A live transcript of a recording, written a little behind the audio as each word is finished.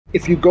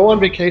If you go on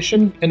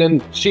vacation and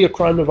then see a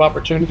crime of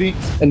opportunity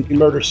and you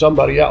murder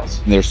somebody else.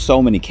 And there's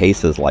so many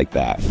cases like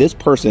that. This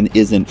person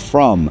isn't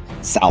from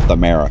South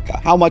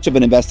America. How much of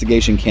an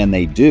investigation can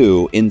they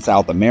do in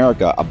South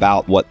America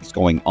about what's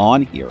going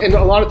on here? And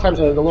a lot of times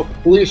the local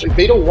police,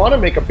 they don't want to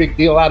make a big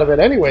deal out of it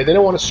anyway. They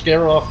don't want to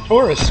scare off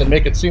tourists and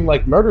make it seem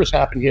like murders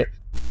happen here.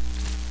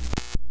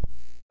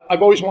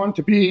 I've always wanted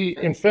to be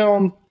in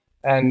film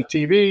and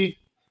TV.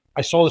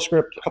 I saw the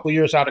script a couple of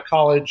years out of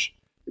college.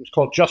 It was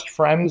called Just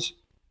Friends.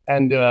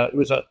 And it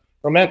was a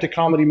romantic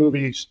comedy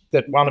movie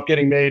that wound up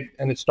getting made,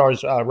 and it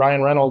stars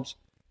Ryan Reynolds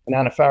and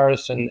Anna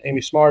Faris and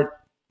Amy Smart.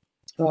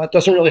 It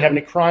doesn't really have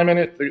any crime in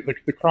it.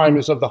 The crime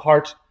is of the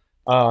heart,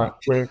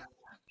 where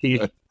he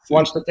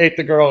wants to date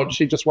the girl and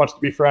she just wants to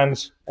be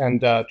friends,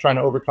 and trying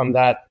to overcome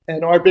that.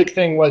 And our big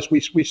thing was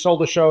we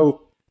sold a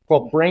show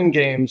called Brain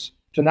Games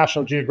to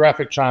National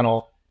Geographic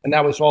Channel, and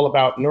that was all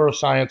about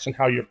neuroscience and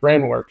how your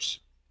brain works.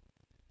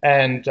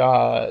 And,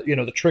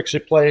 the tricks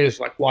it plays,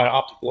 like why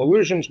optical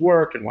illusions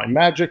work and why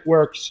magic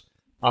works.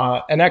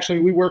 And actually,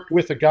 we worked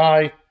with a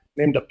guy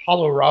named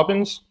Apollo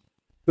Robbins,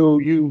 who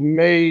you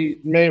may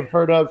have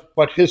heard of,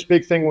 but his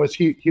big thing was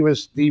he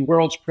was the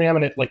world's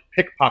preeminent,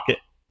 pickpocket.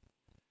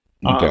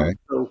 Okay.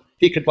 So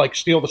he could,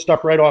 steal the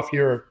stuff right off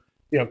your,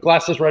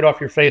 glasses right off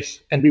your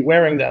face and be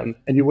wearing them,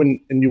 and you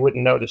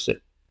wouldn't notice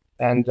it.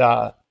 And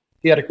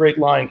he had a great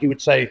line. He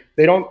would say,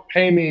 "They don't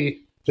pay me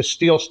to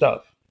steal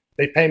stuff.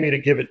 They pay me to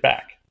give it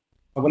back."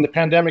 When the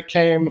pandemic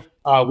came,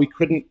 we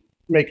couldn't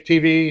make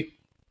TV,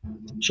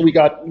 so we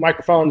got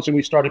microphones and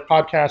we started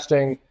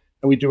podcasting,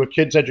 and we do a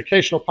kids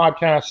educational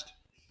podcast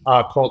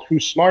called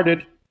Who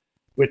Smarted,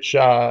 which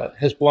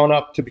has blown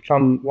up to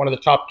become one of the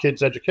top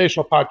kids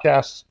educational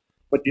podcasts.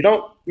 But you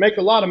don't make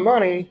a lot of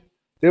money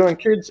doing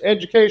kids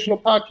educational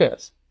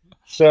podcasts.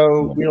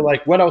 So we were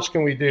like, what else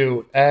can we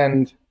do?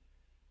 And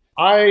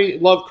I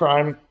love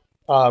crime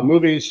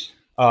movies.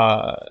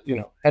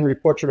 Henry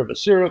Portrait of a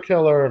Serial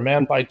Killer,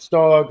 Man Bites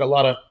Dog, a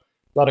lot of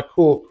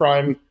cool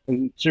crime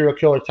and serial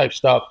killer type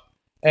stuff.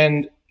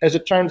 And as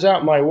it turns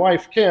out, my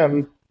wife,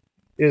 Kim,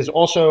 is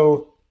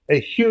also a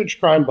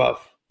huge crime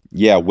buff.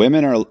 Yeah,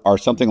 women are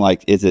something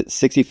like, is it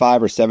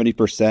 65 or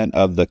 70%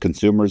 of the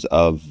consumers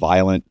of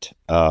violent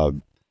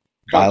true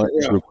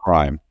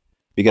crime?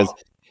 Because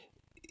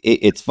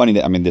it's funny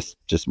that, this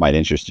just might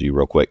interest you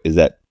real quick, is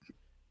that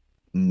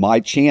my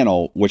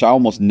channel, which I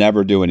almost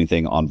never do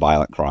anything on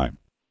violent crime.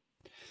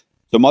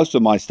 So most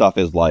of my stuff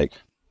is like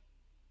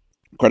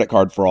credit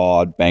card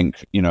fraud, bank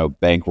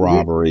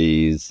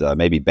robberies,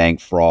 maybe bank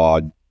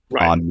fraud,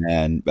 con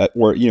men,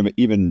 or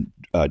even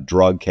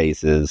drug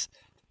cases.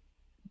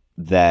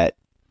 The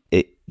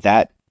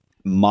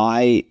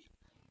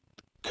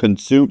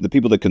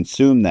people that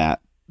consume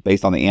that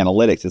based on the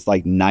analytics, it's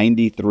like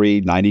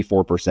 93,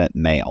 94%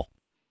 male.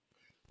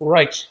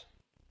 Right.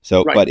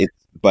 So,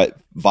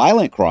 but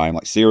violent crime,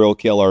 like serial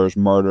killers,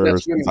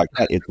 murders, things like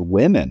that, it's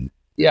women.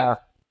 Yeah.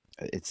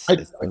 I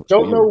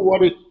don't know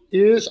what it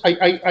is.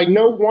 I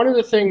know one of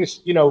the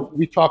things,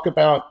 we talk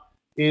about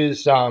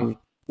is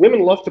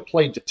women love to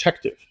play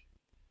detective.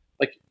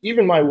 Like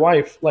even my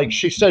wife,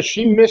 she says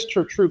she missed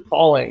her true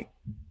calling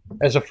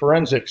as a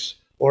forensics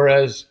or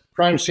as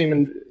crime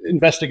scene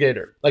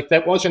investigator.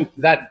 That wasn't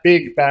that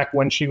big back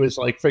when she was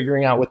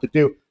figuring out what to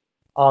do.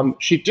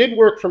 She did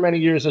work for many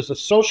years as a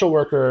social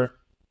worker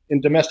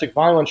in domestic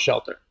violence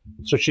shelter.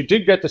 So she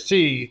did get to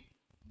see,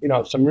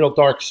 some real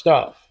dark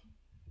stuff.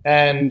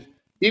 And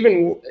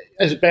even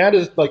as bad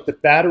as the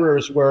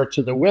batterers were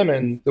to the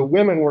women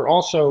were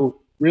also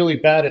really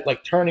bad at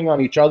turning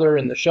on each other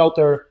in the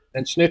shelter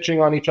and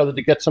snitching on each other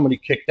to get somebody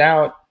kicked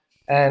out.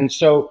 And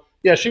so,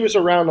 yeah, she was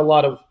around a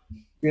lot of,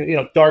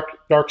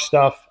 dark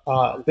stuff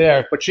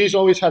there, but she's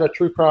always had a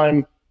true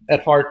crime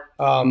at heart.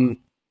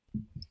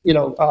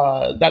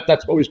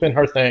 That's always been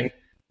her thing.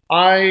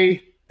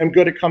 I am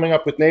good at coming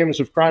up with names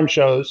of crime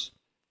shows.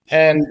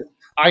 And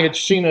I had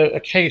seen a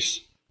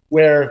case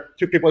where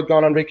two people had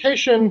gone on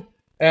vacation,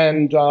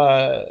 and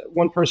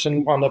one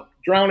person wound up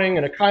drowning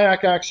in a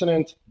kayak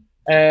accident.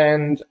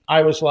 And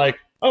I was like,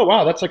 oh,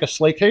 wow, that's like a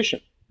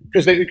Slaycation.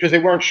 Because they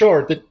weren't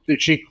sure.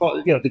 Did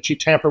she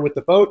tamper with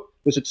the boat?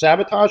 Was it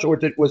sabotage, or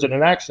was it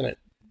an accident?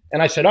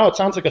 And I said, oh, it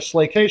sounds like a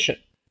Slaycation.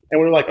 And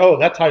we were like, oh,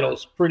 that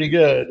title's pretty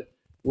good.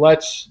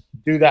 Let's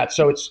do that.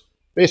 So it's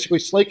basically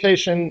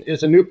Slaycation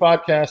is a new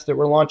podcast that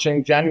we're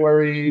launching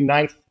January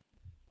 9th.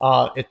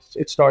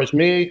 It stars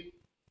me,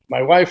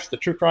 my wife, the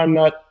true crime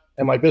nut,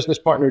 and my business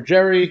partner,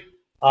 Jerry.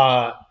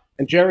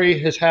 And Jerry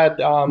has had,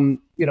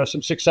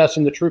 some success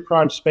in the true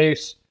crime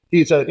space.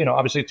 He's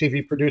obviously a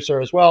TV producer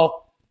as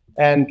well.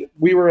 And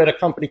we were at a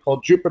company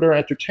called Jupiter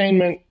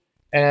Entertainment,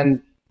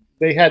 and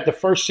they had the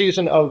first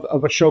season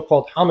of a show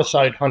called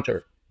Homicide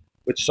Hunter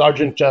with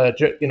Sergeant,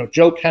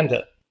 Joe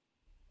Kenda.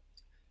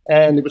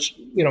 And it was,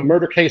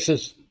 murder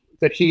cases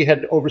that he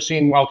had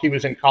overseen while he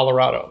was in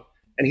Colorado.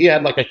 And he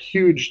had a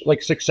huge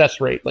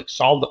success rate,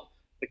 solved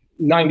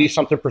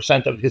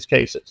 90-something% of his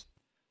cases.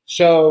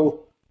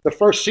 So the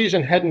first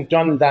season hadn't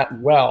done that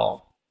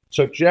well.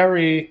 So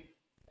Jerry,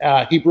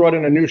 he brought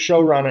in a new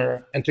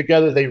showrunner, and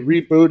together they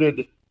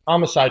rebooted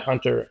Homicide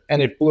Hunter,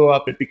 and it blew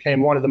up. It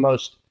became one of the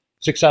most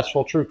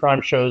successful true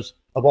crime shows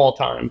of all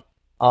time.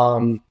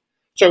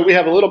 So we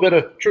have a little bit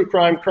of true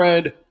crime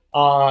cred.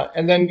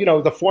 And then,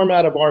 the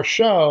format of our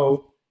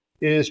show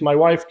is my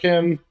wife,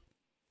 Kim,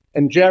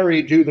 and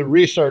Jerry do the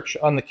research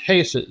on the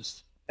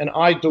cases. And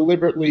I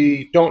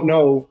deliberately don't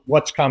know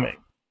what's coming.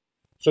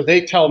 So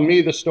they tell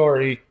me the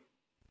story,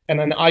 and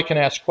then I can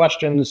ask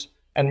questions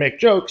and make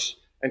jokes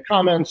and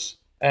comments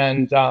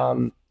and,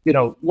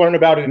 learn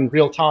about it in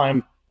real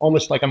time,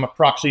 almost like I'm a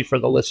proxy for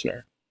the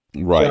listener.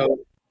 Right.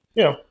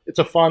 So, it's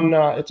a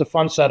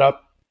fun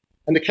setup,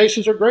 and the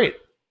cases are great.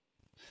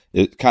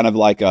 It's kind of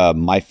like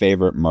My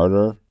Favorite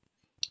Murder.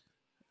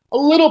 A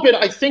little bit.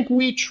 I think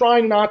we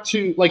try not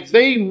to,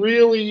 they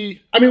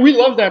really, we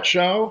love that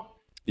show,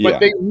 but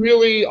they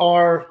really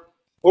are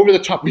over the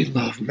top. We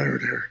love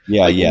murder.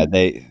 Yeah.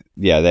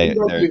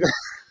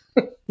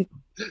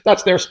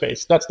 That's their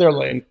space. That's their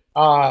lane.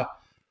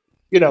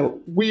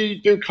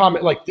 We do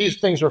comment, these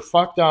things are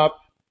fucked up,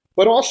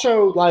 but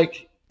also I'm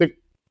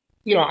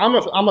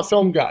a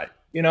film guy,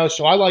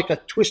 so I like a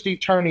twisty,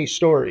 turny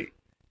story.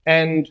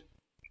 And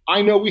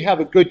I know we have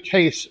a good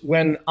case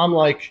when I'm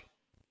like,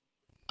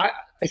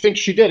 I think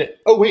she did it.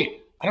 Oh,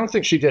 wait, I don't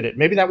think she did it.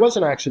 Maybe that was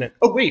an accident.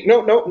 Oh, wait,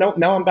 no.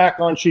 Now I'm back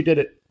on she did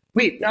it.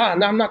 Wait, no,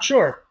 I'm not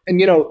sure.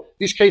 And,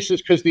 these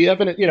cases, because the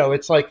evidence,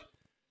 it's like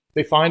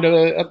they find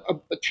a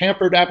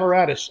tampered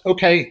apparatus.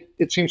 Okay,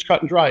 it seems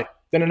cut and dry.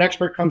 Then an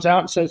expert comes out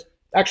and says,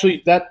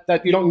 actually,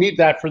 that you don't need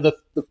that for the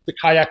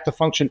kayak to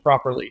function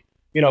properly.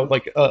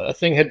 A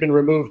thing had been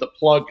removed, the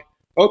plug.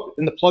 Oh,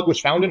 and the plug was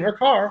found in her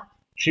car.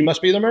 She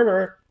must be the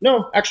murderer.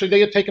 No, actually,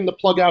 they had taken the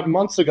plug out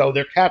months ago.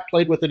 Their cat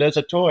played with it as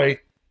a toy,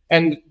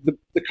 and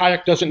the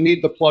kayak doesn't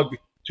need the plug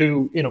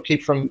to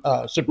keep from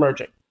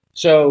submerging.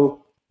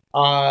 So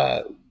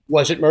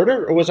was it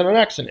murder or was it an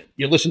accident?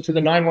 You listen to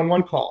the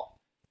 911 call,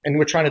 and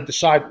we're trying to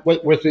decide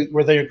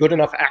were they a good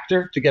enough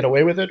actor to get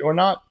away with it or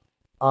not.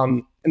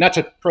 And that's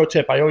a pro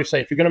tip. I always say,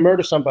 if you're going to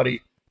murder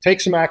somebody,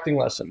 take some acting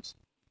lessons,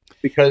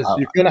 because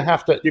you're going to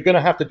have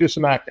to do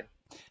some acting.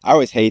 I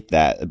always hate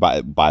that,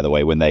 by the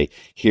way, when they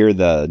hear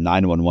the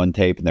 911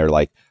 tape and they're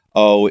like,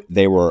 oh,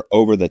 they were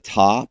over the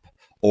top,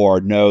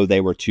 or no, they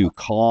were too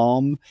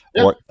calm,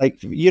 or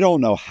you don't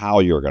know how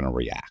you're going to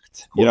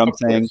react. You know what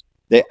I'm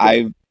saying?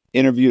 I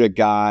interviewed a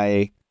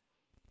guy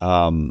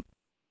who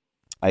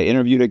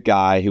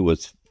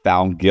was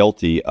found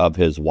guilty of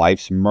his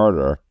wife's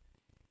murder,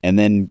 and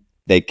then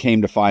they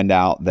came to find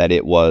out that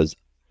it was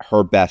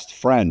her best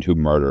friend who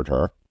murdered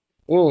her.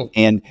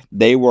 And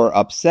they were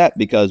upset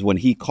because when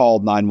he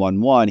called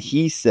 911,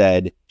 he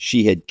said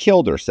she had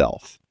killed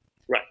herself.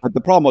 Right. But the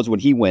problem was, when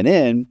he went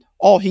in,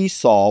 all he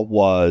saw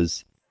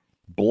was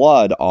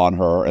blood on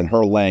her and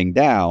her laying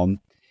down.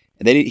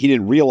 And he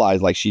didn't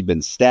realize she'd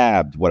been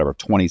stabbed,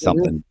 20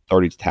 something,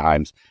 30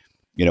 times,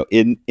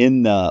 in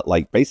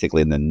the,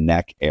 basically in the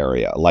neck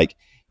area.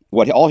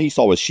 All he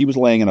saw was she was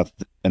laying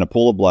in a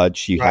pool of blood.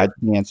 She had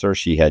cancer.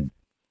 She had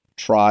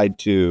tried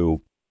to,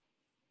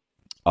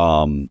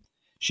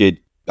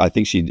 I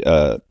think she'd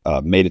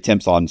made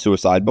attempts on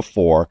suicide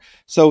before.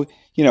 So,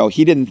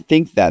 he didn't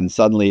think that. And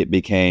suddenly it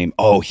became,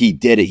 oh, he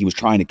did it. He was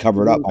trying to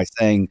cover it up by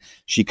saying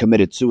she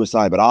committed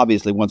suicide. But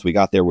obviously, once we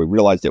got there, we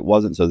realized it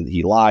wasn't. So that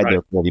he lied. Right.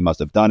 Therefore, he must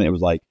have done it. It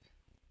was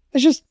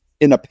it's just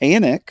in a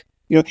panic.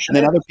 And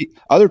then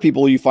other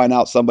people, you find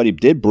out somebody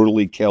did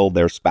brutally kill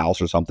their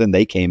spouse or something.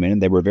 They came in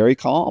and they were very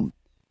calm.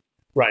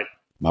 Right.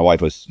 My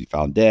wife was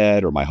found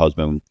dead, or my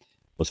husband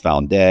was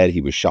found dead.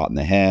 He was shot in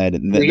the head.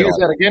 And they use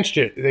that against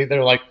you.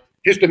 They're like,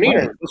 his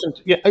demeanor.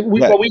 Right. We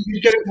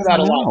get into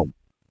that a lot.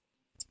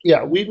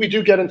 Yeah, we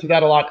do get into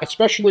that a lot,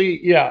 especially,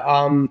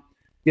 how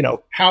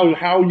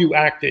you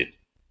acted,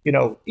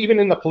 even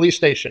in the police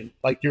station,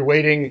 you're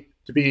waiting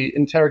to be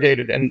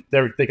interrogated and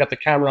they got the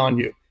camera on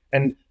you,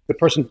 and the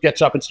person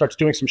gets up and starts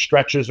doing some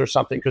stretches or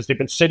something because they've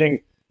been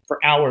sitting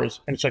for hours,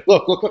 and it's like,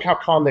 look how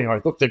calm they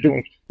are. Look, they're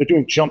doing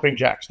jumping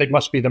jacks. They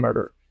must be the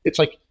murderer. It's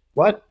like,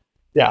 what?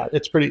 Yeah,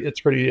 it's pretty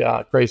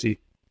crazy.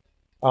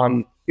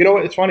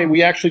 It's funny.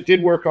 We actually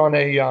did work on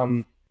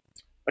a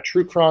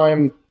true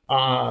crime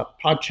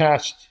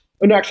podcast.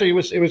 Oh, no, actually,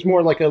 it was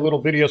more like a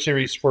little video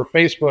series for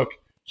Facebook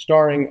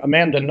starring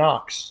Amanda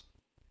Knox,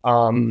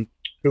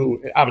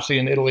 who obviously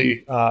in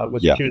Italy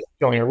was accused of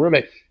killing her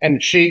roommate.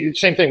 And same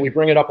thing. We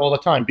bring it up all the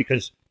time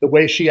because the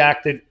way she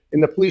acted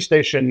in the police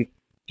station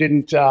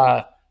didn't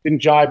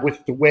jibe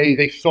with the way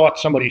they thought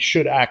somebody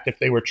should act if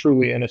they were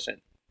truly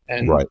innocent.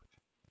 And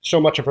so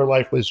much of her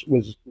life was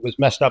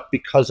messed up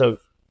because of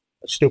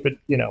a stupid,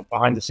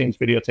 behind the scenes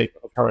videotape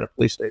of her in a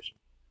police station.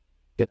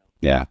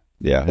 Yeah.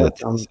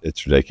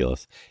 It's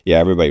ridiculous. Yeah.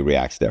 Everybody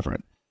reacts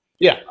different.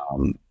 Yeah.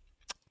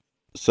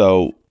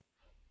 So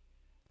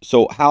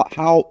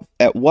how,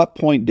 at what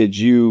point did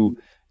you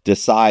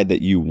decide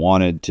that you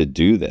wanted to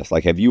do this?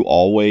 Have you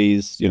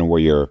always,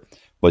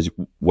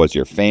 was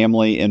your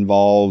family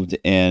involved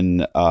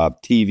in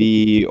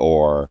TV,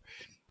 or,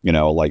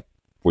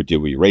 did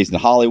we raised in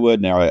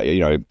Hollywood?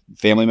 Now,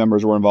 family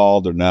members were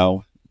involved, or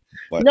no?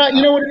 No,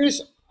 you know what it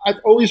is? I've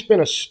always been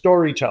a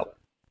storyteller.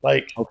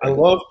 Like, I Okay.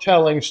 love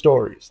telling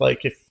stories.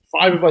 Like, if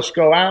 5 of us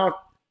go out,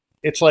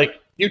 it's like,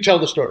 you tell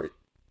the story.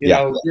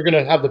 Yeah. You're going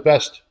to have the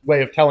best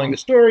way of telling the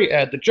story,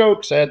 add the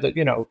jokes, add the,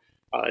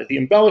 the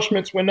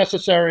embellishments when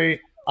necessary.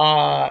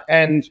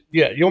 And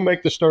yeah, you'll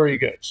make the story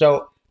good.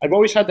 So I've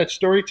always had that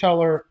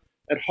storyteller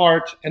at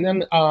heart. And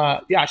then,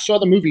 I saw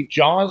the movie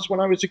Jaws when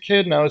I was a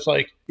kid, and I was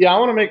like, yeah, I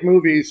want to make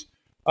movies,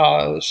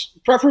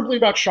 preferably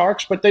about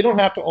sharks, but they don't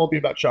have to all be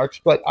about sharks.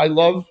 But I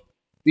love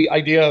the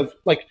idea of,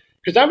 like,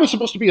 because that was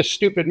supposed to be a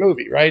stupid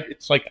movie, right?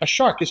 It's like a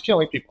shark is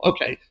killing people.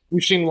 Okay,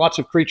 we've seen lots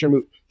of creature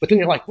movies, but then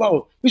you're like,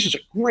 whoa, this is a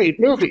great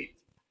movie,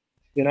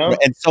 you know?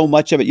 And so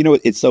much of it,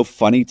 it's so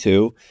funny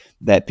too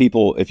that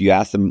people, if you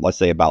ask them, let's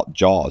say about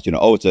Jaws,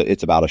 oh,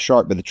 it's about a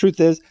shark, but the truth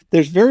is,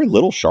 there's very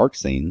little shark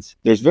scenes.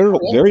 There's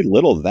very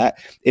little of that.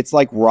 It's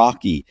like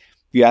Rocky.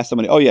 If you ask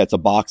somebody, oh yeah, it's a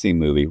boxing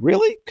movie,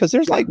 really? Because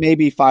there's like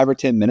maybe 5 or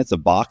 10 minutes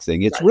of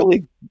boxing. It's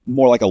really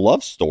more like a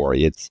love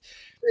story. It's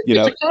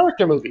a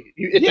character movie.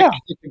 It's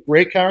a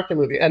great character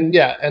movie,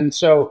 and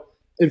so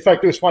in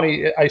fact, it was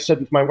funny. I said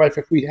to my wife,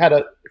 if we had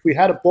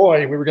a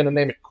boy, we were going to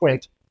name it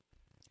Quint,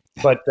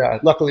 but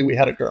luckily we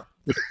had a girl.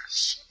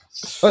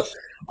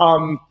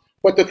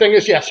 But the thing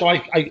is, so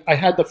I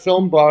had the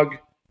film bug.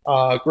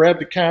 Grabbed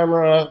the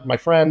camera. My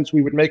friends,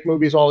 we would make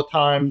movies all the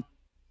time.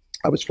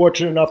 I was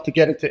fortunate enough to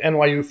get into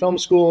NYU Film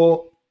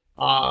School.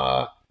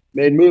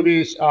 Made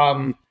movies.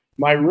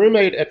 My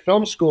roommate at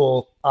film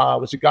school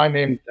was a guy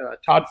named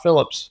Todd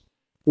Phillips,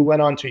 who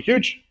went on to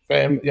huge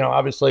fame,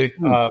 obviously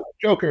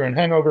Joker and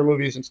Hangover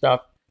movies and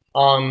stuff.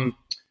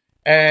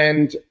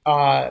 And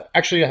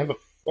actually, I have a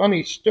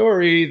funny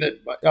story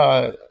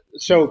that,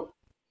 so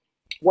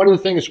one of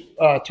the things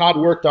Todd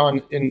worked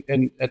on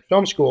at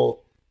film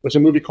school was a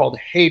movie called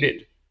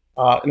Hated.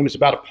 And it was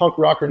about a punk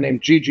rocker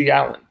named G.G.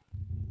 Allen,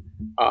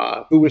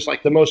 who was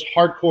like the most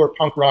hardcore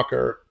punk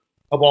rocker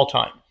of all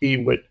time. He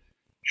would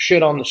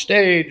shit on the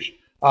stage.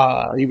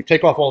 He would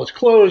take off all his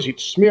clothes. He'd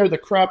smear the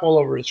crap all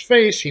over his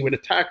face. He would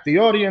attack the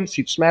audience.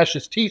 He'd smash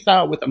his teeth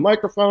out with a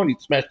microphone.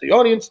 He'd smash the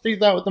audience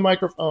teeth out with the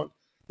microphone.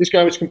 This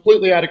guy was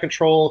completely out of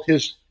control.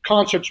 His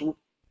concerts,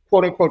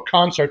 quote unquote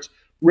concerts,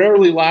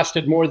 rarely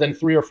lasted more than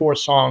 3 or 4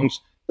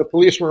 songs. The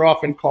police were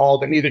often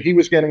called, and either he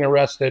was getting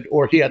arrested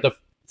or he had to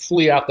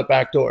flee out the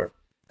back door,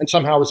 and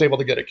somehow was able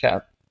to get a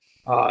cab,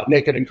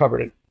 naked and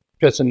covered in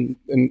piss and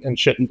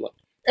shit and blood.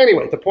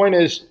 Anyway, the point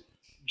is,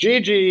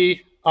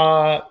 Gigi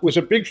was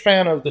a big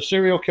fan of the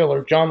serial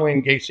killer John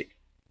Wayne Gacy.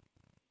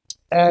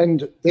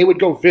 And they would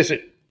go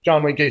visit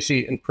John Wayne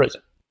Gacy in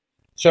prison.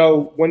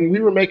 So when we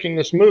were making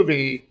this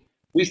movie,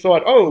 we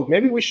thought, oh,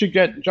 maybe we should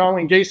get John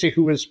Wayne Gacy,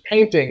 who was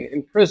painting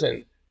in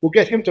prison. We'll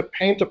get him to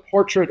paint a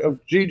portrait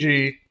of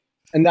Gigi,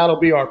 and that'll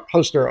be our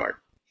poster art.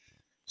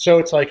 So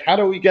it's like, how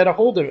do we get a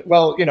hold of it?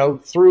 Well,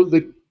 through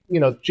the,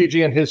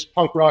 Gigi and his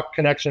punk rock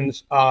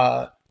connections,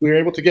 we were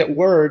able to get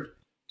word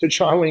to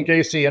John Wayne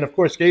Gacy. And of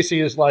course,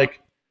 Gacy is like,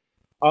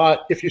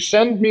 if you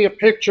send me a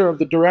picture of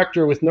the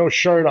director with no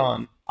shirt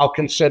on, I'll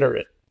consider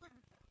it.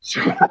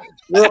 So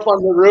we're up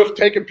on the roof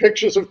taking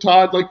pictures of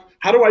Todd. Like,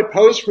 how do I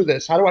pose for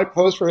this? How do I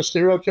pose for a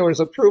serial killer's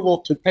approval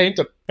to paint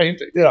a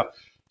painting?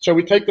 So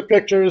we take the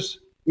pictures,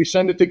 we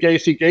send it to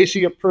Gacy.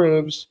 Gacy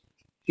approves.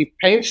 He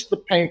paints the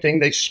painting.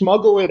 They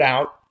smuggle it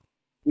out.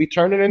 We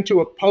turn it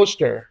into a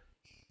poster,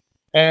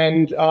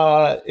 and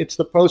it's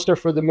the poster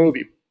for the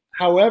movie.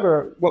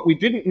 However, what we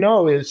didn't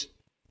know is,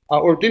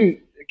 or didn't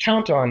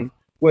count on,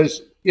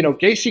 was,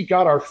 Gacy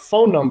got our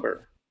phone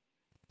number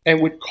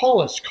and would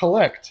call us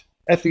collect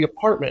at the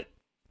apartment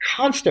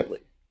constantly.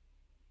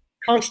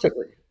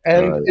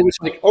 And it was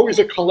like always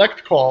a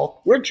collect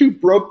call. We're 2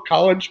 broke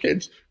college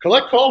kids.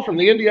 Collect call from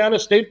the Indiana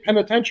State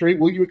Penitentiary.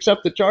 Will you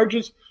accept the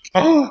charges?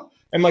 And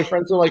my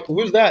friends are like,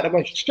 who's that? I'm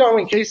like, it's John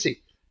Wayne Gacy.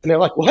 And they're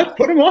like, what?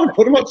 Put him on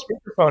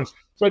speakerphone.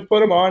 So I'd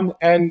put him on,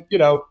 and,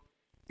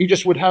 he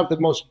just would have the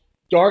most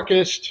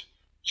darkest,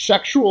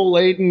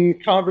 sexual-laden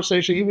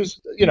conversation. He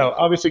was,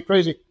 obviously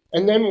crazy.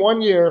 And then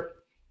one year,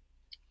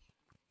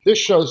 this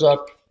shows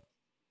up,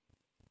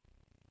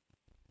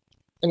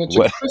 and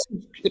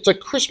it's a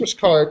Christmas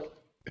card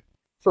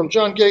from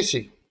John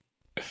Gacy.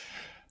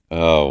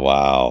 Oh,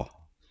 wow.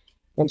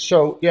 And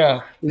so,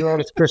 we were on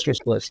his Christmas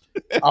list.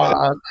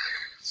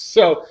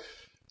 So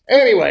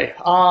anyway,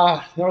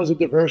 that was a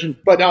diversion.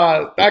 But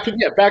back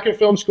in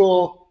film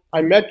school,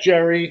 I met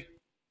Jerry,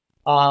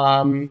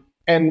 and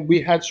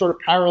we had sort of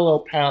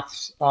parallel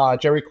paths.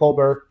 Jerry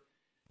Colbert,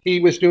 he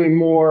was doing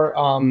more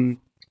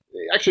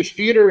actually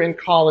theater in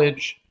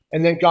college,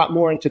 and then got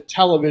more into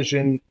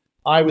television.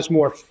 I was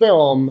more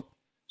film.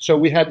 So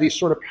we had these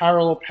sort of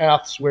parallel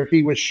paths where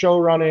he was show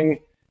running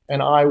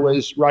and I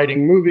was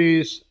writing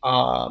movies.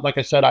 Like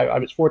I said, I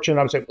was fortunate.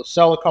 I was able to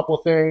sell a couple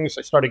of things.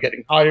 I started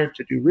getting hired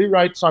to do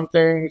rewrites on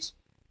things.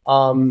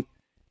 And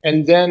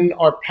then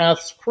our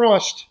paths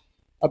crossed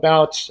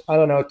about,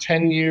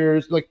 10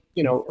 years,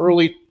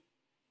 early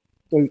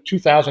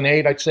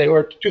 2008, I'd say,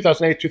 or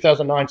 2008,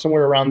 2009,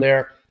 somewhere around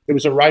there. There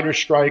was a writer's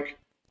strike.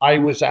 I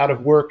was out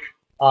of work.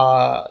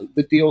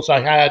 The deals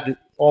I had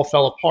all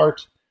fell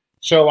apart.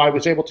 So I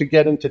was able to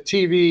get into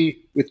TV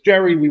with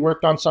Jerry. We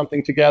worked on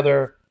something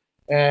together.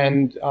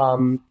 and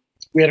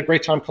we had a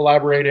great time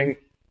collaborating.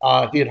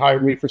 He had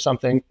hired me for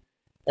something,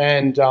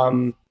 and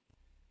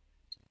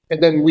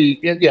then we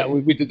did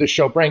the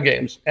show Brain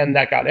Games, and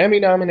that got Emmy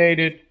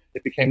nominated.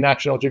 It became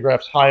National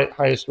Geographic's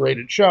highest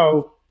rated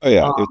show. Oh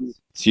yeah,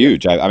 it's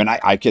huge. I mean,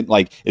 I could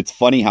like. It's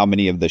funny how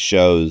many of the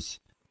shows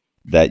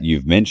that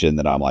you've mentioned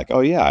that I'm like,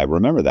 oh yeah, I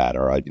remember that,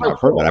 or I've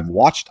heard that.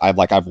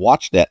 I've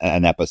watched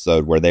an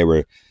episode where they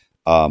were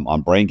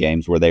on Brain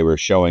Games where they were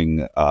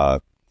showing.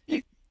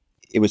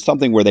 It was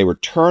something where they were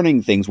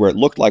turning things where it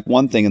looked like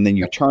one thing, and then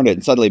you turn it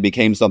and suddenly it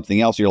became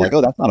something else. You're like, oh,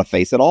 that's not a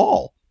face at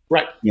all,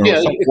 right? You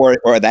know,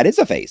 or that is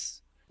a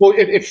face. Well,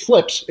 it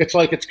flips. It's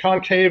like it's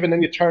concave, and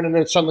then you turn, and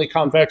then it's suddenly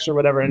convex or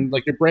whatever, and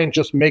like your brain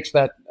just makes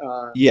that.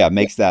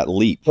 Makes that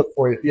leap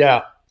for you.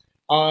 Yeah.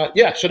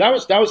 So that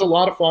was a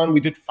lot of fun. We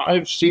did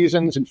 5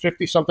 seasons and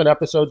 50-something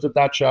episodes of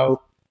that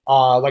show.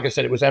 Like I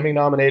said, it was Emmy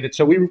nominated.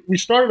 So we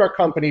started our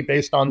company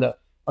based on the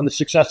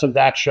success of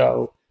that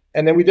show,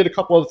 and then we did a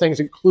couple other things,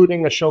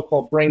 including a show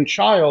called Brain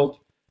Child,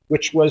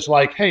 which was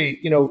like, hey,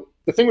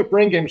 the thing with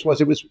Brain Games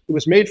was it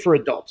was made for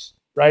adults.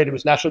 Right, it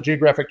was National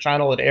Geographic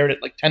Channel. It aired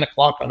at like 10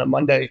 o'clock on a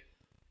Monday,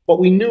 but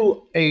we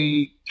knew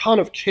a ton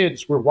of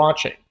kids were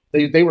watching.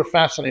 They were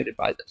fascinated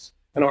by this,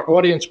 and our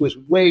audience was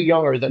way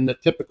younger than the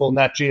typical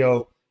Nat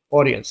Geo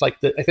audience. Like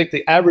I think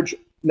the average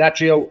Nat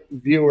Geo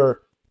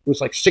viewer was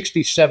like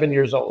 67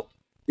 years old.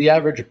 The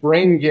average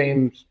Brain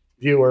Games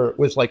viewer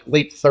was like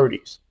late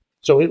 30s.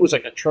 So it was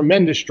like a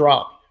tremendous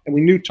drop, and we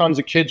knew tons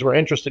of kids were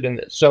interested in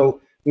this. So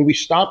when we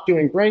stopped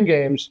doing Brain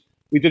Games,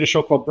 we did a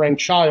show called Brain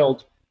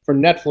Child for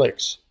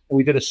Netflix. And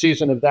we did a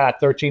season of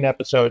that, 13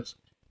 episodes.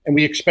 And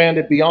we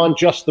expanded beyond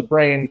just the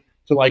brain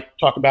to like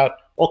talk about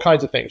all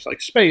kinds of things like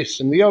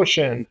space and the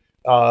ocean,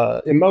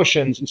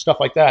 emotions and stuff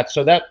like that.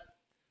 So that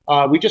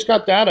we just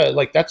got data,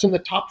 like that's in the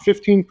top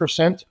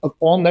 15% of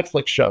all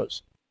Netflix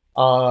shows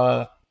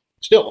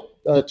still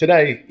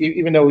today,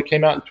 even though we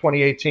came out in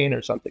 2018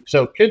 or something.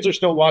 So kids are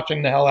still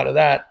watching the hell out of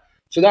that.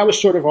 So that was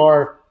sort of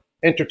our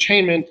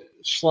entertainment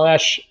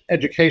 /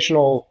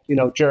 educational,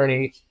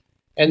 journey.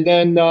 And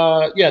then,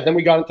 then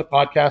we got into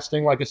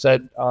podcasting, like I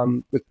said,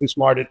 with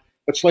Smarted.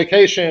 But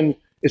Slaycation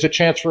is a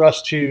chance for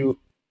us to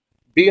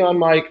be on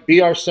mic,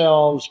 be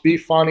ourselves, be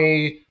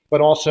funny,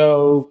 but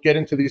also get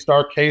into these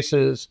dark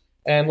cases.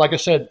 And like I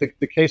said,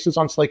 the cases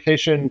on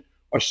Slaycation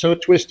are so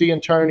twisty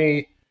and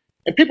turny.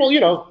 And people,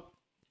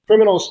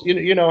 criminals,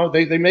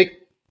 they make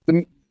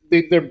them,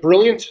 they're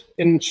brilliant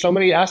in so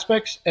many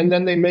aspects, and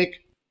then they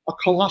make a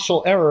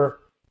colossal error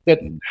that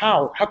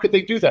how could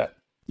they do that?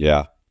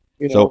 Yeah.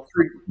 So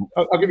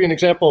I'll give you an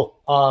example.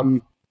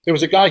 There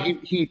was a guy,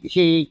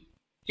 he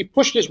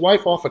pushed his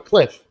wife off a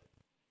cliff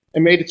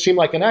and made it seem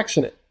like an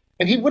accident.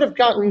 And he would have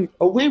gotten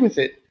away with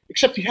it,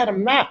 except he had a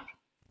map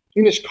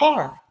in his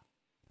car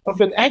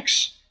of an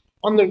X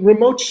on the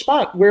remote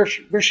spot where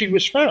she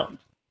was found.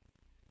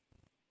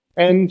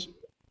 And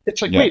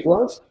it's like, wait,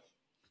 what?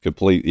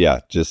 Complete.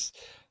 Yeah. Just,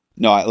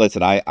 no,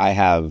 listen, I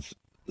have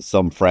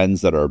some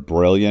friends that are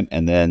brilliant,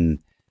 and then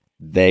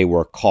they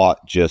were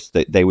caught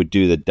they would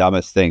do the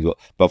dumbest things.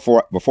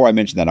 Before I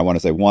mention that, I want to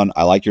say, one,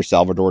 I like your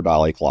Salvador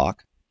Dali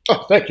clock.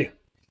 Oh, thank you.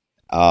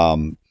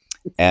 And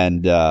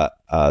then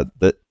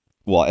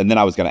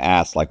I was going to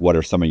ask, like, what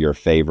are some of your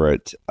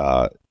favorite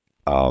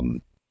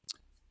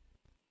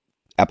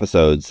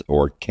episodes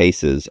or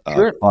cases?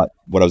 Sure. But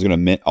what I was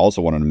going to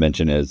also wanted to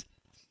mention is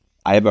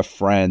I have a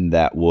friend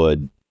that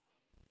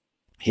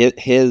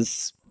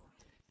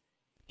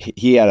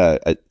he had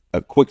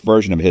a quick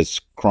version of his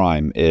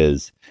crime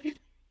is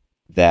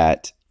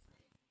that,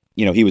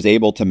 he was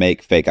able to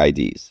make fake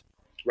IDs.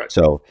 Right.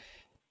 So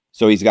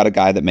he's got a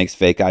guy that makes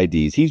fake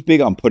IDs. He's big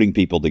on putting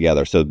people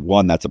together. So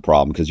one, that's a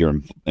problem because you're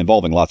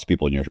involving lots of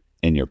people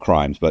in your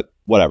crimes, but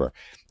whatever.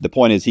 The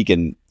point is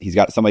he's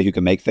got somebody who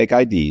can make fake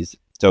IDs.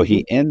 So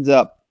he ends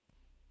up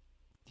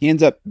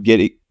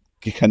getting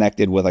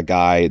connected with a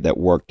guy that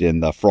worked in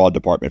the fraud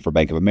department for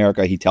Bank of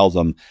America. He tells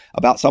him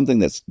about something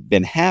that's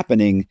been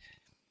happening.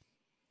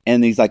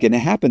 And he's like, and it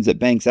happens at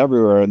banks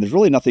everywhere, and there's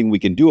really nothing we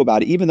can do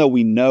about it. Even though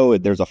we know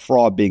there's a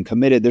fraud being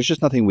committed, there's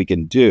just nothing we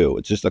can do.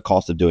 It's just the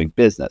cost of doing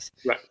business.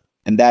 Right.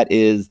 And that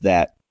is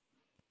that,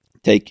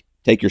 take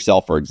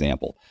yourself, for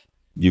example.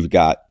 You've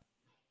got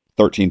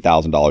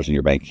 $13,000 in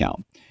your bank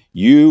account.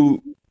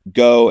 You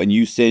go and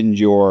you send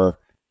your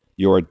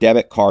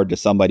debit card to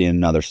somebody in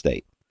another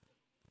state.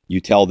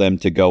 You tell them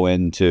to go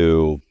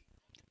into,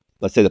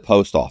 let's say, the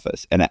post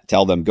office, and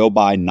tell them, go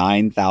buy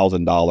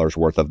 $9,000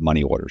 worth of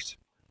money orders.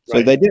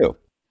 So They do.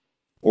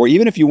 Or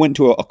even if you went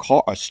to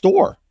a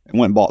store and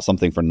went and bought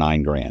something for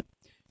 $9,000,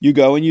 you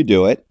go and you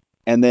do it.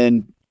 And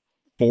then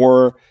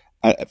for,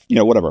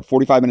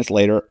 45 minutes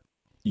later,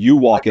 you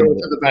walk into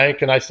the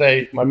bank and I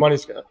say, my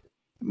money's gone.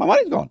 My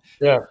money's gone.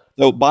 Yeah.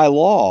 So by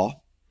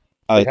law,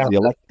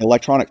 the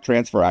Electronic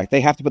Transfer Act,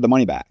 they have to put the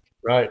money back.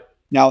 Right.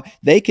 Now,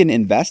 they can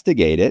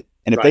investigate it.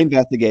 And if they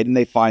investigate and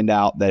they find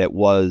out that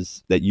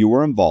that you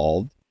were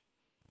involved,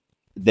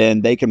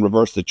 then they can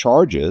reverse the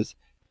charges.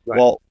 Right.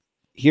 Well,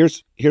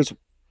 here's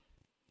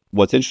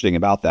what's interesting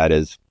about that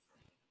is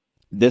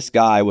this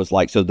guy was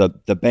like, so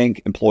the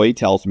bank employee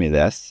tells me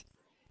this,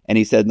 and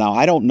he said, now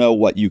I don't know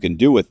what you can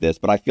do with this,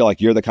 but I feel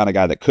like you're the kind of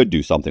guy that could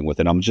do something with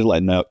it. I'm just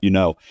letting you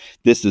know,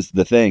 this is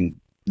the thing.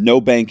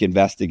 No bank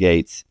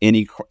investigates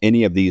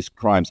any of these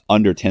crimes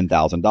under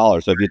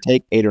 $10,000. So if you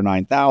take 8 or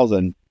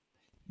 9,000,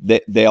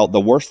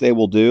 the worst they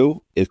will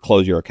do is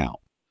close your account.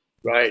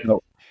 Right.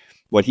 So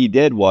what he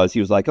did was he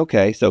was like,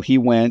 okay, so he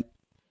went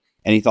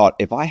and he thought,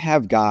 if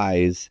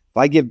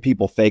I give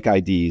people fake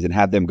IDs and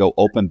have them go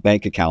open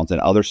bank accounts in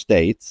other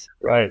states,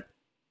 right,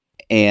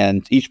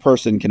 and each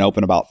person can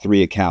open about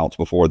 3 accounts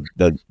before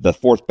the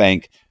fourth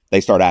bank,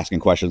 they start asking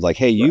questions like,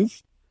 hey,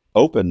 you've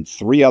opened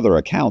 3 other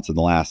accounts in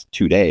the last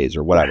 2 days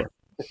or whatever.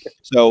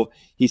 So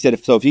he said,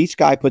 if each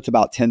guy puts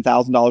about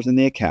 $10,000 in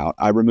the account,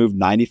 I remove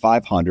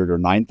 9,500 or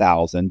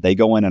 9,000. They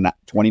go in and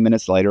 20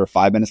 minutes later or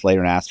 5 minutes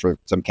later and ask for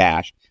some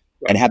cash,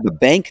 and have the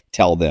bank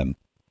tell them,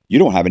 you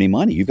don't have any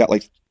money. You've got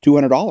like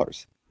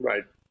 $200.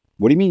 Right.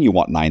 What do you mean you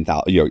want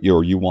 9,000?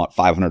 You want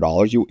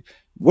 $500?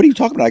 What are you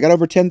talking about? I got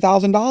over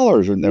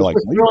 $10,000, and they're like,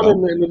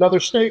 in another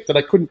state that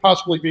I couldn't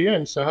possibly be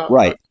in. So how?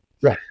 Right.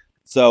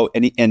 So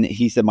and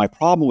he said, my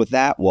problem with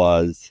that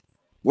was,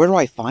 where do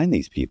I find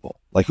these people?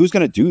 Like, who's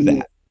going to do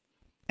that?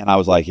 And I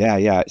was like,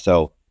 yeah.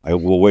 So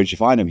where did you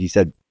find him? He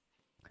said,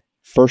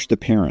 first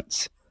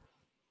appearance.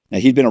 Now,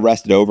 he'd been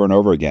arrested over and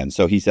over again.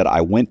 So he said,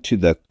 I went to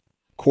the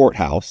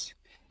courthouse,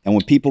 and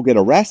when people get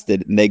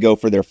arrested and they go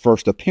for their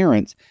first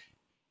appearance,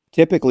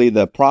 typically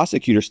the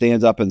prosecutor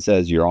stands up and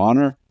says, Your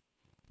Honor,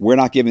 we're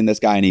not giving this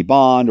guy any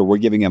bond, or we're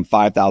giving him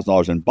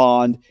 $5,000 in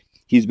bond.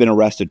 He's been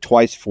arrested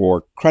twice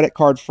for credit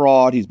card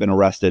fraud. He's been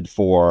arrested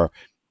for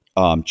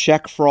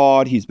check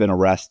fraud. He's been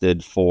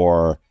arrested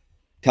for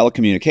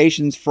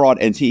telecommunications fraud.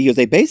 And he goes,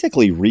 they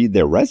basically read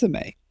their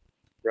resume.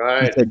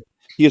 Right.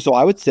 He goes, so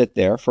I would sit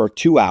there for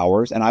 2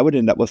 hours and I would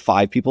end up with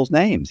 5 people's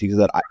names. He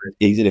said,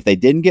 if they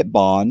didn't get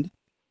bond,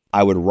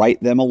 I would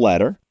write them a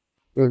letter,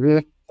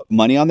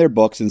 money on their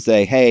books, and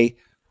say, hey,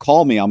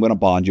 call me. I'm going to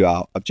bond you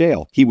out of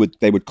jail.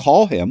 They would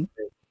call him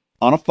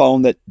on a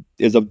phone that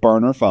is a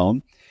burner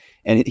phone,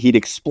 and he'd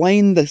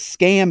explain the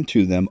scam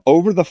to them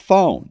over the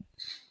phone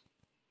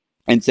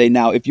and say,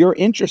 now, if you're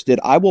interested,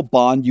 I will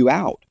bond you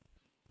out.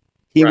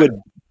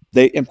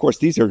 Of course,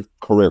 these are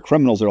career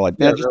criminals. They're like,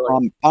 just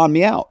bond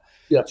me out.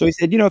 Yeah. So he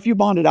said, if you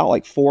bonded out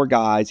like 4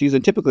 guys, he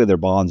said, typically their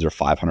bonds are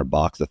 $500,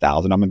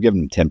 $1,000. I'm going to give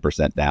them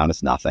 10% down.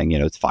 It's nothing,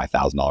 it's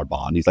 $5,000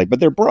 bond. He's like,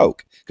 but they're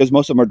broke because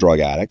most of them are drug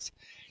addicts.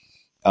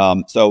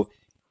 So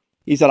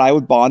he said, I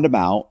would bond them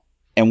out.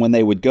 And when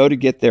they would go to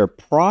get their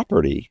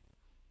property,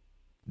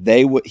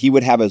 he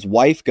would have his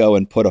wife go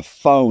and put a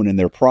phone in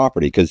their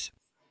property, because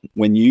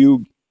when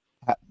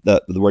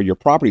where your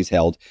property is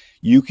held,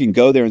 you can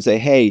go there and say,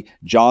 hey,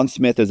 John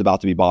Smith is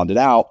about to be bonded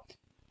out.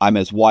 I'm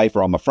his wife,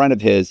 or I'm a friend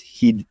of his.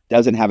 He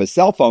doesn't have his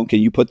cell phone. Can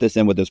you put this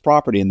in with his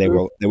property? And they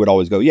would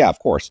always go, yeah, of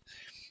course.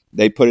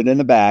 They put it in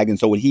the bag. And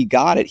so when he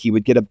got it, he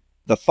would get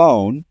the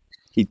phone.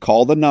 He'd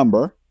call the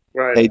number.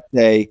 Right. They'd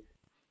say,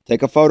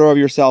 take a photo of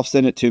yourself,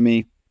 send it to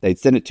me. They'd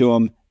send it to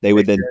him. They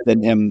would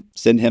then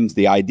send him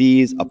the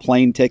IDs, a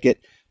plane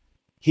ticket.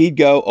 He'd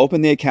go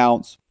open the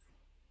accounts,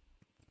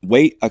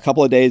 wait a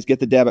couple of days, get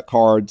the debit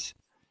cards,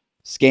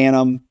 scan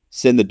them,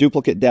 send the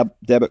duplicate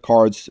debit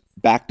cards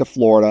back to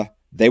Florida.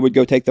 They would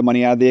go take the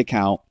money out of the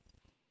account,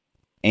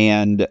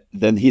 and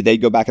then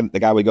they'd go back, and the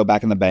guy would go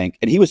back in the bank.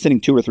 And he was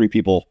sending 2 or 3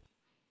 people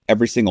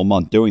every single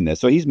month doing this.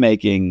 So he's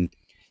making,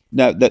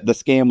 the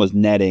scam was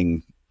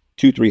netting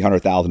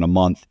 $200,000-$300,000 a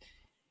month.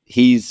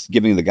 He's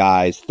giving the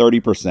guys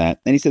 30%.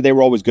 And he said they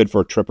were always good for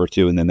a trip or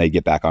 2, and then they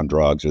get back on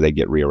drugs or they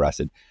get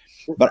rearrested.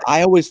 But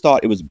I always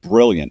thought it was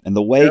brilliant. And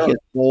the way his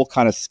whole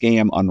kind of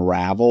scam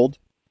unraveled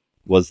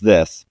was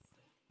this.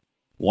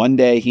 One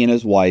day, he and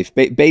his wife,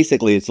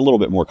 basically, it's a little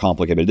bit more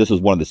complicated. This was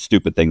one of the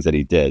stupid things that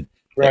he did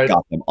that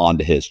got them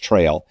onto his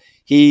trail.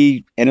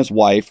 He and his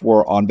wife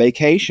were on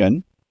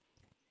vacation,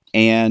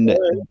 and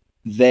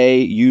they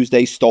used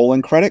a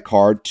stolen credit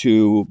card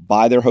to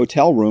buy their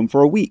hotel room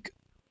for a week.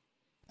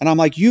 And I'm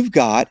like, you've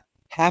got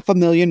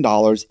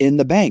 $500,000 in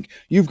the bank.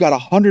 You've got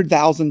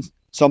 $100,000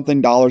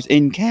 something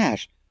in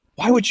cash.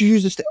 Why would you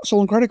use a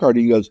stolen credit card?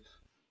 And he goes,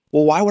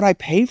 well, why would I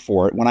pay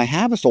for it when I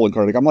have a stolen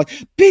credit card? I'm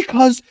like,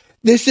 because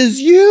this is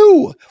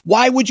you.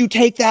 Why would you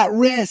take that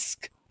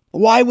risk?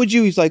 Why would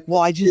you? He's like,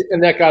 well,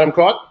 and that got him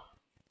caught.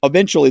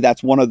 Eventually,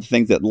 that's one of the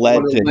things that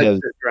led to his.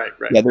 Right.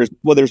 Yeah,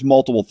 there's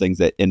multiple things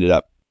that ended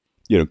up,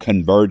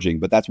 converging,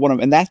 but that's one of,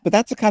 but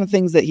that's the kind of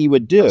things that he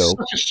would do. That's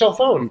such a cell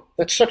phone.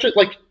 That's such a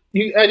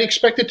I'd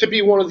expect it to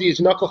be one of these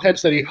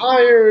knuckleheads that he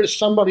hires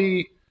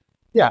somebody.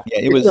 Yeah,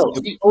 it was.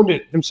 He owned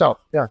it himself.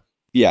 Yeah.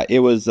 Yeah, it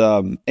was,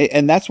 and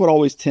that's what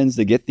always tends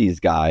to get these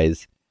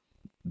guys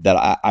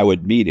that I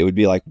would meet. It would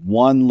be like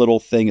one little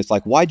thing. It's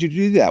like, why'd you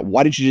do that?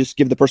 Why didn't you just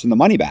give the person the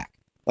money back?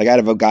 Like, I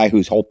have a guy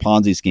whose whole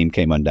Ponzi scheme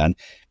came undone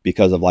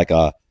because of like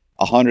a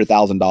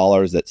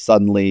 $100,000 that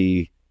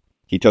suddenly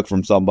he took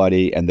from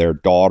somebody, and their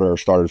daughter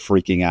started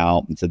freaking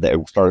out and said they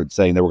started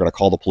saying they were going to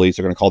call the police.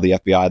 They're going to call the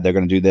FBI. They're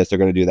going to do this. They're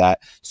going to do that.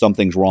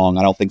 Something's wrong.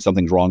 I don't think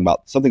something's wrong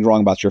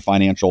about your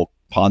financial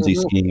Ponzi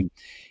scheme.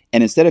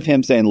 And instead of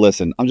him saying,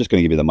 listen, I'm just going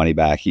to give you the money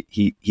back,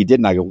 he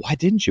didn't. I go, why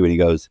didn't you? And he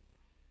goes,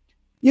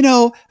 you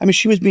know, I mean,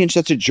 she was being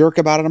such a jerk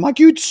about it. I'm like,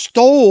 you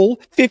stole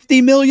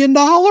 $50 million.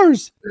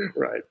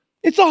 Right.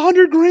 It's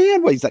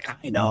 $100,000. Well, he's like,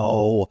 I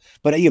know,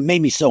 but you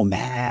made me so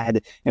mad.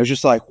 And it was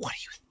just like, what do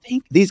you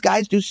think? These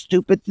guys do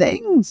stupid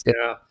things.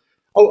 Yeah.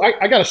 Oh,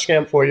 I got a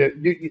scam for you.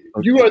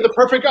 You are the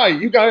perfect guy.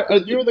 You're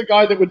the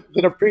guy that would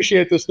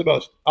appreciate this the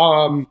most.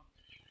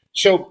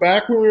 So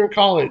back when we were in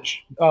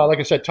college, like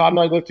I said, Todd and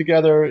I lived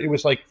together. It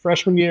was like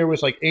freshman year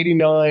was like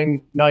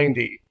 89,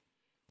 90.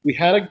 We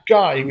had a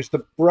guy. He was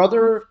the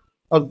brother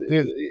of.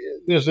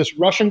 There's this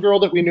Russian girl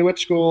that we knew at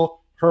school.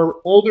 Her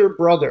older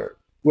brother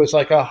was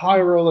like a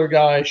high roller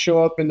guy.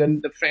 Show up in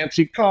the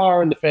fancy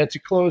car and the fancy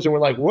clothes, and we're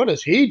like, what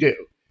does he do?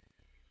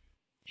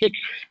 He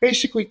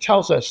basically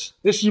tells us,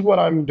 this is what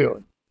I'm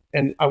doing.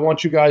 And I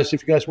want you guys,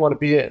 if you guys want to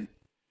be in.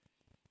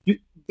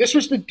 This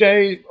was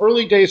the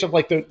early days of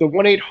like the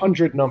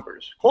 1-800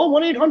 numbers. Call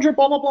 1-800,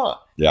 blah, blah, blah.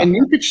 Yeah. And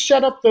you could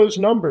set up those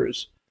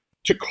numbers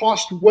to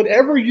cost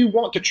whatever you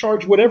want, to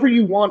charge whatever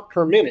you want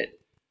per minute.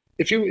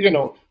 If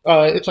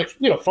it's like,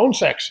 phone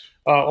sex,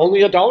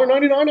 only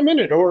 $1.99 a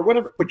minute or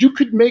whatever. But you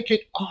could make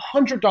it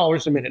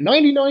 $100 a minute,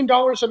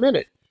 $99 a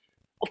minute.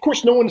 Of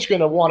course, no one's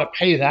going to want to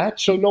pay that,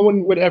 so no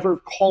one would ever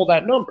call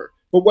that number.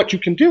 But what you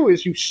can do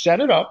is you set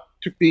it up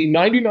to be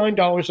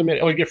 $99 a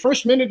minute. Or your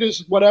first minute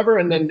is whatever,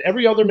 and then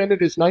every other minute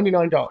is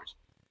 $99.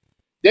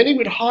 Then he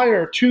would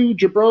hire two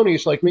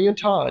jabronis like me and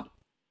Todd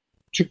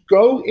to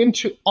go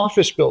into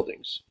office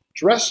buildings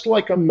dressed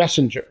like a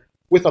messenger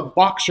with a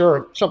boxer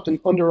or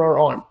something under our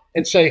arm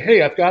and say,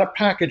 hey, I've got a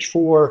package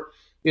for,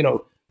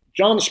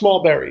 John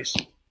Smallberry's.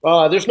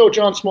 There's no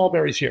John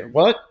Smallberry's here.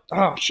 What?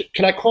 Oh,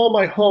 can I call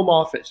my home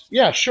office?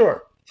 Yeah,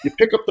 sure. You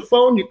pick up the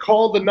phone, you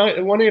call the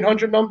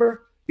 1-800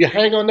 number, you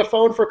hang on the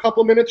phone for a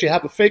couple of minutes, you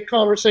have a fake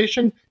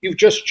conversation, you've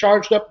just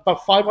charged up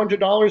about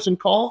 $500 in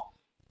call,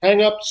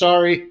 hang up,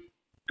 sorry,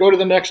 go to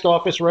the next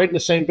office right in the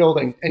same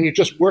building, and you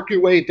just work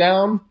your way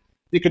down.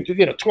 You could do,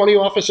 20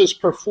 offices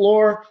per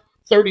floor,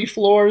 30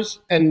 floors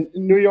in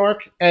New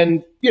York,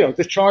 and,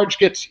 the charge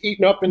gets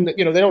eaten up, and,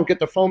 they don't get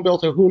the phone bill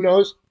to who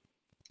knows.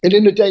 And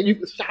in a day,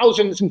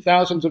 thousands and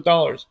thousands of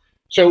dollars.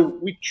 So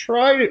we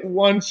tried it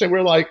once, and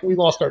we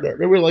lost our nerve.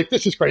 And we're like,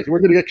 this is crazy. We're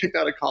going to get kicked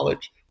out of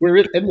college. We're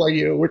at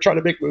NYU. We're trying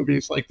to make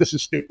movies. Like, this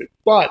is stupid.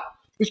 But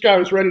this guy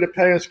was ready to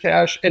pay us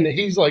cash, and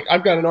he's like,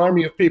 I've got an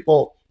army of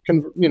people,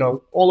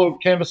 all over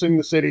canvassing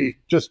the city,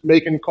 just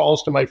making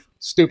calls to my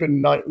stupid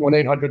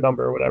 1-800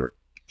 number or whatever.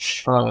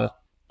 I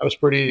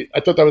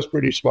thought that was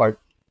pretty smart.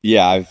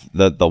 Yeah,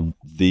 the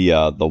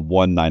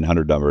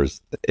 1-900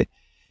 numbers.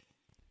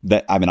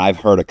 I've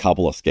heard a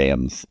couple of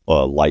scams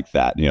like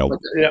that.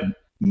 Yeah.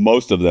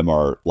 Most of them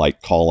are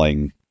like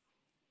calling,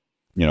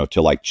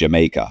 to like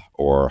Jamaica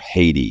or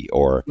Haiti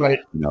or, right.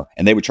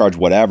 And they would charge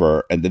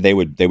whatever, and then they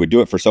would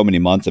do it for so many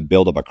months and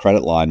build up a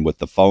credit line with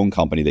the phone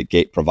company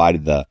that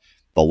provided the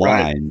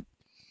line. Right.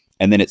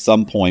 And then at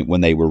some point,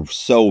 when they were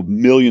so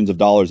millions of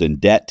dollars in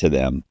debt to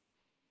them,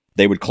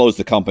 they would close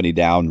the company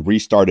down,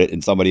 restart it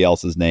in somebody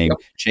else's name, yep.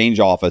 Change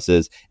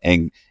offices,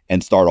 and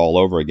start all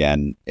over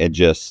again. And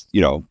just,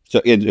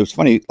 so it was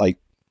funny, like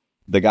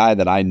the guy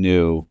that I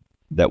knew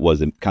that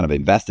was kind of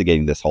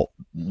investigating this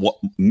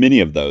many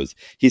of those,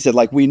 he said,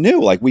 like, we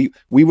knew, like we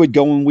would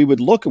go and we would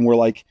look, and we're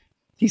like,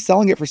 he's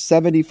selling it for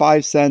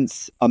 75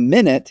 cents a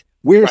minute.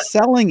 We're right.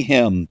 Selling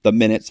him the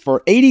minutes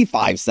for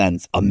 85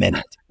 cents a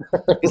minute.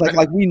 He's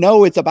like, we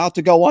know it's about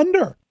to go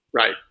under.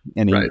 Right.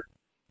 And right.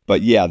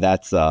 But yeah,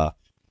 that's, those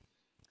are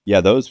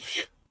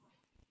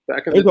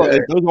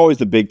always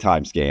the big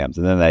time scams,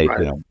 and then they,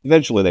 right.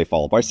 Eventually they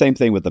fall apart. Same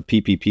thing with the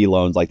PPP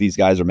loans. Like, these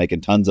guys are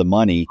making tons of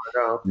money,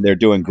 and they're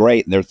doing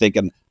great, and they're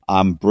thinking,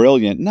 I'm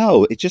brilliant.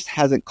 No, it just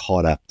hasn't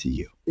caught up to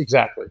you.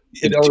 Exactly.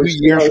 2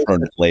 years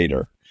from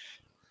later.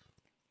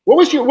 What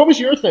was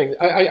your thing?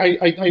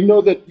 I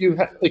know that you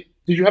had, like,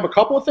 did you have a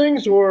couple of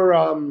things, or?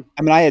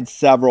 I had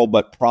several,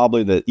 but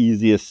probably the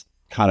easiest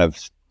kind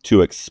of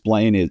to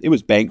explain is it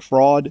was bank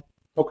fraud.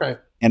 Okay.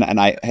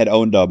 And I had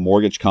owned a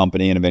mortgage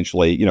company, and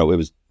eventually,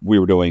 we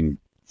were doing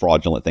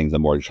fraudulent things in the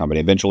mortgage company.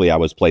 Eventually, I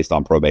was placed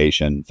on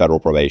probation, federal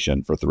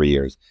probation, for 3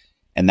 years.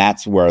 And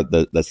that's where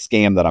the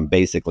scam that I'm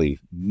basically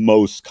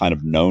most kind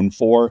of known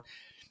for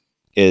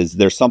is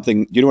there's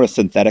something, you know what a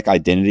synthetic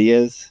identity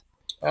is?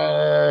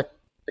 I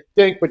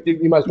think, but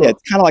you might as well. Yeah,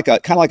 it's kind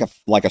of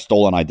like a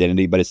stolen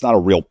identity, but it's not a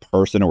real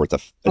person, or it's a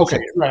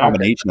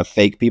combination of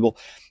fake people.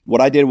 What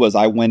I did was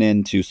I went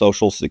into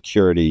Social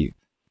Security,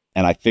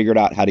 and I figured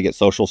out how to get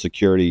Social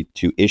Security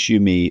to issue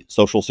me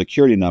Social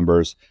Security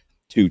numbers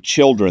to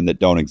children that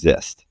don't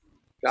exist.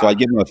 So I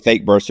give them a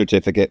fake birth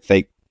certificate,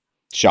 fake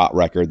shot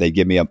record. They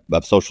give me a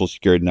Social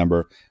Security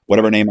number,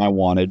 whatever name I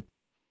wanted.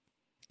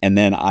 And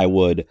then I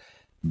would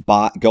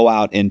go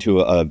out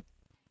into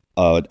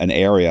an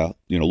area,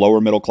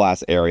 lower middle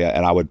class area,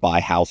 and I would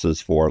buy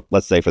houses for,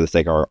 let's say for the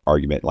sake of our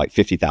argument, like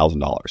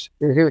 $50,000.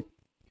 Mm-hmm.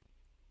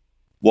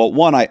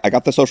 Well, I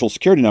got the Social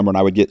Security number, and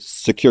I would get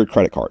secured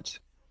credit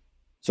cards.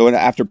 So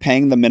after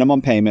paying the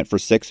minimum payment for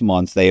 6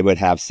 months, they would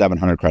have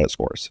 700 credit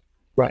scores.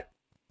 Right.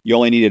 you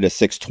only needed a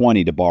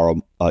 620 to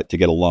borrow to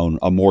get a loan,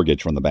 a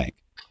mortgage from the bank.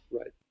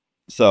 Right.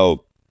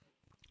 So,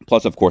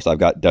 plus, of course, I've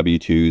got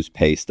W-2s,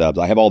 pay stubs.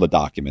 I have all the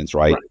documents,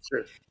 right? Right,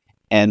 sure.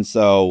 And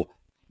so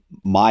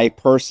my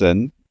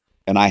person,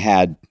 and I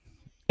had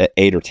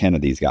 8 or 10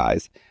 of these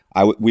guys,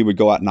 we would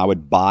go out and I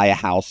would buy a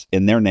house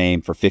in their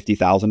name for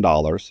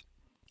 $50,000.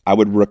 I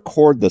would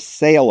record the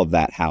sale of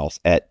that house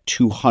at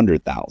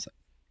 $200,000.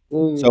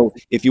 So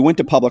if you went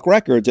to public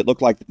records, it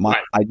looked like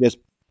I just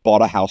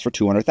bought a house for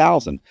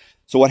 $200,000.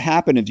 So what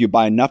happened is you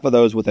buy enough of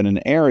those within an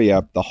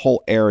area, the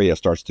whole area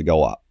starts to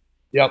go up.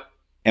 Yep.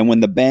 And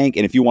when the bank,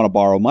 and if you want to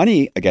borrow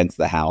money against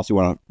the house, you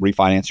want to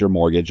refinance your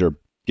mortgage or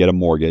get a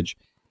mortgage,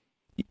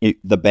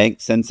 the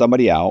bank sends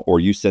somebody out, or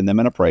you send them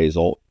an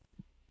appraisal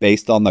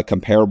based on the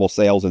comparable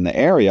sales in the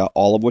area,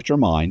 all of which are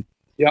mine.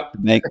 Yep.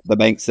 The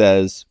bank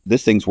says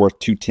this thing's worth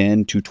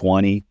 210,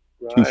 220,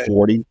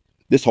 240.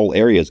 This whole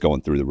area is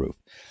going through the roof.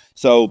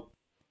 So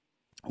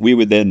we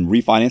would then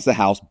refinance the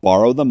house,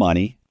 borrow the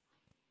money.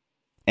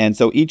 And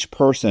so each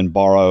person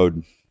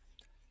borrowed,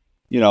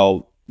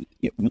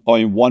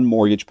 only one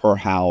mortgage per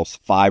house,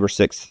 5 or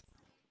 6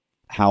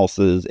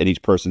 houses in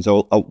each person.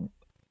 So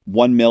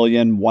 $1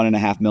 million,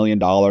 $1.5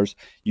 million,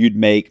 you'd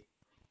make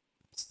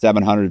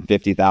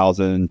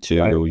 $750,000 to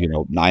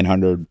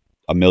 $900,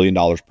 $1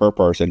 million per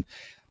person.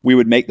 We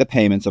would make the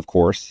payments, of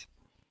course,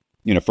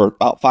 for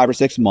about 5 or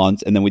 6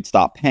 months, and then we'd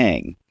stop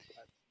paying.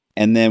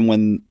 And then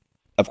when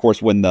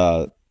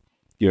the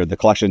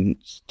collection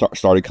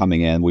started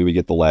coming in, we would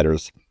get the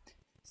letters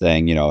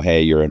saying,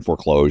 hey, you're in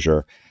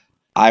foreclosure.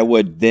 I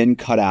would then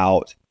cut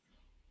out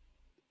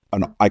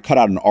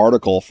an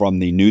article from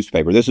the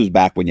newspaper. This was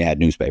back when you had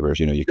newspapers,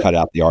 you cut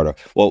out the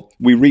article. Well,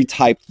 we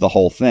retyped the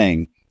whole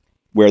thing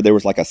where there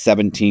was like a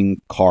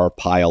 17-car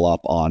pile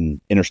up on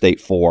Interstate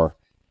 4,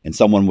 and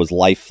someone was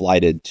life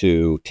flighted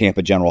to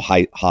Tampa General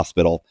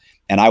Hospital,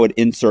 and I would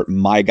insert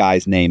my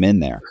guy's name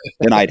in there.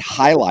 Then I'd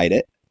highlight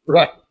it.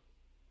 Right.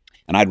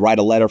 And I'd write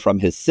a letter from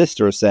his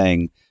sister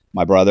saying,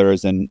 my brother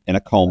is in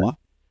a coma.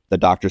 The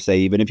doctors say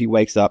even if he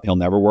wakes up, he'll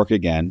never work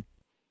again.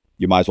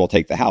 You might as well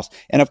take the house.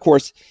 And of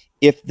course,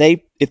 if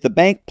the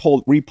bank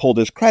re-pulled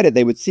his credit,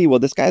 they would see, well,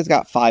 this guy's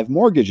got 5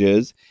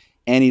 mortgages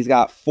and he's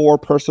got 4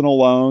 personal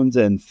loans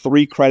and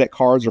 3 credit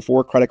cards or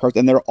 4 credit cards,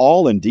 and they're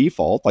all in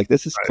default. Like,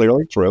 this is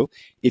clearly true.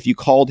 If you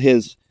called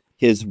his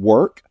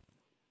work,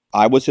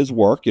 I was his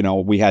work.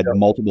 We had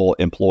multiple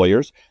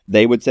employers.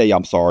 They would say,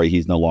 I'm sorry,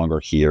 he's no longer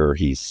here.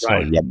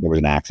 Sorry, there was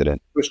an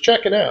accident. He was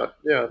checking out.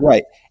 Yeah.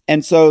 Right.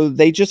 And so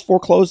they just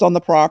foreclosed on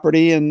the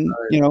property and,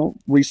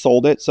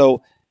 resold it.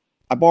 So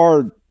I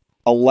borrowed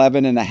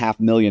 $11.5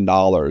 million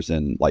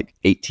in like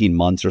 18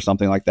 months or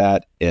something like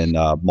that in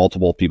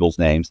multiple people's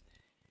names.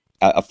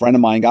 A friend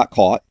of mine got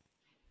caught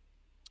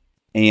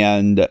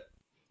and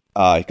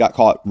got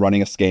caught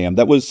running a scam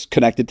that was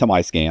connected to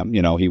my scam.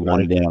 He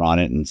wanted in on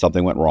it and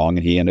something went wrong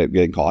and he ended up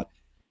getting caught.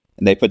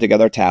 And they put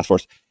together a task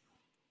force,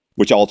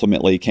 which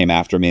ultimately came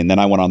after me. And then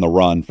I went on the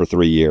run for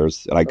 3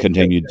 years and I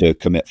continued to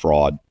commit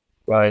fraud.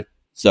 Right.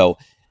 So,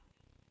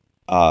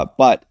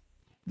 but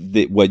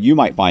what you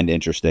might find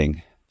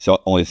interesting,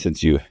 so only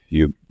since you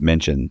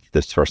mentioned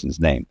this person's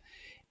name,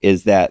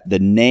 is that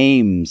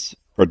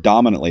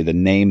predominantly the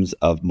names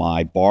of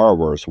my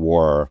borrowers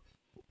were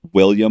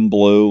William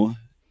Blue,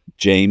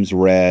 James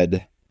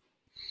Red,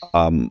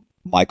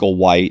 Michael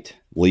White,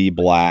 Lee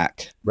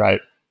Black,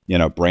 right?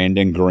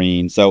 Brandon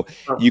Green. So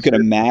you can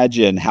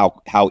imagine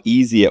how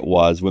easy it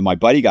was when my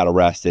buddy got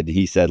arrested.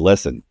 He said,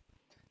 "Listen,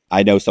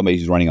 I know somebody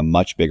who's running a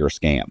much bigger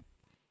scam,"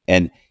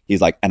 and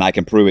he's like, "And I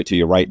can prove it to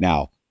you right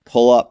now.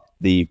 Pull up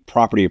the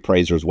property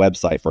appraiser's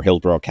website for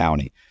Hillsborough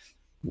County.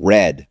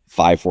 Red,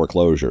 5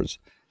 foreclosures.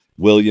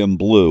 William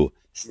Blue,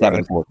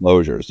 7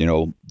 foreclosures.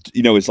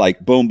 It's like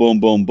boom, boom,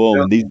 boom,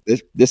 boom. Yeah.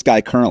 And this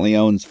guy currently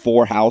owns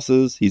 4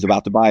 houses. He's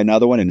about to buy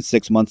another one. And in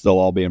 6 months, they'll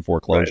all be in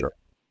foreclosure. Right.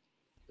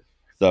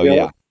 So,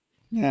 yeah.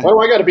 Why do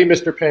I got to be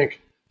Mr.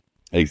 Pink?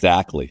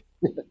 Exactly.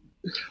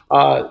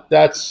 So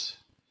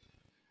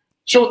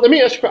let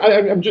me ask,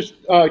 I'm just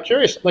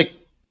curious, like,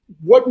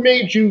 what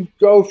made you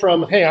go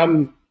from, hey,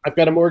 I've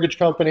got a mortgage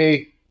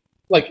company,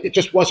 like it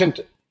just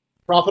wasn't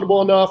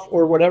profitable enough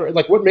or whatever?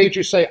 Like, what made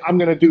you say, I'm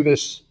going to do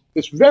this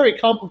very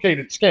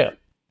complicated scam?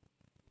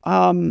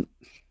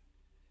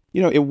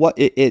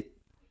 It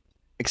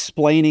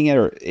explaining it,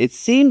 or it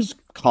seems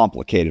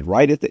complicated,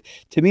 right?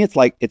 To me, it's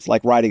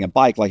like riding a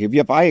bike. Like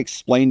if I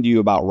explained to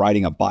you about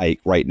riding a bike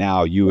right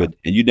now, and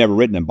you'd never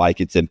ridden a bike,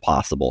 it's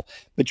impossible.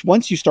 But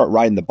once you start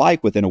riding the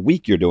bike, within a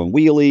week, you're doing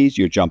wheelies,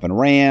 you're jumping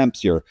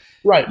ramps, you're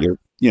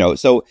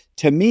so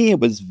to me, it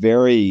was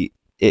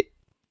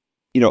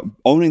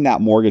owning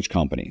that mortgage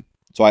company.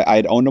 So I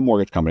had owned a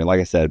mortgage company,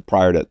 like I said,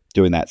 prior to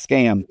doing that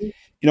scam.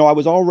 I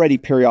was already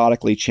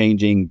periodically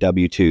changing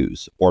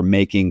W-2s or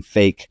making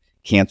fake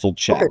canceled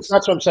checks. Okay,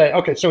 that's what I'm saying.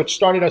 Okay, so it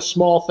started as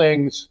small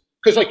things.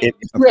 Because like, you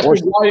asked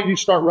me, why did you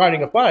start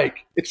riding a bike?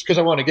 It's because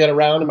I want to get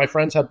around and my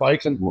friends had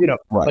bikes and,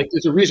 like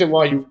there's a reason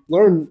why you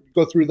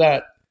go through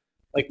that.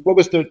 Like what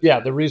was the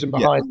reason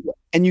behind it?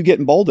 And you get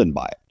emboldened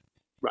by it.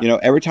 You know,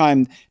 every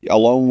time a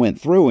loan went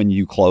through and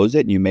you close it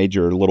and you made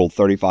your little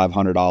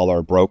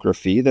 $3,500 broker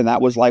fee, then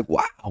that was like,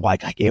 wow,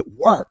 like it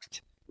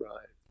worked. Right.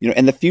 You know,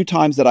 and the few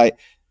times that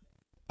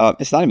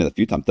it's not even the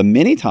few times, the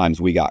many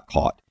times we got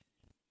caught,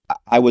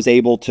 I was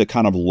able to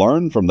kind of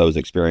learn from those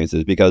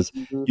experiences because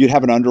you'd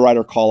have an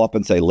underwriter call up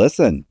and say,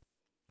 listen,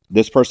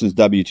 this person's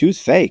W-2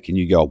 is fake. And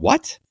you go,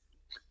 what?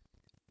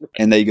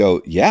 And they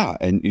go, yeah.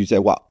 And you say,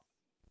 well,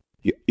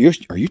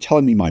 are you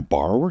telling me my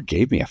borrower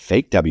gave me a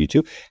fake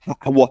W-2?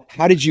 Well,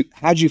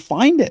 how'd you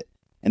find it?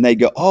 And they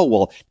go, oh,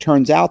 well,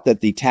 turns out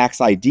that the tax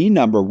ID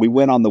number, we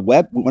went on the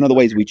web. One of the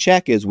ways we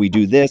check is we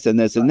do this and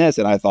this and this.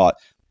 And I thought,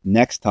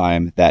 next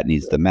time that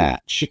needs to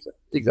match.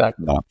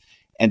 Exactly.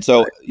 And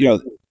so, you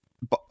know,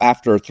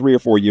 after 3 or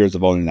 4 years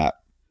of owning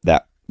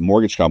that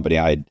mortgage company,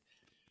 I'd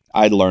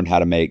learned how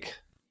to make,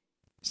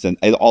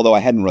 although I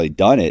hadn't really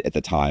done it at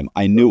the time,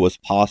 I knew it was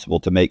possible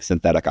to make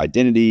synthetic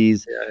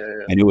identities.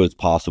 I knew it was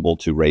possible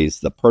to raise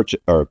the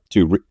purchase or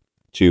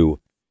to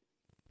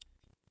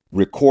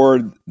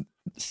record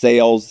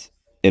sales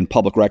in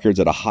public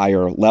records at a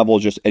higher level.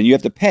 And you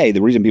have to pay.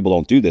 The reason people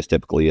don't do this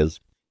typically is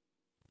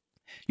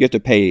you have to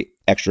pay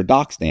extra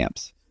doc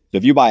stamps. So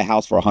if you buy a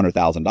house for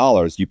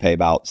 $100,000, you pay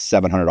about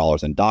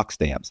 $700 in doc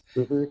stamps.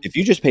 If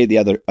you just pay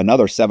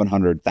another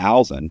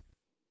 $700,000,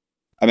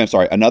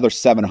 another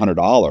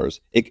 $700,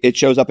 it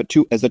shows up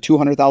as a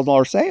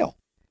 $200,000 sale.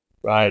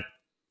 Right.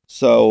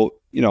 So,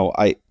 you know,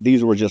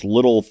 these were just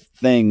little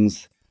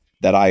things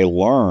that I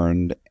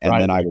learned, and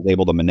then I was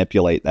able to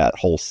manipulate that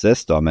whole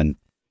system. And,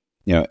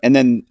 you know, and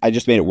then I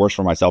just made it worse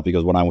for myself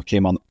because when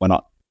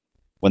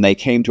they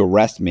came to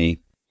arrest me,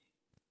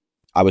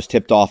 I was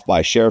tipped off by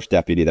a sheriff's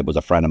deputy that was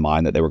a friend of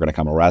mine that they were going to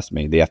come arrest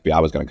me. The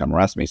FBI was going to come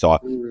arrest me. So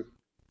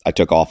I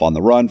took off on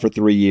the run for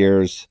 3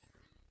 years.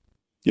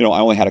 You know, I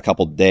only had a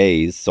couple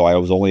days, so I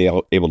was only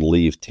able to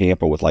leave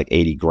Tampa with like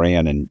 80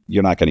 grand, and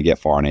you're not going to get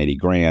far on 80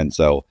 grand.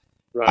 So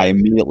I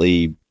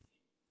immediately,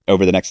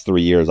 over the next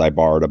 3 years, I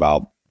borrowed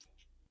about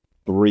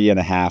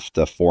 $3.5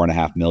 to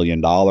 $4.5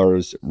 million,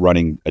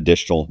 running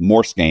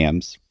more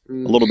scams, a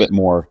little bit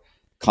more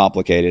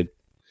complicated.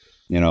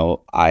 You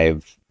know,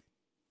 I've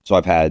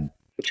had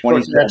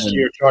 20 next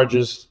year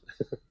charges.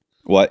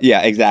 What?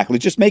 Yeah, exactly.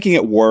 Just making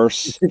it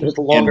worse. Just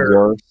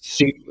longer.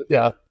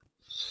 Yeah.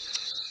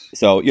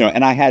 So, you know,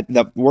 and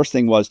the worst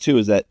thing was too,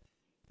 is that,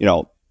 you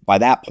know, by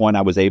that point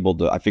I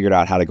figured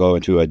out how to go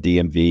into a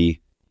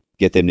DMV,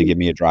 get them to give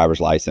me a driver's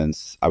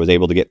license. I was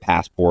able to get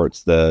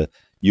passports. The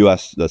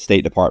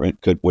State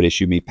Department would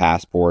issue me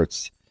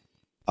passports.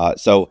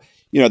 So,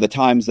 you know, the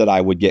times that I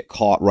would get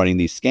caught running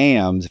these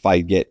scams, if I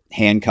get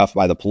handcuffed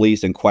by the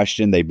police and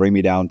questioned, they'd bring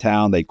me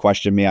downtown, they'd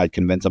question me, I'd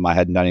convince them I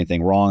hadn't done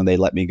anything wrong, they'd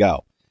let me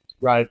go.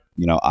 Right.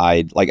 You know,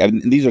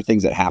 these are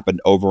things that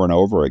happened over and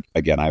over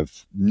again.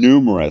 I've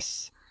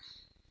numerous,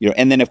 you know,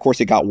 and then of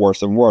course it got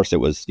worse and worse. It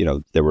was, you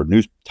know, there were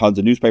tons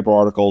of newspaper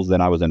articles. Then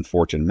I was in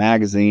Fortune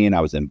magazine. I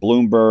was in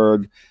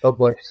Bloomberg. Oh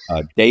boy.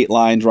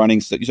 Dateline's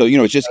running. So, you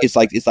know,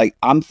 it's like,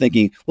 I'm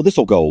thinking, well, this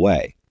will go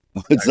away.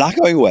 It's not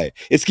going away.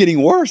 It's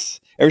getting worse.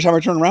 Every time I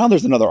turn around,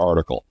 there's another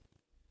article.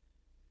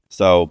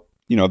 So,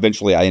 you know,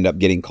 eventually I end up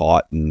getting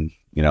caught and,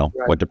 you know,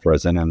 went to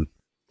prison. And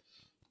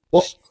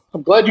well,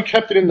 I'm glad you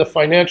kept it in the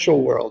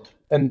financial world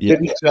and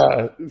didn't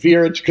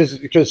veer it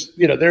because,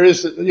 you know, there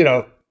is, you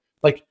know,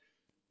 like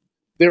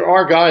there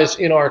are guys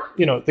in our,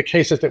 you know, the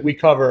cases that we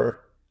cover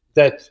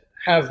that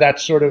have that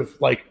sort of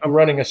like, I'm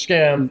running a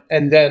scam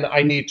and then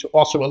I need to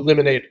also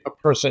eliminate a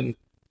person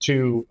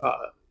to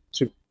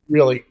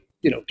really,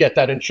 you know, get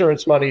that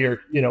insurance money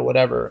or, you know,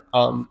 whatever.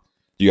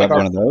 Do you have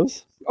one of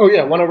those? Oh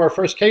yeah. One of our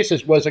first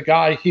cases was a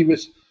guy, he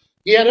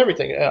had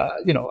everything,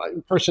 you know,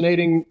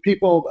 impersonating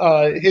people.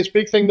 His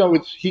big thing though,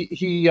 is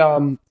he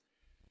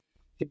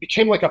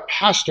became like a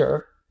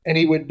pastor and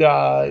he would,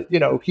 you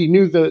know, he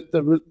knew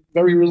the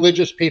very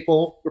religious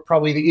people were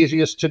probably the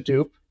easiest to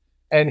dupe.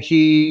 And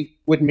he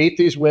would meet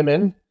these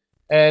women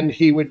and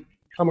he would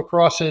come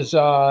across as,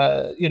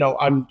 you know,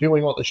 I'm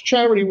doing all this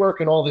charity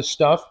work and all this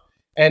stuff.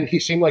 And he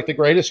seemed like the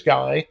greatest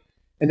guy.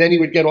 And then he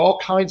would get all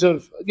kinds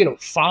of, you know,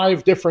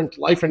 5 different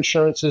life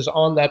insurances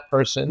on that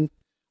person.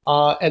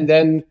 And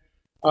then,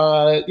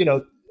 you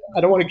know,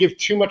 I don't want to give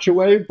too much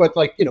away, but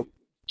like, you know,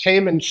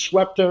 came and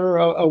swept her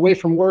away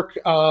from work.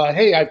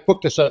 Hey, I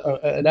booked us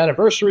an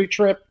anniversary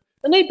trip.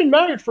 And they'd been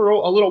married for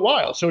a little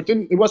while. So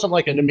it wasn't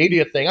like an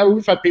immediate thing. I mean,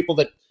 we've had people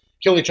that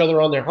kill each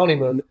other on their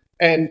honeymoon.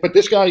 But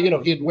this guy, you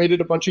know, he had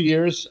waited a bunch of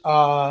years.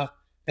 And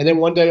then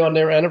one day on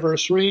their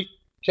anniversary,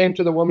 came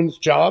to the woman's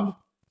job.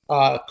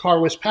 Car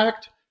was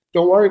packed.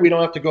 Don't worry, we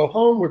don't have to go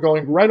home. We're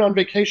going right on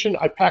vacation.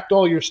 I packed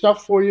all your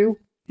stuff for you.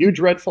 Huge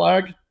red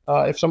flag.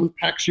 If someone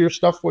packs your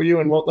stuff for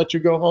you and won't let you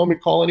go home and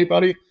call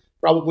anybody,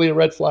 probably a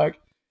red flag.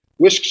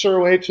 Whisks her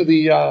away to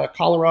the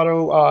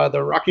Colorado,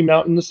 the Rocky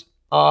Mountains.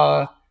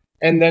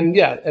 And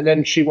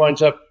then she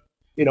winds up,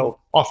 you know,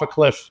 off a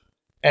cliff.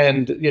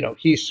 And, you know,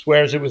 he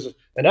swears it was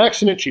an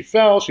accident. She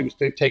fell. She was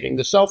taking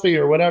the selfie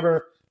or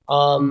whatever.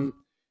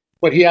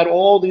 But he had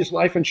all these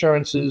life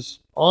insurances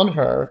on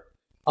her.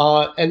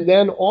 And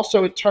then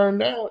also it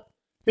turned out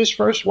his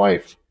first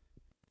wife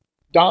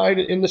died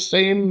in the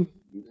same,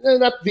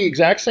 not the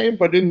exact same,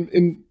 but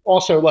in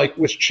also like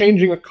was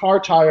changing a car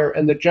tire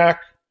and the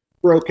jack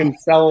broke and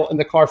fell and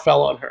the car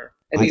fell on her.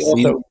 And he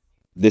also,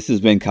 this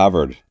has been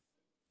covered.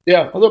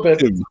 Yeah, a little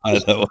bit. By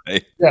the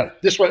way. Yeah,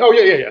 this way. Oh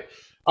yeah.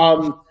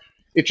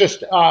 It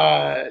just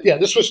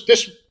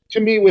this to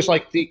me was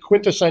like the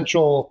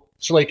quintessential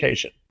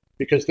Slaycation,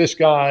 because this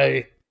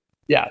guy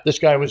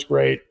was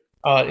great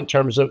in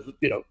terms of,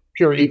 you know,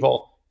 pure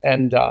evil,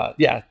 and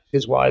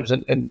his wives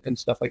and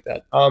stuff like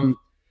that.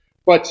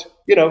 But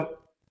you know,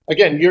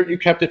 again, you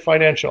kept it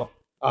financial,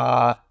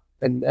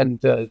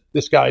 and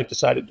this guy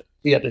decided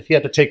he had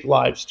to take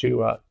lives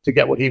to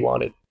get what he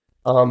wanted.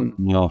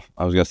 No,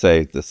 I was gonna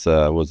say this.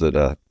 Was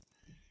it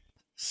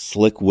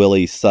Slick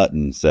Willie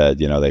Sutton said?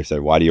 You know, they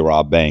said, "Why do you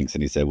rob banks?"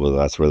 And he said, "Well,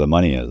 that's where the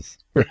money is."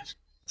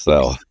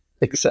 So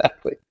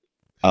exactly.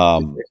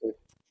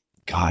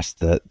 Gosh,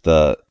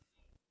 the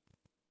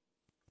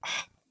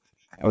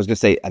I was gonna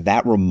say,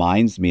 that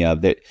reminds me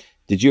of that.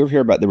 Did you ever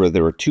hear about there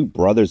were two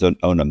brothers own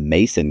a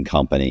mason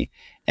company,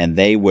 and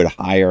they would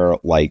hire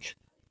like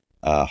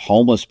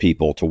homeless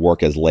people to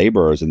work as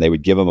laborers, and they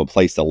would give them a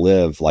place to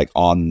live, like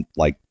on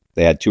like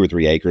they had 2 or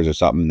 3 acres or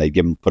something. They'd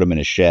put them in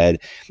a shed,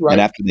 right.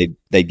 And after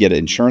they get an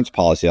insurance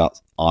policy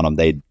on them,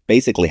 they'd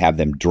basically have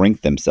them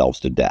drink themselves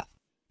to death.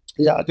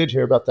 Yeah, I did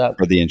hear about that.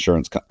 For the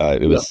insurance,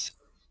 it was.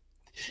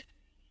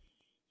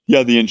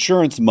 Yeah, the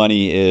insurance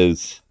money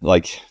is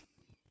like,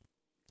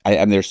 I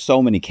mean, there's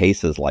so many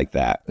cases like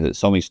that. There's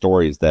so many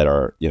stories that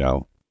are, you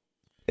know,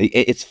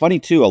 it's funny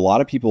too. A lot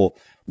of people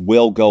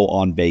will go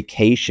on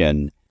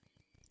vacation,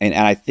 and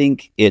I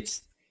think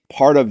it's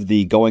part of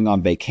the going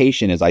on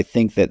vacation is I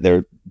think that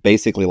they're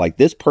basically like,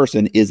 this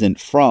person isn't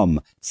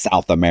from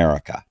South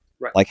America.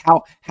 Right. Like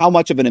how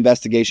much of an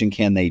investigation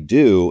can they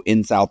do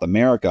in South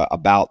America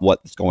about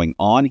what's going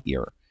on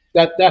here?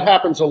 That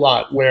happens a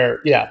lot where,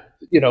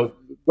 you know,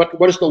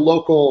 what is the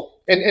local,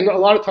 and a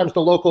lot of times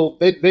the local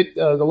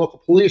the local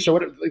police or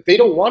whatever, they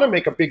don't want to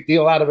make a big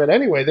deal out of it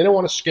anyway. They don't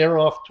want to scare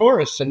off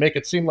tourists and make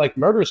it seem like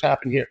murders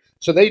happen here.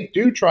 So they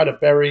do try to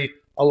bury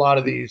a lot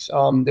of these.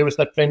 There was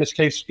that famous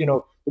case, you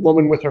know, the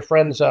woman with her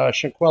friends,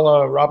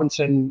 Shanquella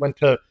Robinson, went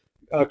to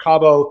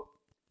Cabo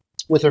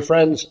with her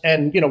friends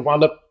and, you know,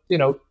 wound up, you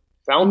know,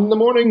 found in the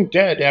morning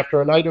dead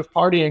after a night of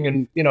partying.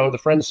 And, you know, the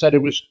friends said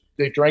it was,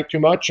 they drank too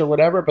much or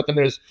whatever. But then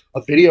there's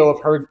a video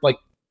of her like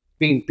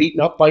being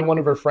beaten up by one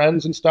of her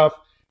friends and stuff.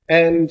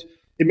 And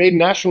it made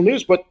national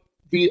news. But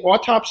the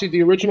autopsy,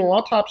 the original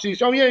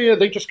autopsies, oh yeah,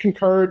 they just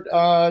concurred.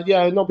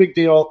 No big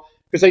deal,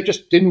 because they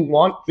just didn't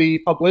want the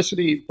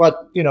publicity.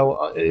 But, you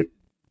know,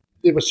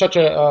 it was such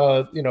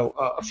a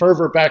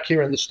fervor back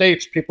here in the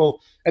States.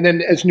 People, and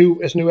then as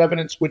new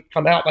evidence would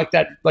come out like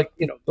that, like,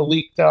 you know, the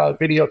leaked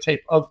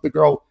videotape of the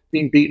girl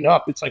being beaten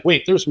up. It's like,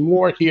 wait, there's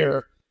more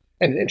here,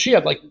 and she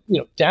had like, you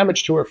know,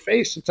 damage to her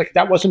face. It's like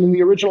that wasn't in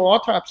the original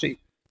autopsy.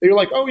 They were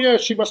like, oh yeah,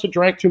 she must have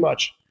drank too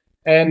much,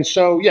 and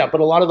so but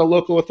a lot of the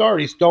local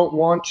authorities don't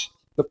want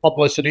the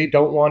publicity,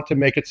 don't want to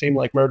make it seem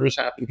like murders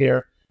happen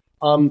here.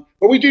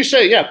 But we do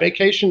say,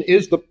 vacation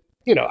is the,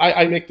 you know,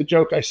 I make the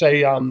joke. I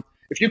say,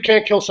 if you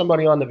can't kill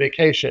somebody on the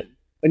vacation,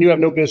 then you have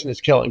no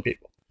business killing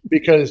people,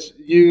 because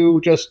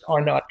you just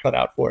are not cut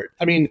out for it.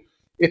 I mean,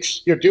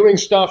 you're doing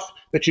stuff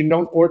that you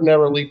don't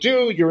ordinarily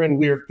do. You're in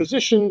weird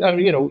position. I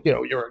mean, you're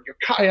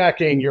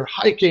kayaking, you're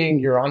hiking,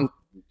 you're on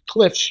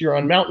cliffs, you're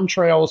on mountain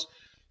trails.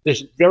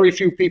 There's very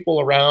few people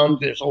around.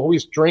 There's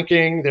always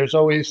drinking. There's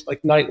always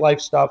like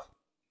nightlife stuff.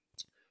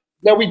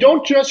 Now, we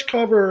don't just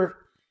cover,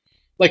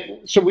 like,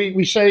 so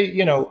we say,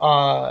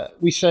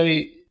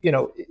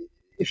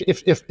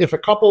 if a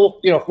couple,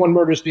 you know, if one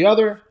murders the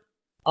other,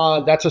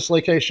 that's a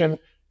Slaycation.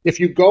 If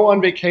you go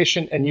on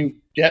vacation and you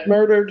get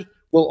murdered,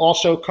 we'll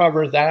also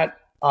cover that.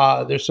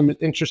 There's some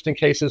interesting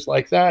cases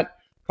like that.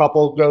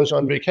 Couple goes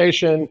on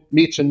vacation,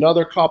 meets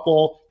another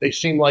couple. They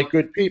seem like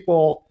good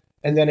people.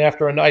 And then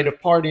after a night of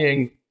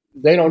partying,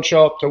 they don't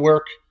show up to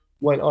work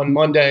on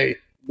Monday.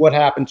 What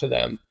happened to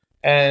them?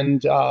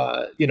 And,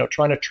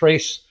 trying to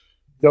trace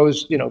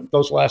those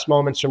last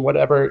moments or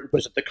whatever.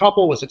 Was it the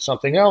couple? Was it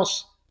something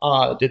else?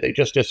 Did they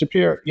just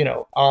disappear?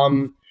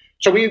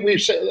 So we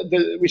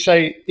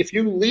say if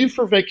you leave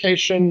for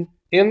vacation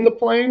in the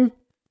plane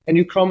and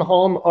you come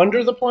home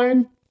under the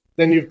plane,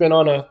 then you've been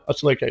on a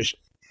Slaycation.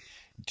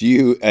 Do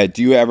you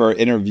ever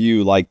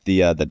interview like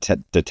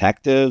the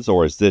detectives,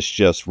 or is this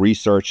just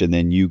research and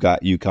then you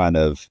kind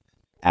of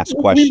ask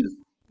questions?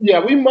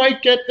 We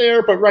might get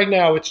there, but right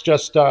now it's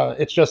just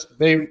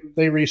they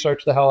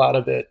research the hell out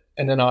of it,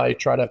 and then I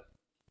try to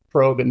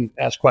probe and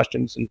ask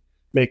questions and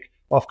make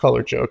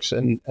off-color jokes,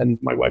 and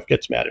my wife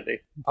gets mad at me.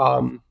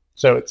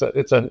 So it's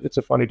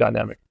a funny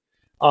dynamic.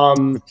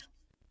 What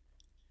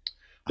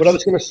I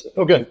was going to say,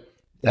 oh, good.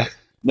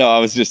 No, I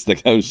was just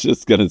going to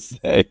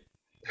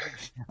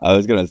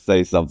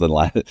say something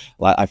like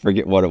I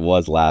forget what it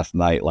was last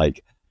night.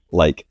 Like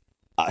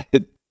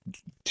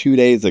 2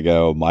 days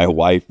ago, my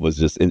wife was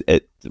just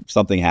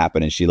something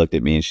happened and she looked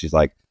at me and she's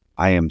like,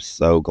 "I am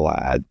so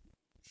glad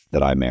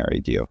that I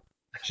married you."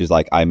 She's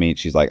like,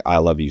 I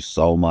love you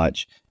so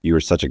much. You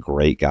were such a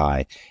great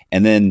guy.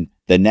 And then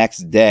the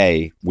next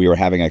day we were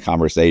having a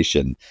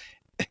conversation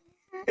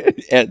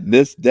at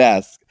this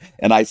desk,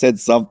 and I said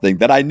something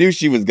that I knew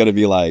she was going to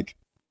be like,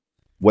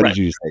 what did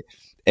you say?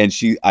 And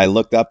I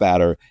looked up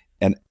at her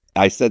and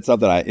I said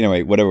something,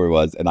 anyway, whatever it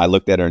was. And I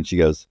looked at her and she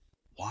goes,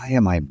 why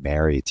am I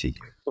married to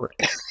you?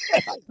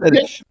 I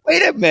said,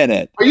 wait a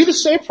minute. Are you the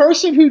same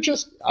person who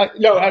just,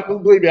 no,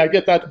 believe me, I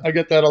get that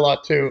a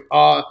lot too.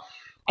 I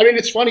mean,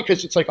 it's funny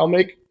because it's like,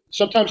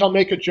 sometimes I'll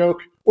make a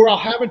joke, or I'll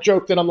have a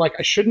joke that I'm like,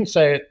 I shouldn't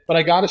say it, but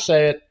I got to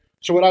say it.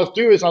 So what I'll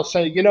do is I'll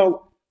say,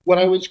 what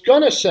I was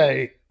going to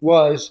say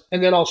was,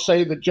 and then I'll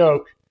say the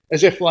joke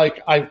as if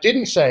like I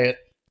didn't say it,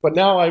 but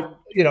now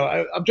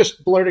I'm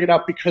just blurting it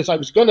out because I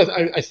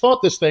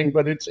thought this thing,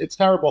 but it's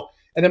terrible.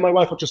 And then my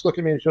wife will just look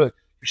at me and she'll like,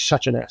 you're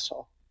such an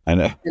asshole. I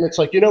know. And it's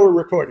like, we're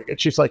recording. And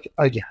she's like,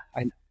 oh yeah,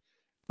 I know.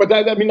 But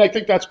I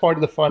think that's part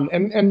of the fun.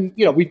 And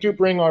we do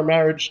bring our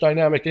marriage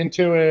dynamic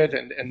into it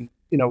and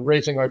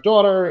raising our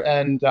daughter.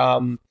 And,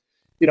 and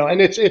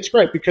it's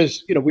great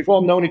because, we've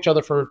all known each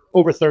other for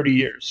over 30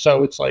 years.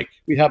 So it's like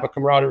we have a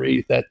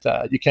camaraderie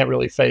that you can't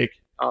really fake.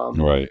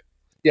 Right.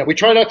 Yeah, we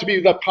try not to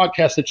be that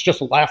podcast that's just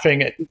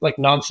laughing at like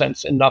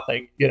nonsense and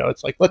nothing.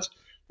 It's like, let's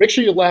make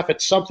sure you laugh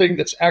at something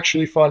that's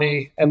actually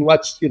funny and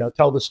let's,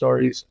 tell the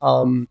stories.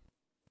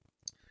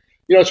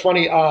 It's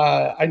funny.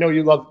 I know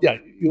you love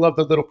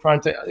the little crime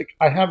thing.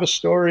 I have a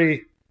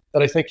story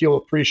that I think you'll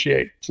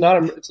appreciate. It's not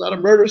a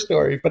murder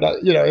story, but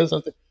it's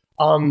something.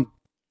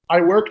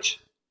 I worked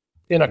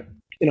in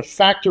a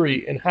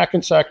factory in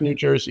Hackensack, New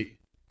Jersey,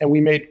 and we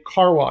made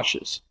car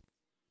washes.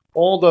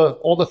 All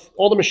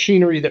the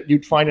machinery that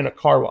you'd find in a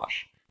car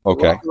wash.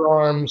 Okay. The rocker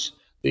arms,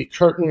 the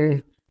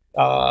curtain,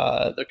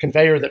 the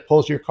conveyor that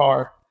pulls your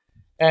car.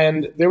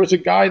 And there was a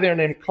guy there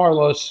named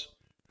Carlos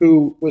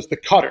who was the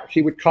cutter.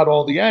 He would cut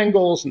all the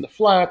angles and the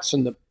flats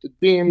and the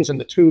beams and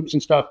the tubes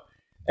and stuff.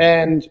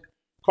 And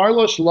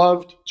Carlos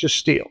loved to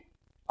steal.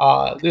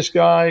 This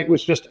guy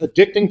was just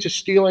addicting to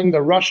stealing,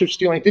 the rush of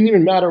stealing. It didn't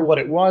even matter what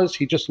it was.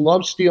 He just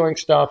loved stealing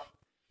stuff.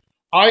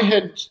 I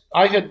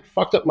had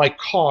fucked up my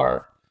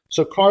car.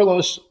 So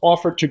Carlos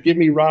offered to give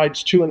me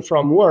rides to and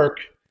from work.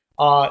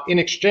 In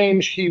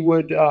exchange, he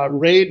would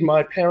raid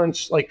my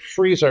parents' like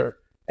freezer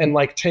and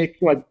like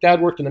my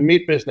dad worked in the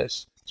meat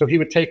business. So he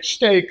would take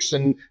steaks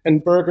and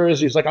burgers.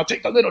 He's like, I'll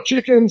take the little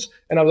chickens.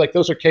 And I was like,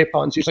 those are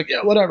capons. He's like,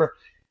 yeah, whatever.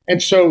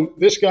 And so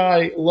this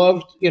guy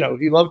loved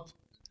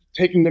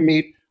taking the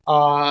meat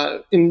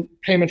in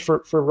payment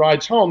for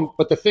rides home.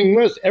 But the thing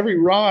was, every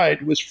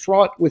ride was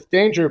fraught with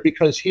danger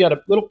because he had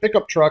a little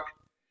pickup truck.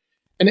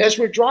 And as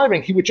we're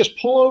driving, he would just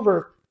pull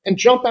over and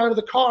jump out of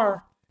the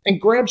car and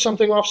grab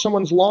something off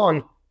someone's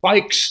lawn,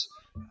 bikes,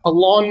 a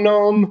lawn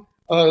gnome,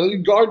 a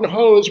garden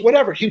hose,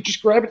 whatever. He'd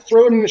just grab it,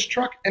 throw it in his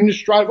truck, and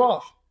just drive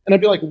off. And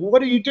I'd be like,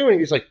 what are you doing?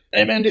 He's like,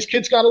 hey, man, this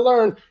kid's got to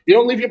learn. You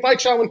don't leave your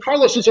bikes out when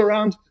Carlos is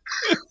around.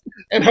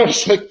 And I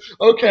was like,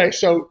 okay.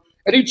 So,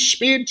 and he'd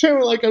speed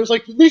too. Like, I was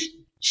like, at least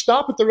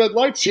stop at the red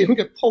light so you don't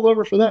get pulled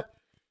over for that.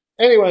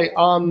 Anyway,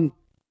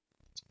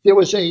 there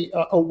was a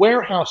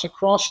warehouse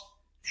across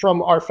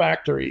from our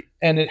factory,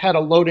 and it had a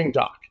loading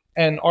dock.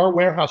 And our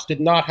warehouse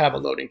did not have a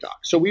loading dock.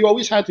 So we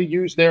always had to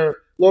use their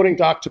loading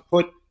dock to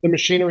put the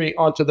machinery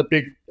onto the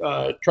big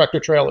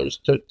tractor trailers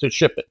to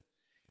ship it.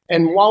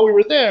 And while we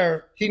were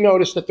there, he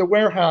noticed that the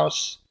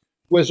warehouse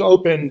was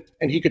open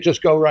and he could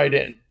just go right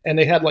in. And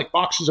they had like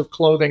boxes of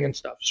clothing and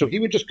stuff. So he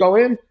would just go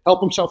in,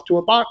 help himself to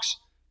a box,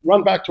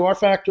 run back to our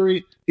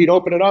factory. He'd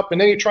open it up and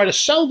then he'd try to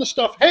sell the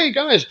stuff. Hey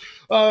guys,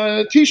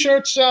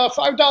 t-shirts,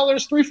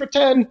 $5, 3 for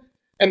 10.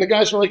 And the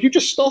guys were like, you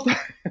just stole that.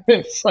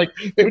 It's like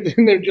they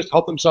would just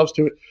help themselves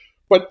to it.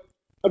 But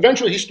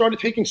eventually he started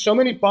taking so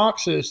many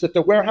boxes that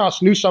the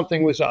warehouse knew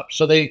something was up.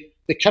 So they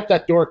kept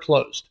that door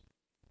closed.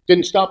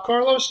 Didn't stop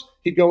Carlos.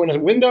 He'd go in a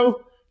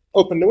window,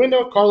 open the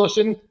window, Carlos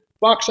in,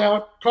 box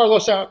out,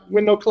 Carlos out,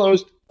 window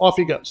closed, off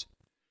he goes.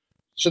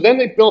 So then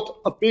they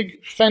built a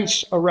big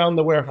fence around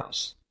the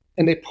warehouse.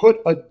 And they put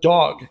a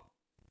dog,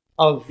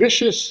 a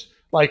vicious,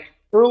 like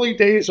early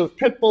days of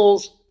pit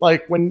bulls,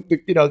 like when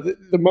the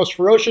most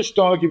ferocious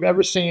dog you've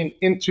ever seen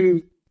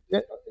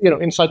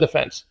inside the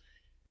fence.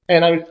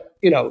 And I,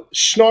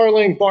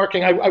 snarling,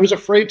 barking. I was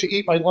afraid to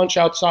eat my lunch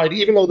outside,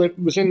 even though it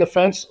was in the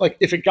fence. Like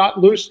if it got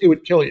loose, it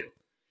would kill you.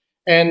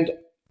 And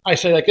I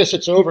said, I guess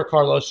it's over,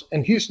 Carlos.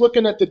 And he's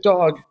looking at the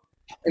dog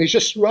and he's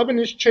just rubbing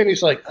his chin.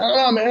 He's like,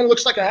 oh man, it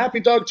looks like a happy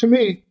dog to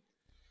me.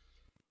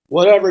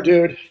 Whatever,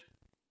 dude.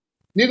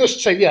 Needless to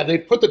say, yeah, they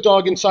put the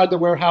dog inside the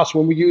warehouse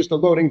when we used the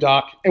loading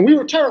dock, and we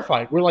were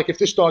terrified. We're like, if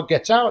this dog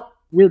gets out,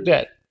 we're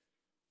dead.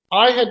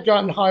 I had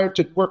gotten hired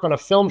to work on a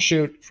film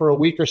shoot for a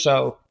week or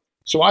so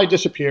I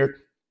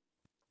disappeared,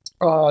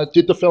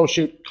 did the film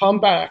shoot, come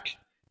back,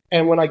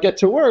 and when I get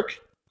to work,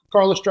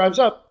 Carlos drives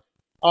me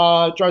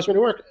to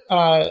work.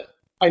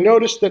 I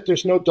noticed that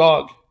there's no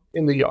dog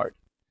in the yard.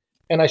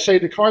 And I say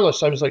to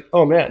Carlos, I was like,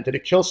 oh man, did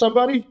it kill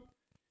somebody?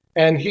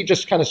 And he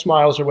just kind of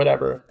smiles or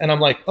whatever. And I'm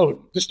like, oh,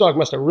 this dog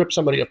must have ripped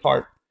somebody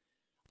apart.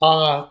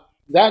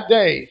 That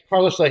day,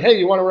 Carlos was like, hey,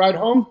 you want to ride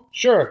home?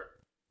 Sure.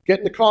 get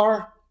in the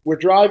car. We're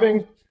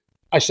driving.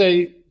 I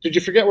say, did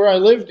you forget where I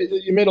lived?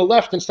 You made a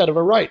left instead of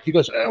a right. He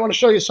goes, I want to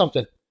show you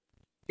something.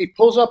 He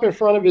pulls up in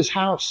front of his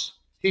house.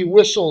 He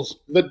whistles.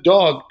 The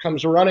dog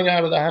comes running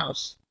out of the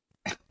house.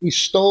 He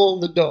stole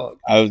the dog.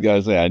 I was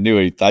going to say, I knew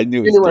he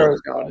knew where I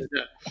was going.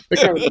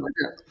 Yeah.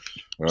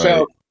 Right.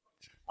 So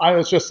I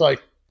was just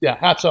like, yeah,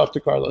 hats off to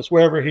Carlos,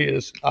 wherever he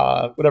is,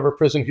 whatever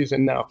prison he's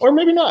in now. Or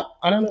maybe not.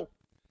 I don't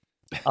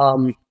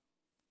know.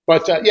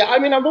 But yeah, I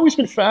mean, I've always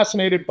been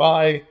fascinated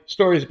by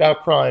stories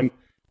about crime.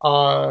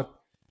 And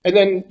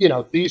then, you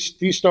know,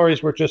 these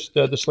stories were just,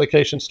 the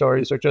Slaycation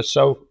stories are just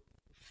so,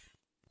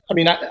 I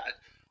mean, I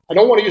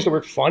don't want to use the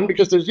word fun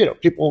because there's, you know,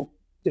 people,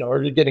 you know,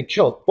 are getting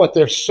killed, but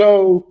they're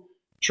so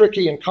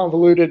tricky and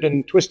convoluted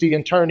and twisty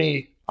and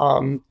turny.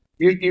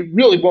 You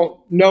really won't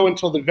know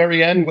until the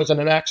very end, was it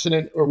an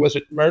accident or was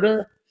it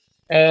murder?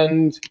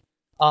 And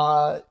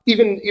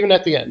even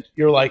at the end,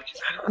 you're like,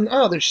 I don't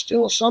know, there's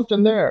still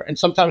something there. And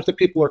sometimes the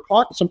people are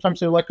caught and sometimes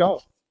they're let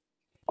go.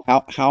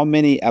 How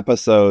many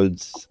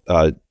episodes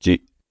do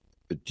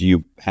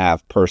you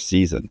have per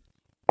season?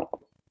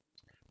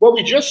 Well,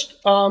 we just,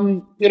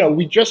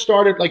 we just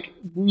started, like,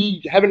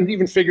 we haven't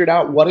even figured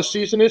out what a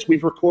season is.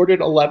 We've recorded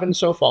 11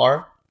 so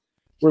far.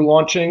 We're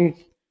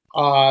launching.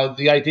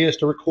 The idea is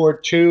to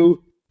record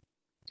two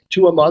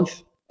a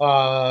month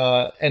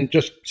and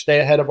just stay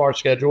ahead of our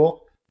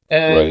schedule.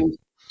 And, right.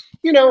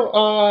 You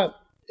know,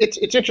 it's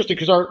interesting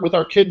because with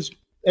our kids'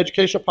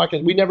 educational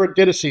podcast, we never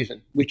did a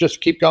season. We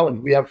just keep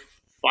going. We have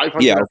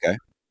 500. Yeah, okay.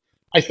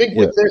 I think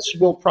with this,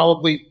 we'll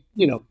probably,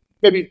 you know,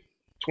 maybe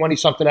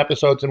 20-something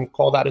episodes and we'll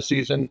call that a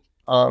season.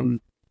 You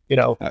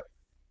know.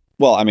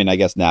 Well, I mean, I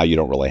guess now you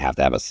don't really have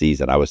to have a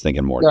season. I was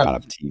thinking more kind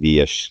of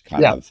TV-ish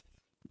kind of.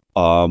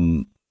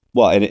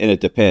 Well, and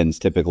it depends.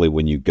 Typically,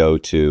 when you go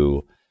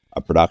to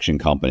a production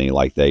company,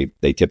 like they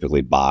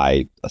typically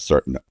buy a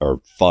certain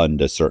or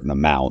fund a certain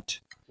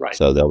amount. Right.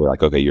 So they'll be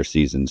like, okay, your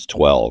season's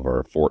 12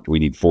 or 14. We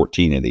need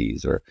 14 of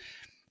these. Or,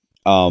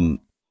 are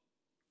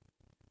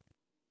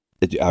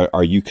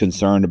you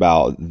concerned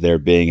about there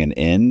being an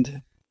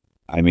end?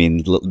 I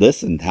mean,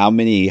 listen, how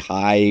many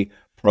high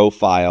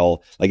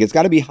profile, like it's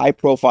got to be high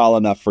profile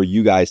enough for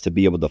you guys to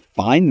be able to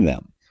find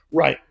them.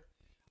 Right.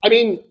 I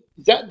mean,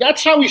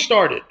 that's how we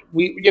started.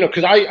 We, you know,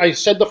 because I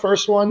said the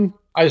first one,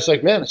 I was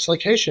like, man, it's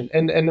Slaycation.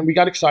 And then we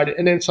got excited.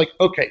 And then it's like,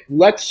 okay,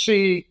 let's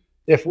see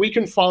if we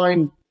can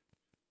find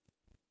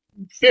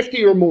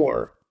 50 or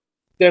more,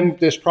 then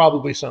there's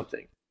probably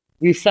something.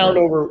 We found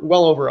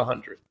well over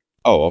 100.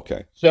 Oh,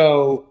 okay.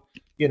 So,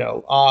 you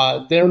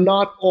know, they're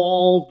not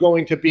all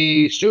going to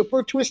be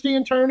super twisty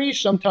and turny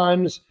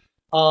sometimes,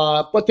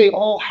 but they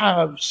all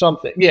have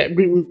something. Yeah,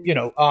 you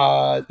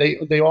know,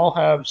 they all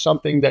have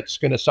something that's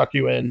going to suck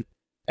you in.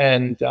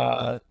 And,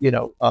 you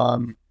know,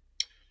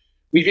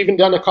 we've even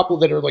done a couple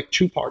that are like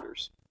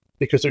two-parters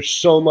because there's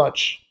so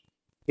much,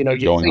 you know,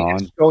 you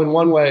think it's going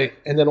one way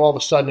and then all of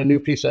a sudden a new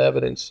piece of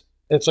evidence.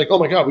 And it's like, oh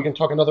my God, we can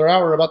talk another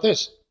hour about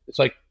this. It's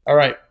like, all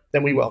right,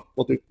 then we will.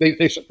 We'll do.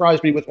 They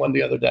surprised me with one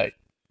the other day.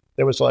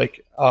 There was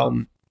like,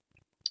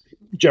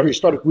 Jerry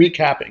started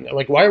recapping. I'm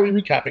like, why are we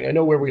recapping? I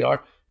know where we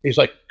are. He's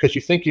like, because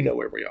you think you know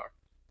where we are,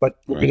 but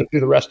we're going to do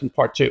the rest in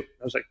part 2.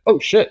 I was like, oh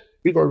shit,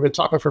 we've already been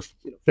talking for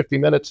 50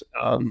 minutes.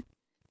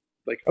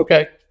 Like,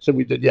 okay. So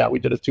we did a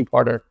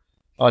 2-parter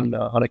on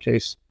a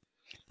case.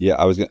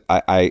 Yeah.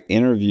 I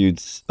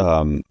interviewed,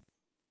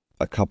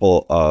 a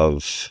couple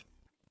of,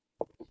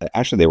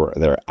 actually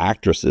they're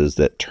actresses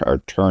that are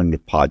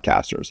turned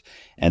podcasters,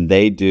 and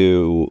they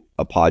do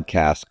a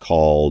podcast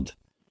called,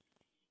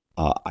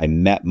 I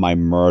Met My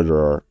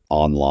Murderer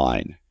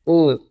Online.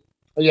 Ooh.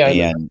 Yeah.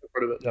 And, I've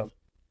heard of it, yeah.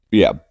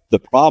 Yeah. The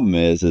problem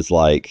is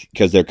like,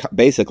 because they're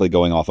basically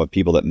going off of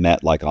people that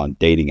met like on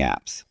dating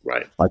apps.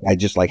 Right.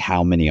 Like,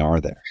 how many are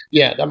there?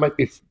 Yeah, that might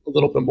be a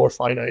little bit more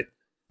finite.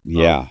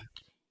 Yeah.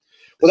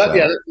 Well,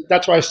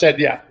 that's why I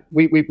said,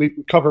 we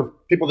cover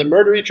people that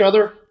murder each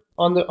other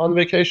on the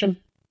vacation,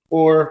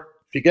 or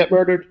if you get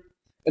murdered.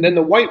 And then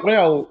the white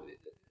whale,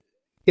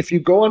 if you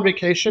go on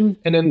vacation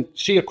and then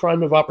see a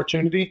crime of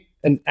opportunity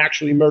and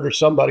actually murder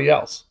somebody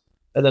else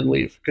and then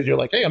leave because you're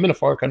like, hey, I'm in a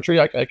far country,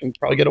 I can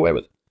probably get away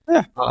with it.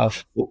 Yeah.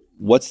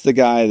 What's the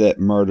guy that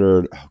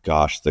murdered,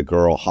 the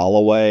girl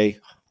Holloway?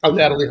 Oh,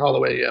 Natalie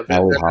Holloway, yeah.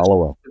 Natalie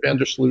Holloway.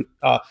 Vandersloot.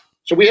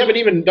 So we haven't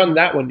even done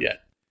that one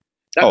yet.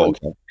 That one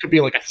could be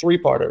like a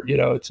 3-parter, you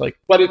know, it's like,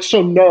 but it's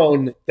so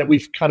known that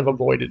we've kind of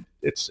avoided.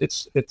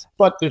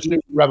 But there's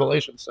new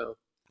revelations, so.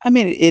 I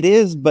mean, it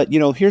is, but you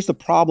know, here's the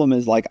problem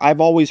is like,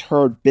 I've always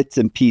heard bits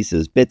and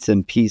pieces,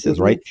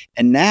 mm-hmm. Right?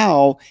 And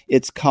now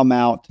it's come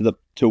out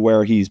to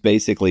where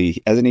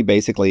hasn't he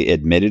basically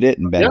admitted it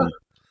and been. Yeah.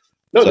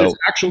 No, there's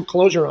actual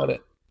closure on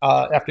it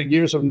after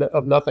years of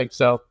nothing.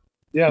 So,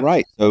 yeah.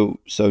 Right.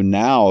 So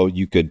now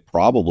you could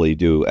probably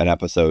do an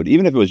episode,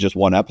 even if it was just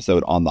one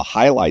episode, on the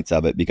highlights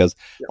of it, because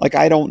like,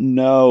 I don't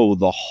know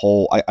the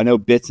whole, I know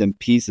bits and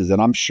pieces,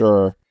 and I'm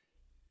sure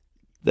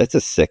that's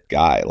a sick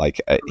guy. Like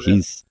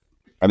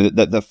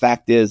the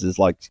fact is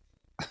like,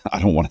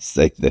 I don't want to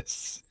say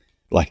this,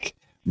 like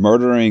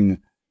murdering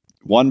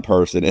one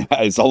person,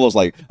 it's almost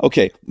like,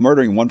 okay,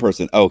 murdering one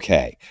person,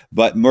 okay,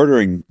 but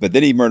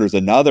then he murders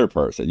another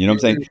person. You know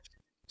what I'm saying?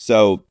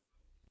 So,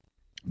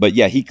 but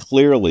yeah, he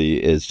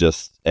clearly is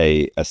just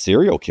a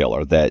serial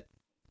killer that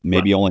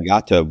maybe only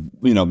got to,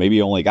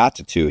 maybe only got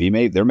to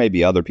two. There may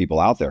be other people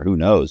out there, who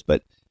knows?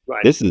 But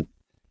this is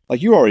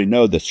like, you already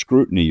know the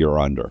scrutiny you're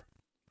under.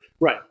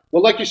 Right.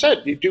 Well, like you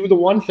said, you do the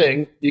one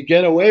thing, you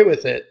get away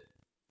with it,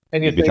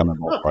 and you become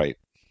think, right.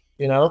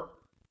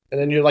 And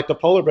then you're like the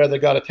polar bear that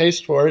got a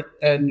taste for it,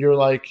 and you're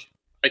like,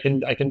 I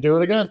can do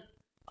it again.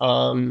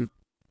 In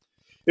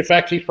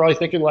fact, he's probably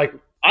thinking like,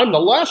 I'm the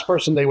last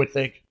person they would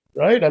think,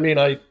 right? I mean,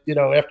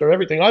 after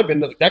everything I've been,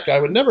 that guy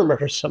would never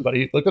murder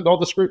somebody. Look at all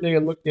the scrutiny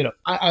and look,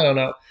 I don't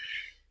know.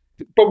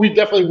 But we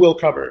definitely will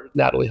cover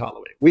Natalie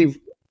Holloway.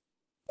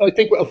 I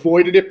think we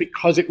avoided it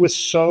because it was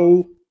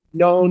so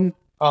known.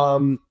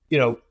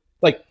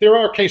 Like there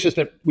are cases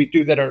that we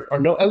do that are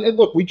known. And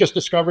look, we just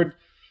discovered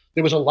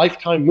there was a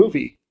Lifetime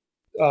movie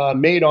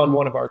made on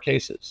one of our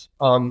cases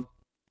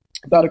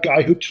about a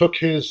guy who took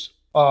his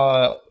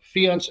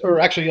fiance, or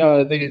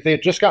actually they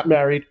had just got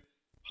married,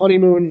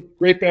 honeymoon,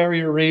 Great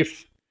Barrier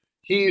Reef.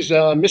 He's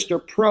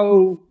Mr.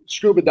 Pro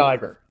scuba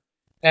diver,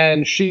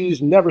 and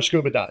she's never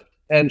scuba dived,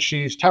 and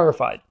she's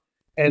terrified,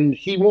 and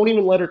he won't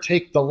even let her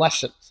take the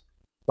lessons.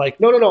 Like,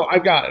 no, I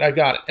got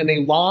it. And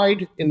they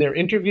lied in their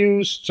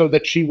interviews so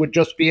that she would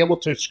just be able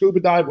to scuba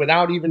dive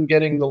without even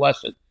getting the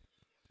lesson.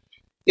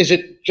 Is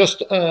it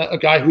just a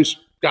guy who's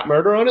got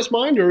murder on his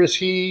mind, or is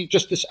he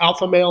just this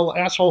alpha male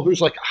asshole who's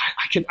like,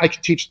 I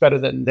can teach better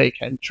than they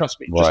can. Trust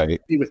me.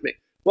 Just be with me.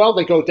 Well,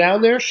 they go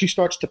down there. She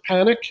starts to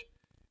panic,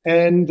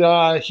 and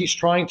he's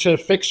trying to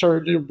fix her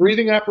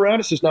breathing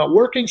apparatus is not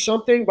working,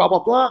 something, blah,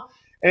 blah, blah.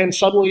 And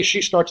suddenly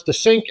she starts to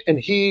sink, and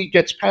he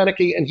gets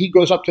panicky, and he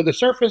goes up to the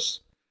surface,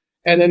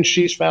 and then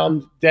she's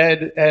found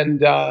dead, and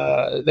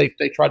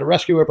they try to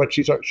rescue her, but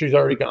she's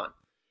already gone.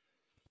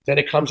 Then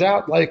it comes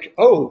out like,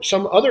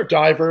 some other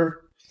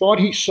diver thought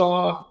he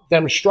saw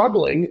them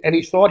struggling, and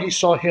he thought he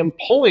saw him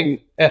pulling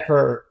at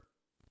her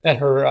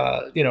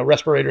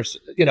respirators,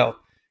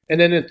 and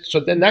then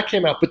then that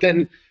came out. But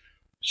then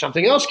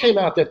something else came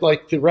out that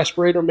like the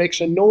respirator makes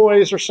a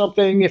noise or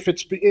something and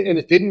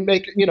it didn't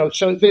make,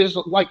 so there's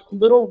like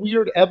little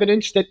weird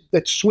evidence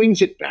that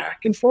swings it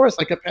back and forth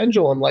like a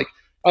pendulum. Like,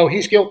 oh,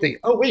 he's guilty.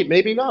 Oh, wait,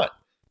 maybe not.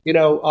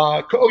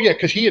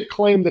 Because he had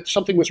claimed that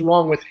something was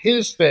wrong with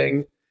his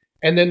thing,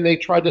 and then they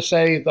tried to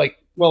say like,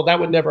 well, that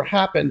would never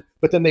happen,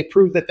 but then they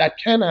proved that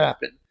can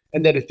happen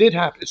and that it did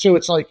happen. So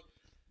it's like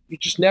you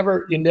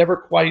never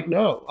quite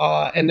know.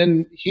 And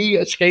then he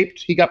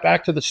escaped. He got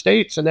back to the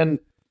States, and then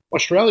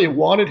Australia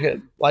wanted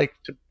him, like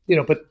to,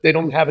 but they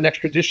don't have an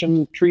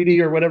extradition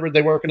treaty or whatever.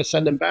 They weren't going to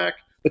send him back.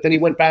 But then he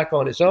went back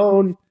on his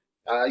own.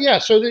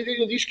 So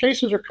these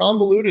cases are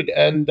convoluted,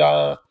 and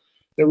they're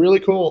really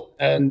cool.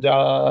 And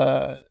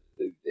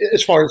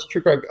as far as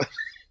true crime goes.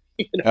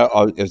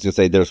 I was going to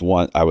say, there's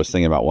one. I was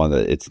thinking about one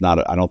that it's not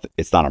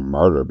a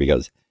murder,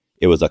 because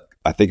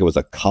I think it was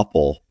a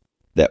couple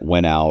that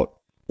went out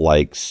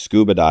like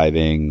scuba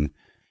diving,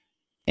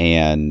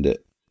 and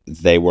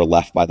they were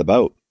left by the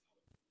boat.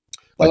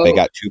 Like they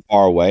got too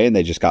far away, and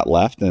they just got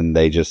left, and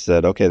they just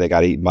said, okay, they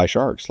got eaten by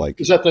sharks. Like,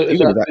 is that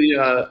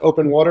the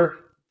open water?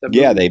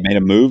 Yeah, they made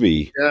a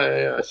movie.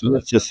 Yeah.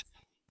 It's just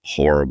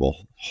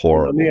horrible.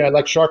 I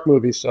like shark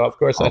movies, so of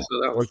course I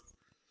saw that one.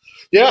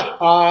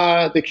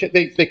 Yeah,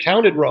 they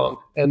counted wrong,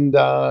 and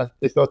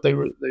they thought they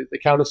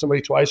counted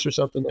somebody twice or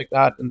something like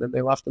that, and then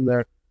they left them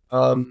there.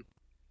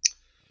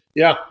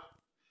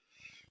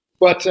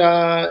 But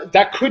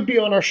that could be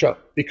on our show,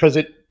 because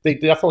they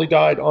definitely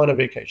died on a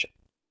vacation.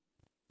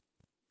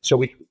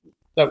 So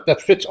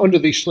that fits under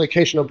the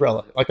Slaycation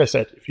umbrella. Like I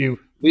said, if you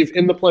leave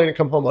in the plane and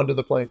come home under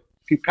the plane,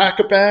 if you pack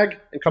a bag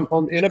and come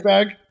home in a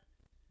bag,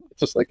 it's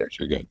just like that.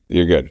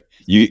 You're good.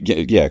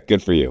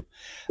 Good for you.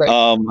 Right.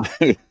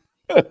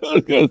 I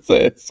was gonna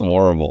say it's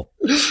horrible.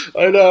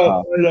 I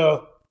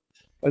know.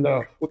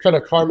 What kind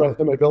of karma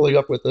am I building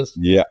up with this?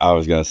 Yeah, I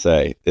was gonna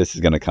say this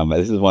is gonna come.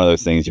 This is one of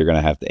those things you're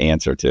gonna have to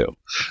answer to.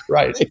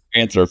 Right.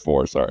 Answer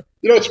for. Sorry.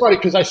 It's funny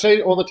because I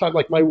say all the time,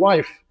 like my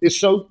wife is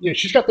so,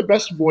 she's got the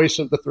best voice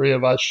of the three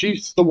of us.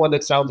 She's the one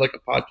that sounds like a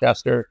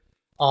podcaster.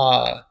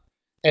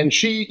 And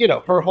she,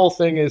 her whole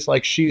thing is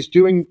like, she's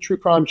doing true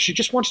crime. She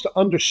just wants to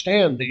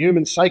understand the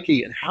human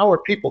psyche and how are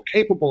people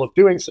capable of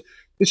doing so.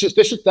 This is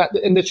that,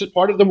 and this is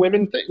part of the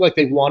women thing. Like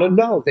they want to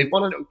know. They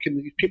want to know, can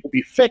these people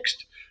be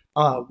fixed?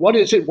 What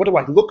is it? What do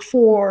I look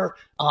for?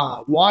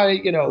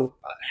 Why,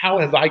 how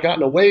have I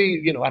gotten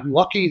away? I'm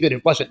lucky that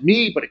it wasn't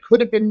me, but it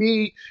could have been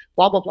me,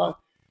 blah, blah, blah.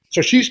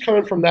 So she's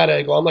coming from that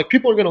angle. I'm like,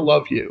 people are going to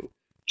love you.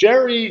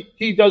 Jerry,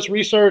 he does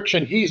research,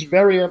 and he's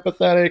very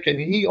empathetic, and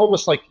he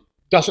almost like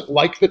doesn't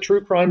like the true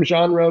crime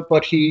genre,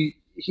 but he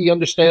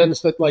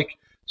understands that like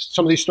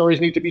some of these stories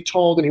need to be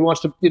told, and he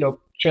wants to,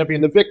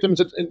 champion the victims,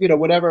 and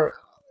whatever.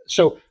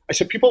 So I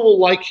said, people will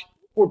like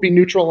or be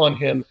neutral on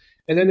him.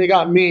 And then they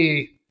got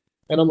me,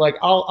 and I'm like,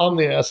 I'm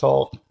the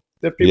asshole.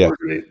 That people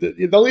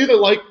they'll either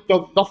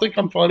they'll think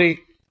I'm funny,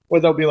 or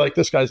they'll be like,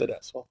 this guy's an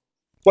asshole.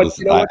 But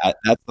you know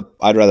what?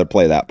 I'd rather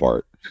play that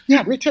part.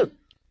 Yeah, me too.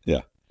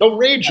 Yeah. They'll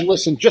rage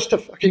listen just to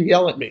fucking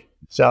yell at me.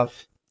 So,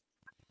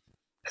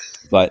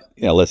 but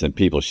listen,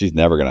 people, she's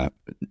never gonna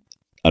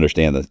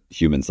understand the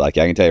human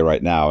psyche. I can tell you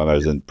right now, I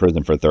was in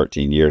prison for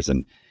 13 years,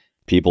 and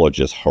people are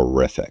just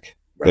horrific.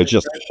 Right, they're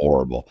just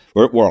horrible.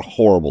 We're a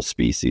horrible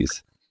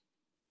species.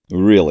 We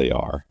really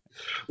are.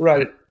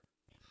 Right.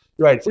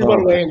 If we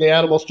went away and the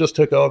animals just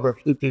took over,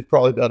 it'd be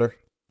probably better.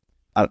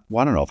 I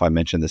don't know if I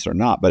mentioned this or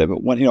not, but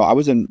when I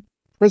was in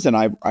prison,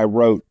 I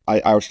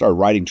started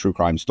writing true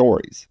crime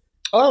stories.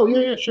 Oh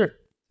yeah, sure.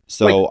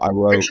 So I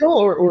wrote fictional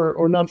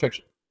or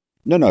nonfiction.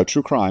 No,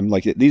 true crime.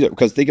 Like these are,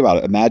 because think about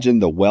it. Imagine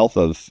the wealth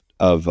of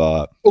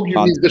you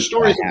mean the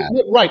stories?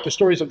 The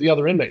stories of the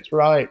other inmates.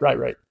 Right.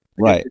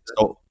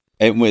 So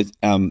and with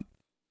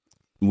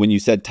when you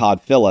said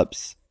Todd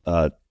Phillips.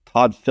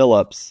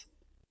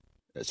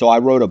 So I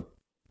wrote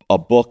a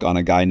book on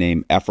a guy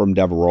named Ephraim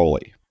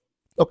Deveroli.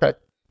 Okay.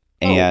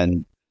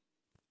 And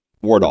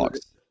War Dogs.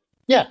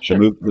 Yeah, sure.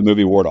 The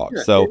movie War Dogs.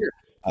 Yeah, so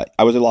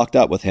I was locked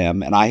up with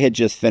him, and I had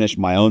just finished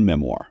my own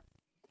memoir.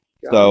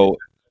 So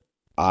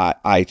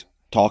I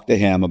talked to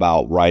him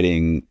about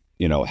writing,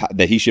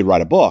 that he should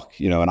write a book,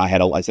 and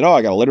I said,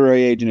 I got a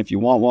literary agent if you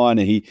want one.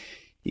 And he,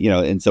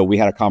 and so we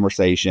had a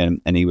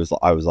conversation, and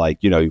I was like,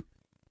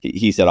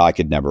 he said, I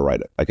could never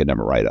write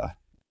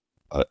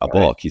a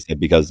book. He said,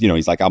 because,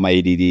 he's like, I'm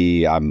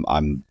ADD,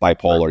 I'm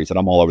bipolar. He said,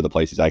 I'm all over the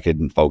place. I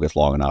couldn't focus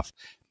long enough.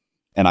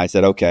 And I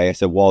said, okay. I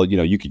said, well,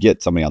 you could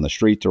get somebody on the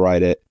street to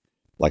write it,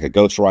 like a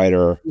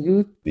ghostwriter.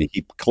 Mm-hmm.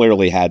 He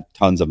clearly had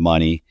tons of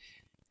money.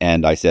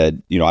 And I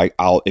said,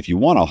 I'll, if you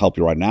want, I'll help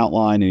you write an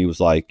outline. And he was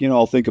like,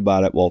 I'll think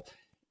about it. Well,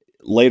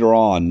 later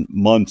on,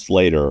 months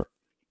later,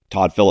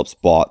 Todd Phillips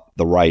bought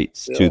the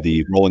rights to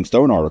the Rolling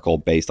Stone article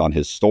based on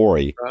his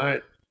story.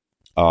 Right.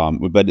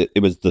 But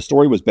the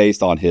story was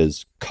based on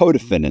his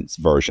co-defendant's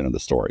version of the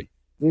story.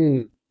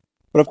 Mm.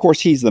 But of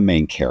course, he's the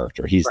main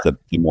character. He's the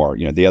more,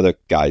 the other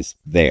guy's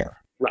there.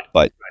 Right.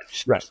 But,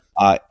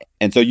 right.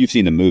 And so you've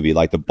seen the movie,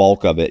 like the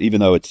bulk of it, even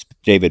though it's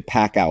David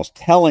Packhouse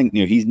telling,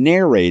 he's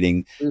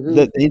narrating. Mm-hmm.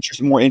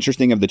 The more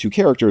interesting of the two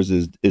characters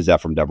is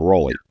Ephraim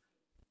Deveroli.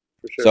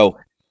 Sure. So,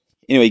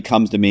 he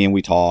comes to me and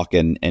we talk,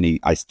 and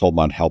I told him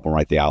I'd help him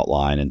write the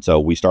outline. And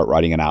so we start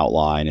writing an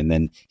outline, and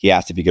then he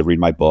asked if he could read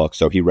my book.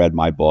 So he read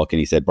my book,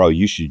 and he said, bro,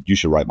 you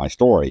should write my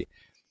story.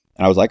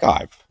 And I was like,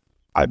 I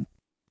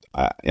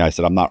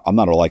said, I'm not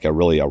like a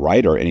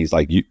writer. And he's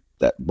like,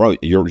 bro,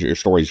 your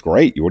story's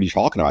great. What are you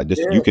talking about?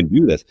 You can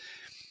do this.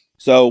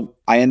 So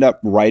I end up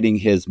writing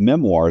his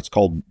memoir. It's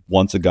called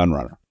Once a Gun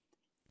Runner.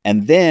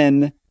 And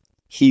then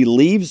he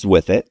leaves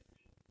with it,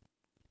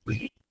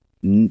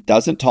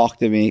 doesn't talk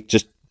to me,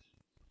 just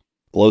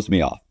blows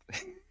me off.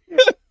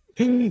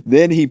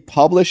 Then he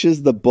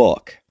publishes the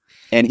book,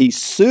 and he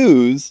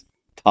sues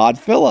Todd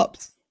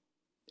Phillips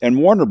and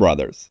Warner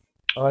Brothers.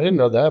 Oh, I didn't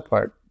know that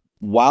part.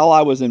 While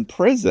I was in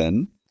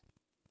prison,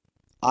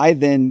 I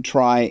then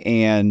try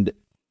and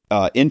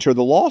enter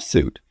the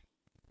lawsuit.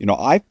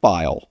 I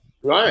file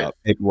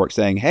paperwork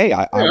saying, hey,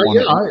 I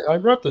want I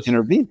wrote this.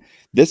 Intervene.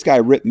 This guy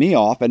ripped me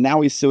off, and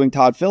now he's suing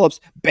Todd Phillips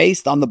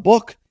based on the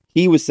book.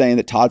 He was saying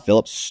that Todd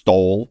Phillips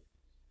stole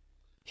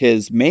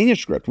his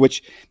manuscript,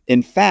 which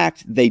in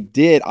fact they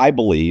did, I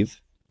believe,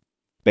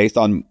 based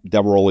on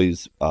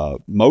Deveroli's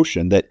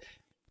motion,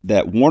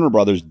 that Warner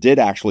Brothers did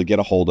actually get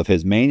a hold of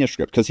his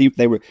manuscript, because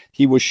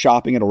he was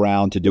shopping it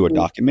around to do a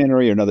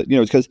documentary or another,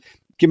 because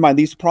keep in mind,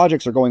 these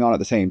projects are going on at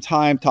the same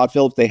time. Todd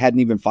Phillips, they hadn't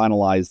even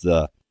finalized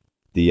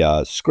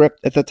the script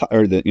at the time,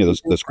 or the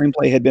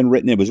screenplay had been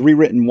written. It was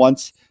rewritten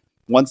once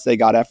they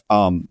got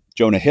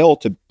Jonah Hill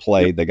to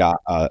play the guy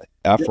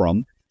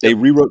Ephraim. They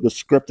rewrote the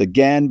script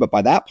again, but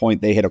by that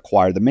point they had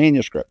acquired the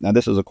manuscript. Now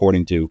this is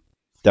according to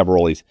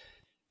Deveroli's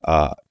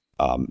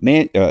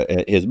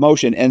his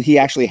motion, and he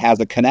actually has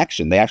a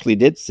connection. They actually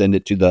did send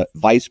it to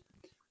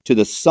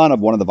the son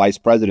of one of the vice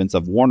presidents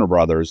of Warner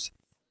Brothers.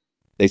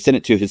 They sent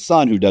it to his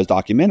son, who does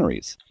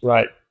documentaries.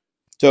 Right.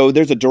 So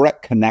there's a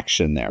direct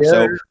connection there. Yeah.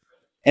 So,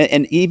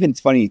 and even it's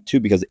funny too,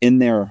 because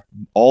in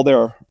all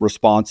their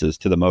responses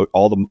to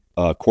all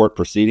the court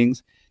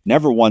proceedings,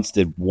 never once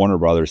did Warner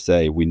Brothers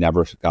say we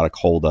never got a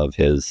hold of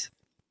his.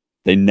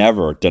 They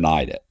never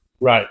denied it.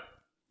 Right.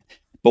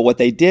 But what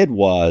they did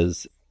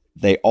was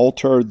they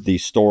altered the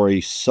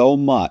story so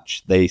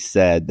much, they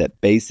said that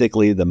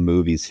basically the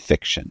movie's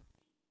fiction.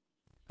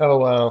 Oh,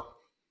 wow.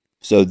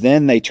 So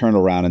then they turned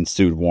around and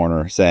sued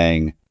Warner,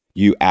 saying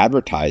you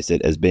advertised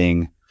it as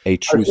being a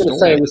true story. I was going to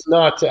say it was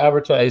not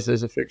advertised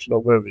as a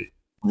fictional movie.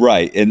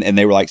 Right. And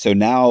they were like, so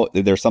now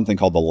there's something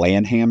called the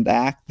Lanham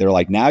Act. They're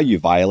like, now you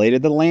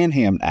violated the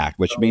Lanham Act,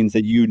 which means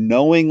that you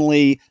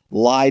knowingly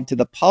lied to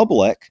the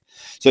public.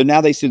 So now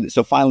they sued.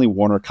 So finally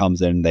Warner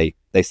comes in, they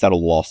settle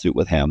a lawsuit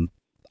with him.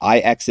 I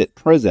exit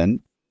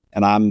prison,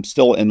 and I'm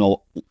still in a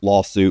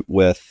lawsuit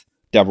with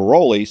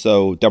Deveroli.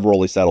 So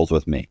Deveroli settles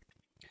with me.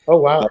 Oh,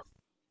 wow.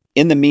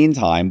 in the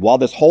meantime, while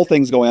this whole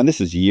thing's going on, this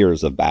is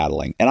years of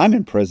battling, and I'm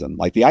in prison.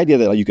 Like, the idea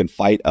that you can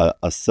fight a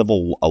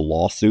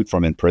lawsuit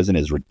from in prison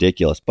is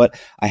ridiculous. But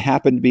I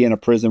happen to be in a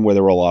prison where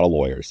there were a lot of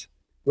lawyers.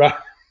 Right.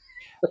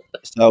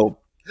 So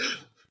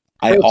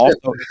I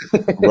also,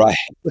 right.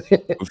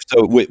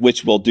 So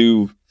which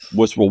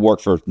will work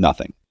for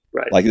nothing.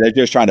 Right. Like, they're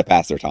just trying to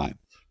pass their time.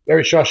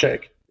 Very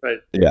Shawshank. Right.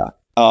 Yeah.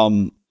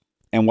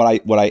 And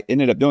what I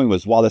ended up doing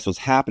was, while this was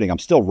happening, I'm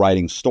still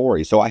writing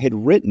stories. So I had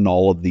written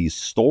all of these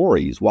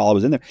stories while I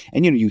was in there.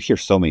 And, you hear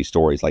so many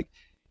stories. Like,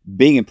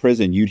 being in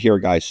prison, you'd hear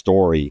a guy's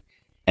story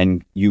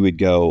and you would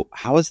go,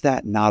 how is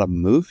that not a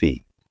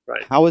movie?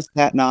 Right. How is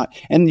that not?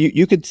 And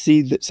you could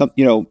see that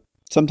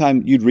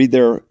sometimes you'd read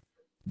their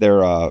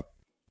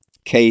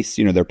case,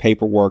 their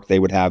paperwork.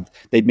 They'd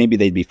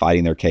be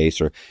fighting their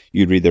case, or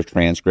you'd read their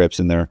transcripts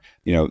and their,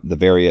 the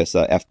various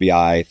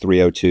FBI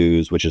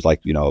 302s, which is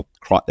like,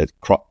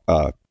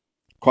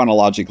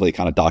 chronologically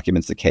kind of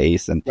documents the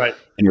case and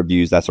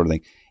interviews, that sort of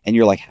thing. And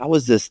you're like, how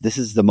is this? This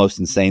is the most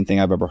insane thing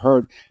I've ever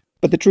heard.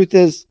 But the truth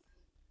is,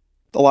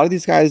 a lot of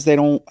these guys, they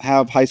don't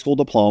have high school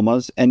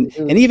diplomas, and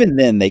even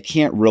then, they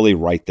can't really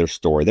write their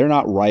story. They're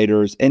not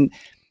writers, and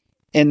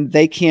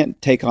they can't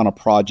take on a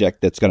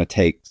project that's going to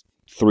take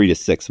 3 to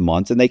 6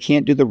 months, and they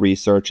can't do the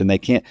research, and they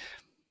can't.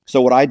 So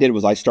what I did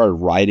was I started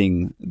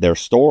writing their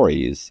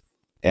stories,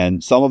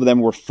 and some of them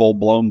were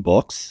full-blown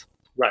books.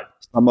 Right.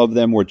 Some of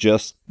them were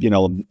just,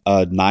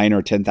 9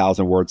 or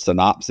 10,000 word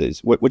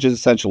synopses, which is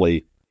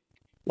essentially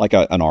like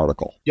an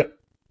article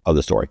of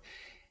the story.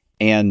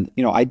 And,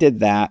 I did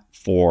that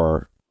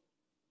probably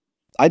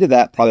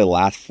the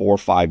last 4 or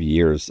 5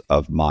 years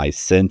of my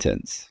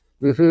sentence.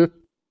 Mm-hmm.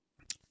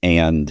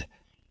 And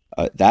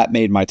that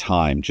made my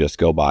time just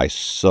go by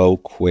so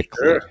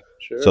quickly.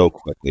 Sure. So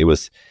quickly.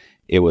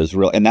 It was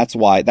real. And that's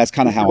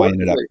kind of how I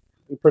ended up.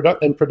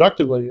 And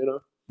productively,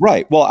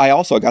 Right. Well, I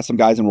also got some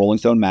guys in Rolling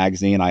Stone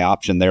magazine. I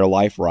optioned their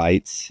life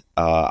rights.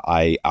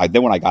 Then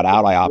when I got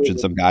out, I optioned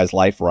some guys'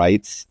 life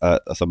rights,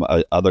 some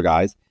other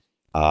guys,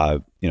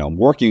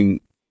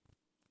 working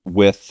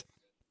with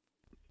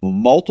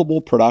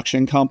multiple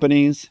production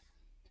companies.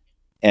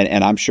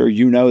 And I'm sure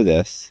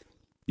this.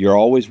 You're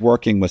always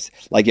working with,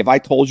 like, if I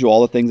told you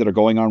all the things that are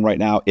going on right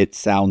now, it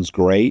sounds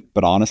great.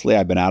 But honestly,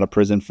 I've been out of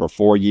prison for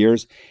 4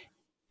 years,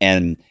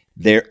 and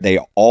they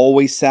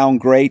always sound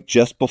great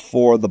just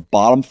before the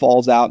bottom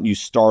falls out and you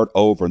start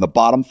over, and the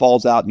bottom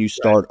falls out and you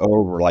start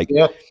over. Like,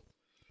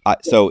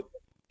 so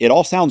it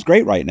all sounds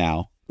great right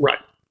now. Right.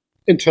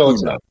 Until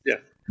it's not. Yeah.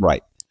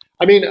 Right.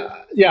 I mean,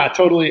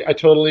 totally. I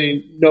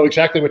totally know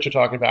exactly what you're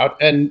talking about.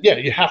 And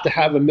you have to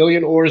have a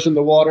million oars in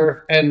the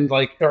water, and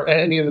are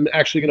any of them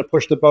actually going to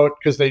push the boat?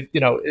 Because it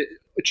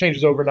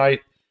changes overnight.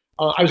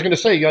 I was going to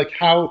say, like,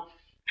 how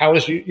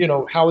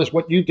is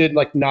what you did,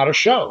 like, not a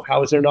show?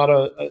 How is there not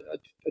a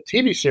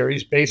TV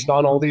series based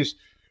on all these?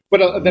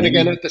 But then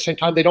again, at the same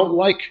time, they don't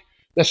like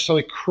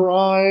necessarily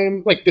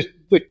crime. Like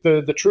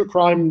the true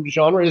crime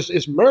genre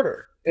is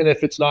murder. And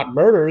if it's not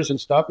murders and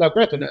stuff, now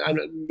granted,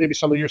 maybe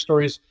some of your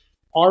stories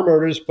are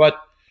murders,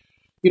 but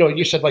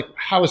you said, like,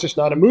 how is this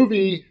not a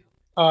movie?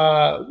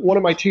 One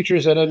of my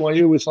teachers at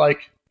NYU was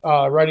like,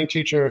 writing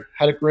teacher,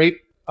 had a great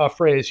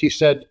phrase. He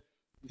said,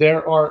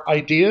 there are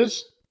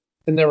ideas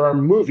and there are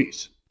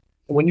movies.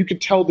 And when you can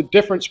tell the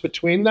difference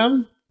between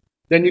them,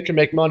 then you can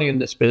make money in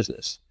this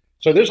business.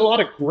 So there's a lot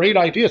of great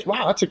ideas.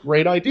 Wow, that's a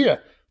great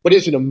idea. But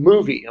is it a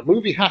movie? A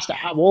movie has to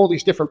have all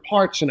these different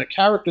parts and a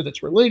character that's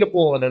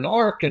relatable and an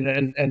arc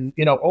and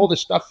all this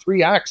stuff,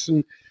 3 acts.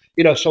 And,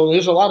 so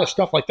there's a lot of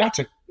stuff like that's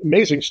an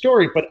amazing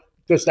story. But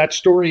does that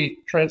story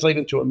translate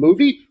into a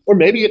movie? Or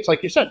maybe it's,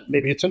 like you said,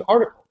 maybe it's an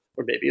article,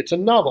 or maybe it's a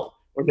novel,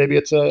 or maybe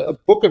it's a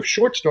book of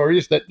short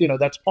stories that,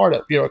 that's part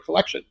of, a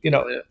collection,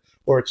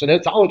 or it's an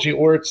anthology,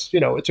 or it's,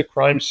 it's a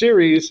crime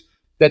series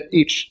that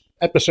each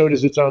episode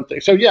is its own thing.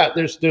 So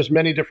there's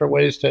many different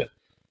ways to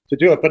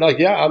do it. But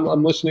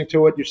I'm listening to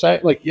what you're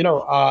saying. Like,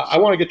 I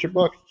want to get your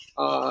book.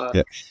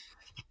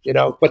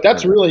 But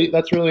that's really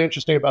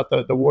interesting about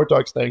the War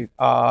Dogs thing.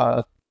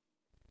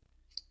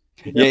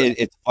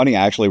 It's funny.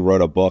 I actually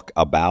wrote a book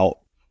about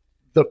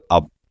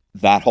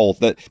that whole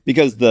thing,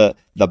 because the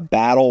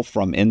battle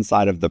from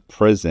inside of the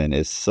prison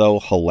is so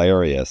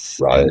hilarious.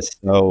 Right. And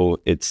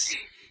so it's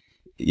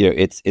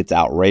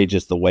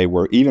outrageous the way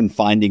we're even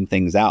finding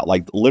things out.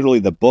 Like, literally,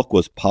 the book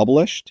was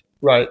published.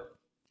 Right.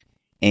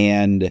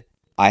 And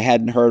I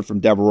hadn't heard from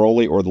Deborah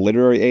Rowley or the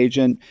literary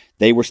agent.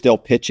 They were still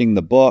pitching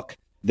the book.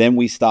 Then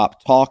we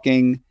stopped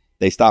talking.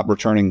 They stopped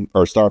returning,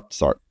 or stopped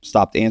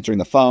answering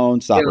the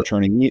phone, stopped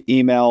returning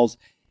emails.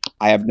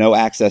 I have no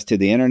access to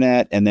the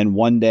internet. And then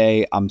one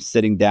day I'm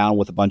sitting down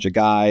with a bunch of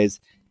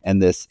guys,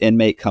 and this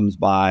inmate comes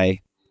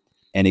by,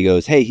 and he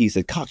goes, "Hey," he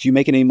said, "Cox, you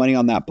making any money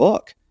on that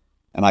book?"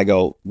 And I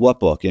go, "What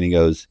book?" And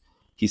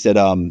he said,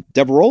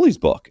 Deborah Rowley's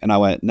book. And I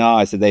went, "No,"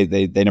 I said,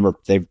 they've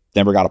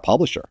never got a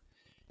publisher.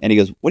 And he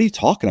goes, "What are you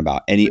talking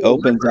about?" And he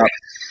opens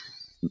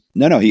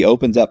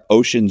up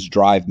Ocean's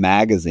Drive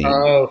magazine.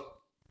 Oh.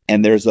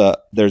 And there's a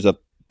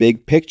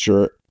big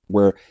picture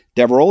where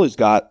Deborah Rowley's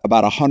got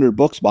about 100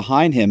 books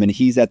behind him, and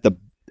he's at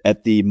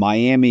at the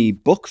Miami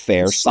Book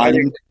Fair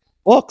signing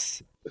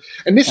books.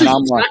 And this is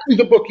exactly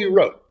the book you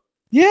wrote.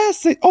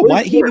 Yes. He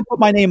even put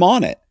my name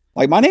on it.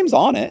 Like, my name's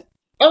on it.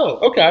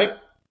 Oh, okay.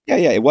 Yeah.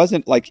 It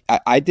wasn't like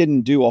I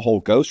didn't do a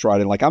whole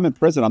ghostwriting. Like, I'm in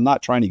prison. I'm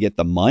not trying to get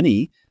the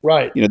money.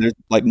 Right. You know, there's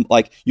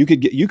like you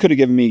could have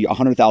given me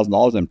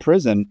 $100,000 in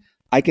prison.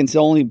 I can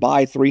still only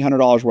buy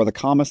 $300 worth of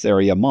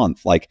commissary a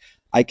month. Like,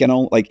 I can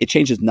only, like, it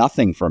changes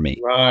nothing for me.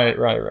 Right.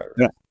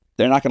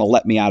 They're not going to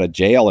let me out of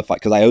jail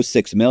because I owe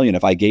 $6 million.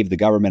 If I gave the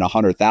government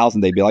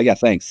 $100,000, they'd be like, yeah,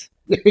 thanks.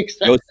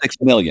 Exactly. You owe $6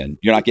 million.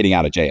 You're not getting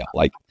out of jail.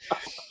 Like,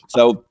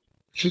 so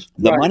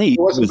the money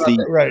was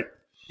right.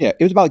 Yeah,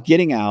 it was about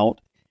getting out.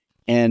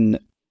 And,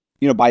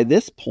 you know, by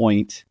this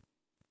point,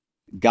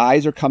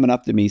 guys are coming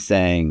up to me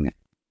saying,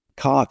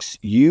 Cox,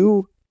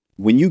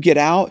 when you get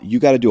out, you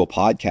got to do a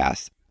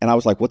podcast. And I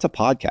was like, what's a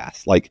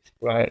podcast? Like,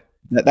 right.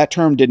 That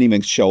term didn't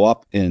even show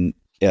up in,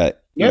 it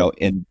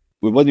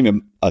wasn't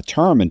even a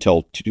term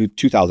until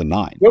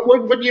 2009.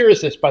 What year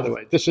is this, by the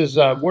way? This is,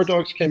 War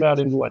Dogs came out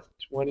in what,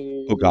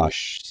 20? Oh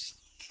gosh,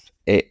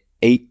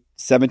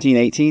 17,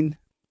 18.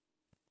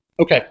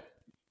 Okay.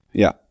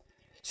 Yeah.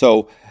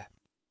 So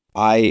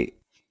I,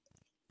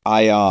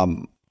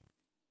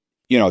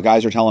 you know,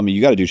 guys are telling me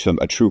you got to do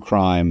a true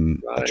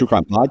crime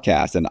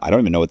podcast, and I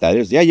don't even know what that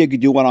is. Yeah, you could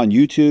do one on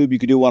YouTube. You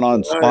could do one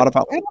on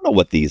Spotify. I don't know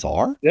what these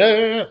are.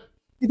 Yeah.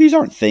 These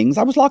aren't things.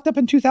 I was locked up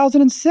in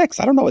 2006.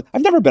 I don't know.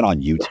 I've never been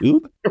on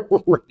YouTube.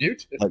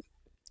 Like,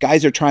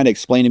 guys are trying to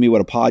explain to me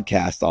what a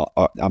podcast.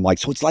 I'm like,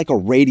 so it's like a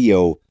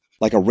radio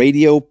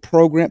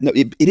program. No,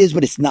 it is,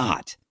 but it's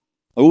not.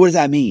 What does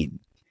that mean?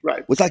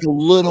 Right. It's like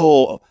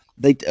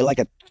like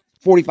a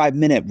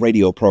 45-minute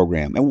radio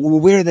program.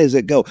 And where does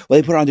it go? Well,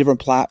 they put it on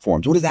different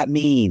platforms. What does that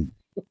mean?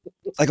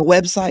 It's like a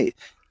website,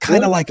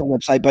 kind of like a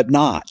website, but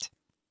not.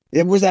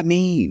 What does that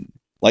mean?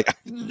 Like, I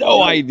have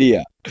no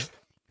idea.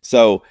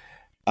 So,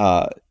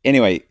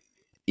 anyway,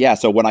 yeah.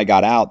 So when I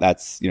got out,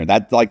 that's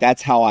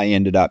that's how I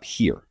ended up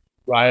here.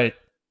 Right.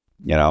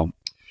 You know,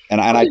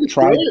 and I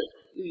tried.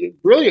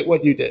 Brilliant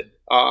what you did.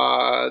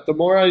 The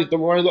more I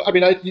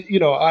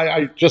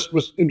I just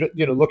was,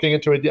 looking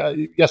into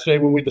it yesterday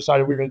when we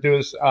decided we were going to do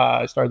this.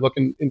 I started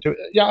looking into it.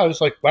 Yeah, I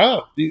was like,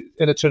 wow, and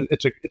it's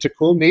a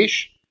cool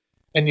niche,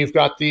 and you've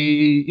got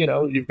the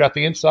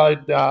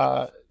inside.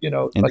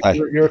 Like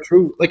you're a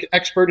true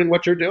expert in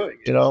what you're doing.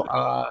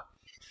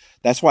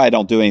 That's why I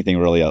don't do anything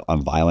really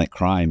on violent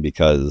crime,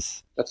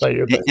 because that's not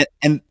your thing.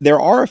 And there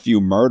are a few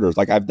murders.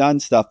 Like, I've done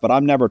stuff, but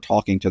I'm never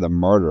talking to the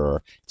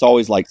murderer. It's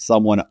always like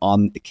someone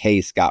on the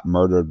case got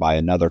murdered by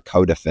another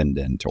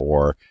co-defendant,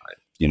 or,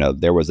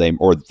 there was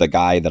or the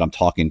guy that I'm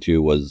talking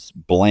to was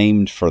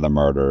blamed for the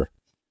murder,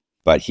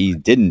 but he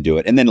didn't do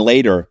it. And then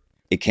later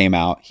it came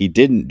out he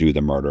didn't do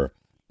the murder,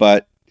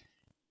 but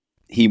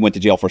he went to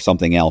jail for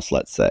something else,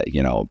 let's say,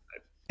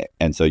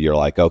 and so you're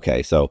like,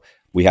 okay, so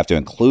we have to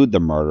include the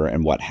murder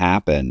and what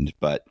happened,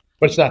 but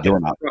it's not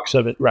the crux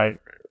of it, right?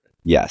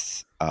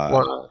 Yes.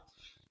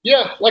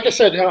 Yeah, like I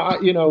said,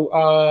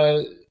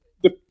 the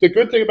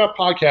good thing about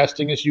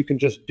podcasting is you can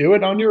just do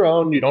it on your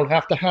own. You don't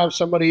have to have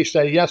somebody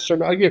say yes or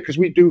no. Yeah, because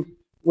we do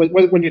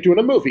when you're doing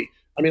a movie.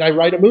 I mean, I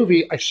write a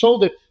movie. I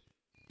sold it.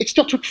 It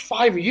still took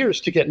 5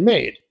 years to get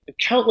made, and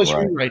countless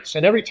rewrites.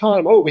 And every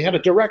time, we had a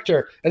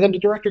director, and then the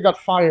director got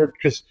fired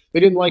because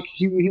they didn't like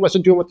he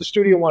wasn't doing what the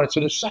studio wanted.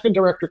 So the second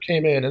director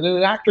came in, and then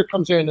an actor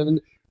comes in, and then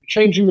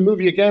changing the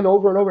movie again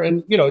over and over.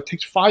 And it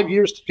takes 5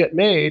 years to get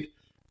made.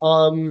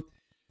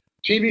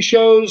 TV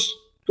shows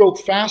go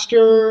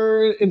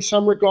faster in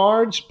some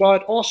regards,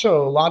 but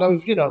also a lot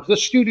of the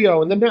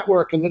studio and the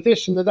network and the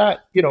this and the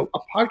that. A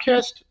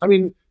podcast. I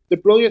mean, the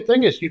brilliant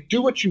thing is you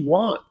do what you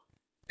want,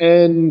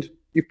 and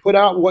you put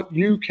out what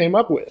you came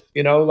up with,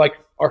 like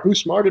our Who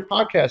Smarted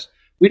podcast.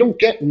 We don't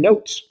get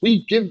notes.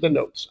 We give the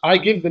notes. I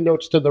give the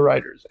notes to the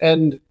writers,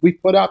 and we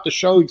put out the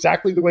show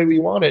exactly the way we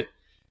want it.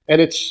 And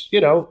it's,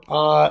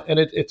 and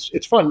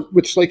it's fun.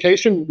 With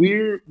Slaycation,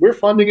 we're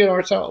funding it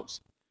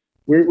ourselves.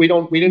 We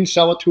didn't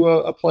sell it to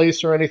a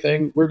place or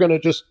anything. We're going to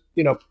just,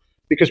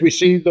 because we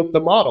see the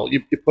model.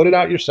 You put it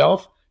out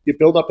yourself. You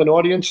build up an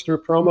audience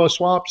through promo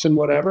swaps and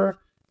whatever.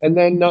 And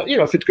then,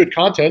 if it's good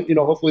content,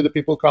 hopefully the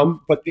people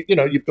come, but,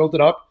 you build it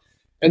up,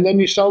 and then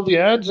you sell the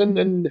ads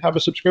and have a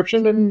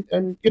subscription,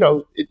 and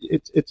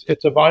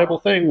it's a viable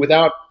thing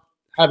without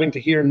having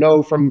to hear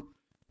no from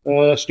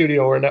a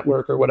studio or a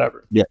network or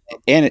whatever. Yeah.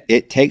 And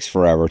it takes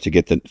forever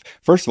to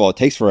first of all, it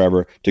takes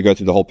forever to go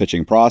through the whole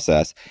pitching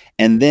process.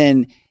 And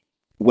then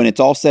when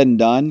it's all said and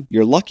done,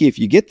 you're lucky if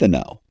you get the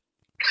no.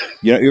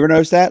 You ever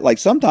notice that? Like,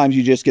 sometimes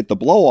you just get the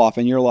blow off,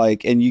 and you're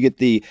like, and you get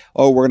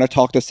we're going to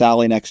talk to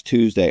Sally next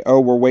Tuesday.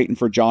 Oh, we're waiting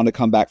for John to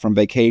come back from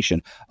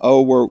vacation.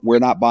 Oh, we're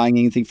not buying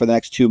anything for the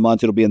next 2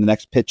 months. It'll be in the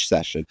next pitch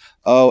session.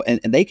 Oh, and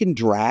they can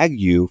drag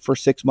you for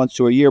 6 months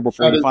to a year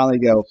before you finally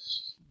go.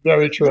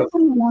 Very true.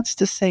 Nobody wants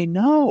to say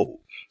no.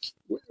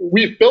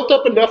 We've built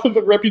up enough of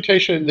a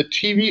reputation in the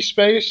TV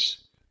space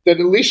that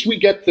at least we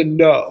get the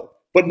no.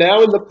 But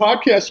now in the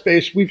podcast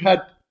space, we've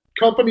had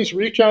companies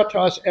reach out to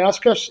us,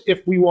 ask us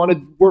if we want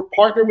to work,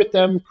 partner with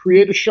them,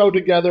 create a show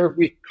together.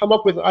 We come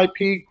up with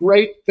IP,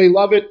 great. They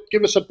love it.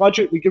 Give us a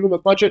budget. We give them a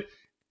budget,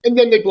 and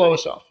then they blow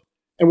us off.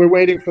 And we're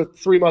waiting for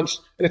 3 months.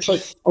 And it's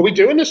like, are we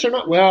doing this or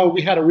not? Well,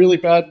 we had a really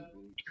bad,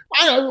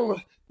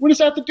 what does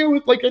that have to do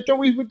with, like, I thought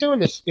we were doing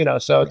this,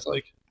 so it's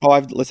like. Oh,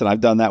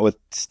 I've done that with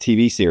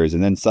TV series,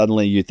 and then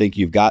suddenly you think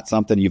you've got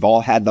something. You've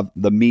all had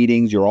the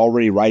meetings. You're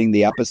already writing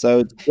the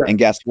episodes, right. And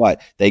guess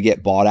what? They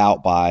get bought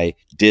out by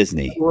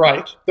Disney,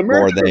 right? The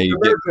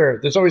merger.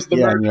 There's always the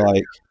merger. And you're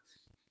like,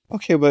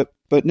 okay, but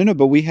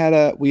we had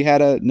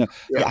a no.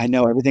 Yeah. I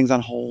know everything's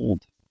on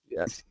hold.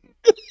 Yes.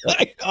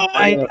 Like, oh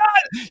my God!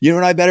 You know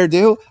what I better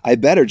do? I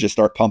better just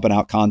start pumping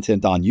out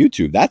content on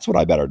YouTube. That's what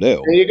I better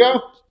do. There you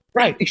go.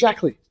 Right?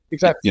 Exactly.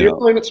 You're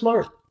playing it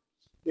smart.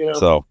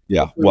 So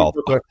yeah, well,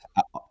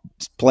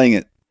 playing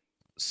it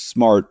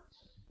smart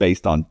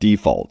based on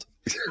default,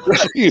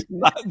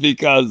 not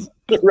because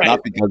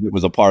it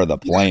was a part of the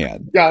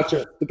plan.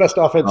 Gotcha. The best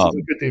offense is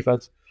a good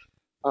defense.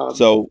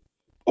 So,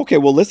 okay,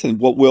 well, listen,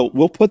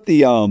 we'll put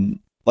the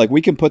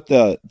we can put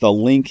the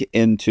link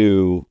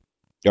into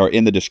or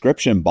in the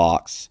description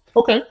box.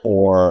 Okay.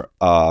 Or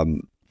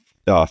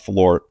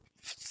for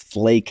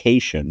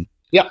Slaycation.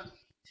 Yeah.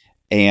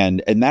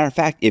 And as a matter of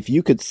fact, if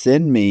you could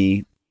send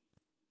me.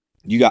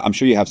 I'm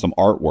sure you have some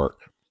artwork.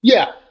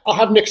 Yeah, I'll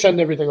have Nick send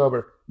everything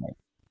over.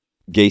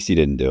 Gacy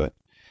didn't do it.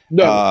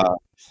 No.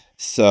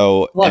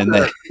 So and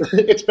then,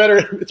 it's better.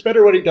 It's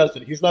better when he does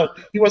it.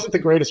 He wasn't the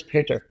greatest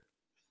painter.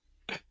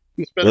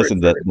 He's better.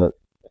 Listen, the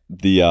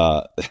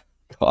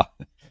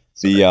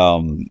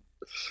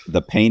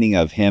painting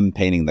of him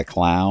painting the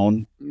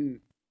clown.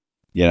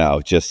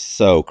 Just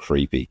so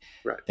creepy.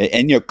 Right.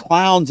 And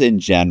clowns in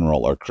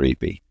general are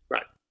creepy.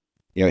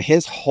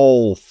 His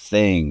whole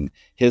thing,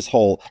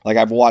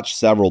 I've watched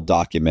several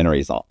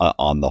documentaries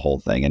on the whole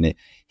thing, and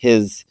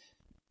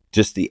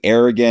just the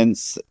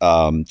arrogance,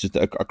 just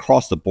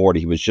across the board,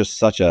 he was just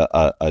such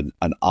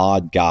an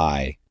odd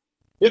guy.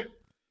 Yeah.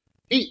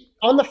 He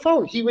on the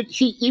phone,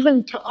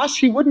 even to us,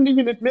 he wouldn't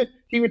even admit.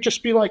 He would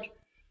just be like,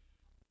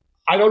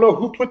 I don't know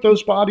who put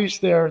those bodies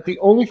there. The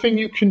only thing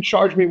you can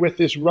charge me with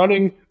is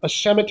running a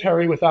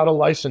cemetery without a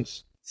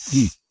license.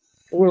 And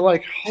we're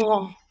like,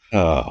 oh,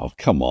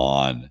 come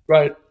on.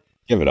 Right.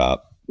 Give it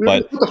up. We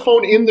put the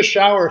phone in the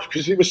shower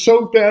because he was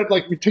so bad.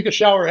 Like, we take a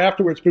shower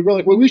afterwards, but we're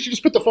like, well, we should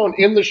just put the phone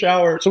in the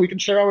shower so we can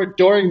shower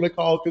during the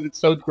call because it's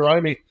so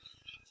grimy.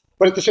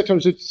 But at the same time,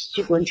 it's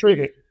super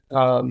intriguing.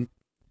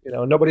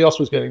 Nobody else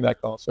was getting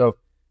that call. So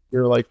we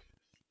were like,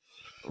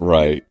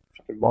 right.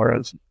 Fucking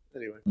morons.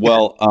 Anyway.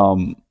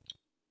 Well,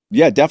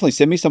 yeah, definitely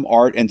send me some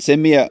art and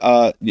send me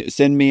a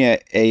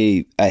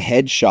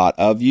headshot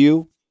of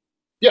you.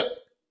 Yeah.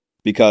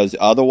 Because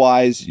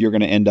otherwise you're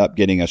going to end up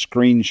getting a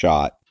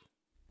screenshot.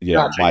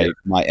 Gotcha.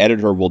 My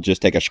editor will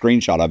just take a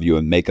screenshot of you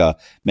and he'll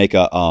make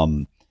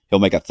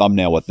a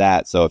thumbnail with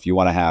that. So if you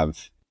want to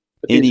have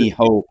any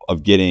hope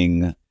of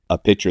getting a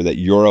picture that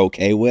you're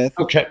okay with,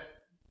 okay,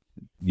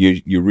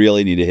 you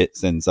really need to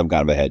send some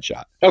kind of a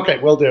headshot. Okay,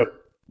 will do.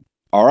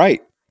 All right.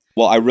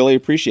 Well, I really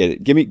appreciate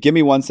it. Give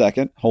me 1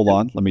 second. Hold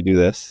on. Let me do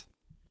this.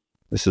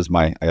 This is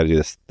I got to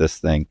do this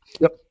thing.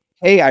 Yep.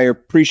 Hey, I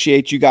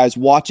appreciate you guys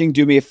watching.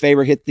 Do me a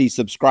favor, hit the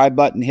subscribe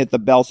button, hit the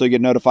bell so you get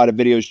notified of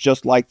videos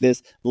just like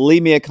this.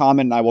 Leave me a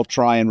comment and I will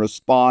try and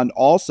respond.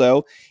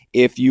 Also,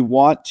 if you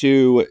want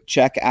to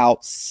check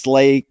out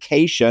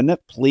Slaycation,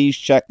 please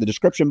check the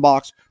description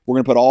box. We're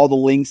going to put all the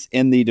links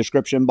in the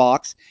description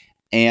box,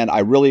 and I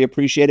really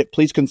appreciate it.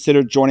 Please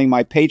consider joining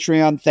my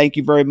Patreon. Thank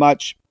you very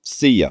much.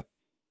 See ya.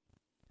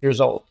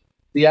 Years old.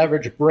 The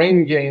average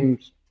Brain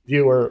Games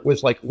viewer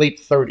was like late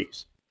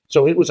 30s.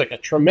 So it was like a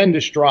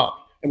tremendous drop.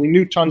 And we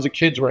knew tons of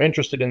kids were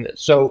interested in this.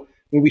 So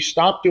when we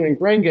stopped doing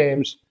Brain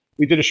Games,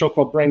 we did a show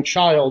called Brain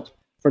Child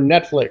for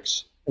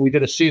Netflix. And we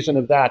did a season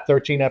of that,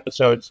 13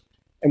 episodes.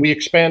 And we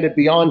expanded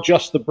beyond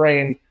just the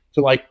brain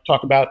to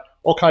talk about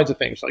all kinds of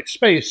things like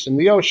space and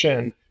the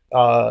ocean,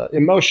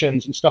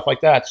 emotions and stuff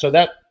like that. So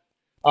that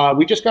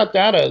we just got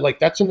data,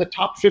 that's in the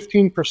top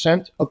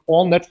 15% of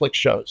all Netflix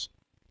shows.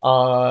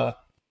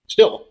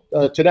 Still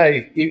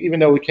today, even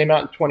though we came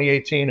out in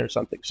 2018 or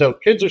something. So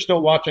kids are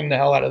still watching the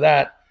hell out of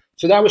that.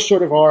 So that was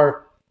sort of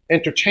our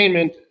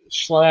entertainment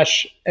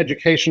 /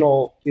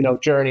 educational,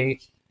 journey.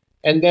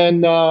 And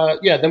then,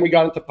 then we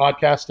got into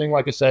podcasting,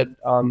 like I said,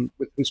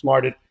 with Who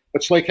Smarted.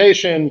 But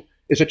Slaycation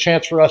is a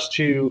chance for us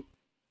to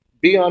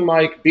be on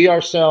mic, be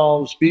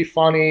ourselves, be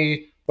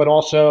funny, but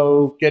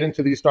also get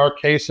into these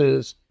dark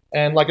cases.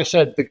 And like I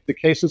said, the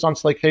cases on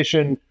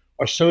Slaycation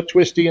are so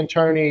twisty and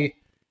turny.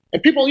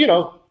 And people,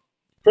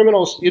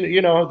 criminals,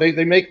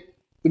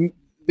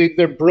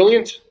 they're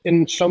brilliant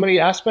in so many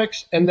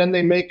aspects, and then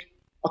they make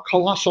a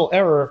colossal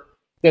error.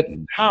 That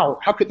how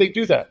could they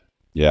do that?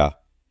 Yeah.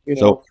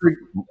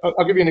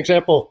 I'll give you an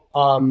example.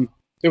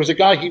 There was a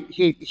guy,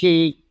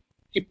 he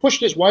pushed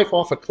his wife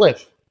off a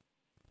cliff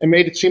and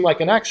made it seem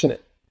like an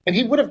accident, and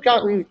he would have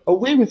gotten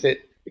away with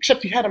it,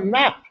 except he had a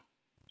map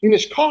in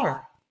his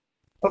car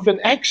of an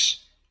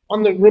X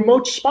on the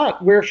remote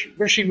spot where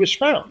she was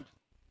found.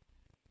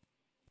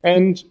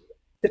 And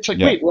it's like,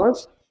 wait,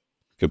 what?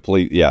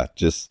 Complete. Yeah.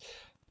 Just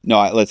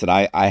no, listen,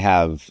 I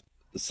have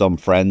some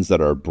friends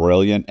that are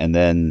brilliant, and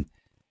then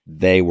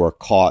they were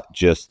caught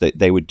just that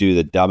they would do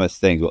the dumbest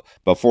things.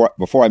 Before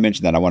I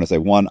mention that, I want to say,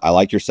 one, I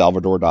like your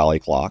Salvador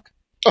Dali clock.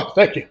 Oh,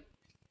 thank you.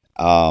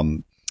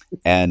 And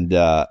then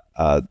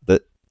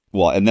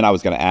I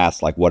was going to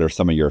ask, like, what are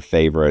some of your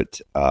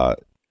favorite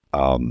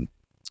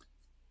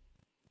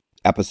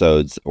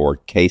episodes or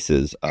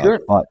cases? Sure.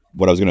 But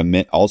what I was going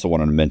to also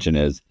wanted to mention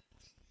is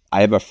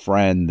I have a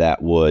friend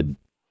that would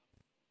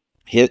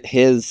he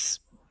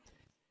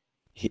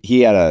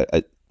had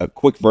a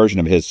quick version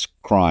of his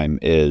crime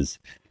is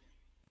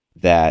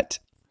that,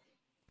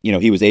 you know,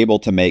 he was able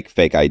to make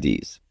fake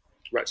IDs.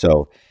 Right.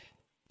 So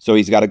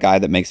he's got a guy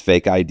that makes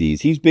fake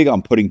IDs. He's big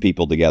on putting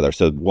people together.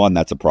 So one,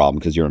 that's a problem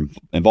because you're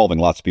involving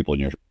lots of people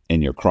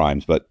in your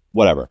crimes, but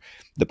whatever.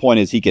 The point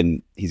is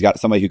he's got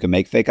somebody who can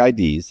make fake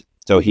IDs.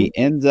 So he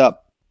ends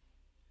up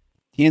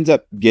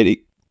getting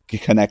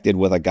connected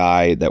with a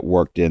guy that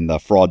worked in the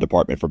fraud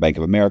department for Bank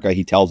of America.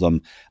 He tells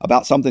him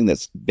about something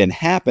that's been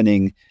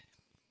happening.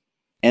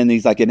 And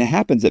he's like, and it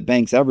happens at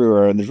banks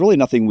everywhere, and there's really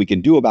nothing we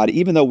can do about it.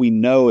 Even though we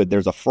know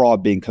there's a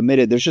fraud being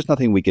committed, there's just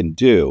nothing we can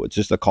do. It's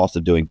just the cost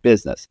of doing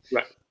business.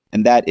 Right.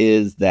 And that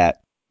is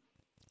that,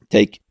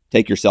 take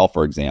yourself,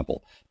 for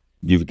example.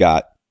 You've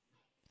got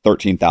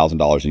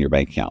 $13,000 in your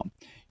bank account.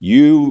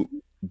 You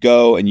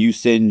go and you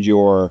send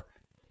your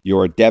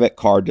debit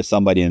card to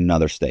somebody in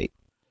another state.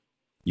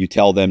 You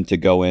tell them to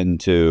go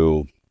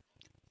into,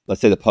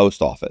 let's say, the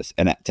post office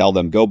and tell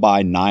them, go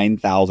buy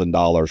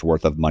 $9,000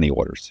 worth of money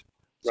orders.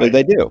 So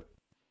They do.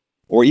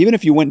 Or even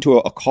if you went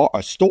to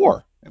a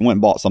store and went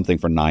and bought something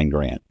for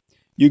 $9,000,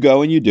 you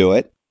go and you do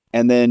it.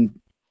 And then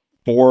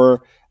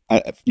for,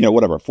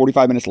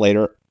 45 minutes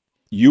later,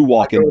 you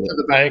walk into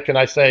the bank and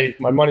I say,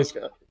 my money's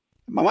gone.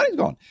 My money's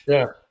gone.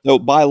 Yeah. So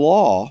by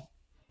law,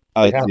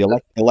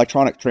 the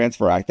Electronic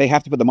Transfer Act, they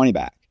have to put the money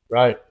back.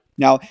 Right.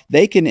 Now,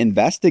 they can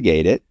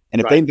investigate it.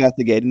 And if they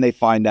investigate and they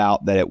find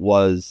out that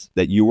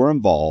that you were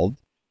involved,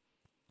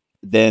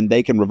 then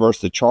they can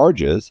reverse the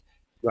charges.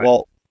 Right.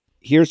 Well,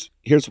 here's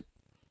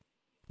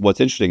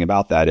what's interesting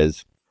about that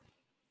is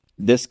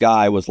this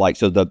guy was like,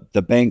 so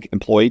the bank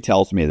employee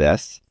tells me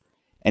this,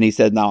 and he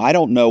said, now I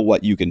don't know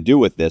what you can do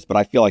with this, but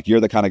I feel like you're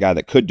the kind of guy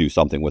that could do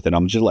something with it.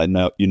 I'm just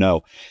letting you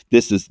know,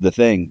 this is the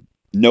thing.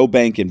 No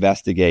bank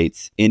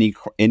investigates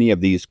any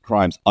of these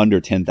crimes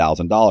under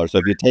 $10,000. So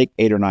if you take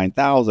 8,000 or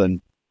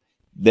 9,000,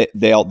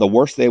 the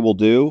worst they will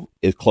do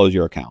is close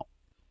your account.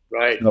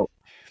 Right. So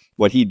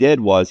what he did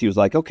was he was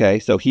like, okay,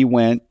 so he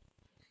went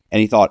and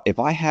he thought, if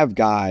I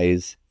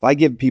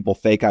give people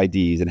fake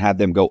IDs and have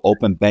them go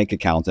open bank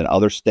accounts in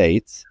other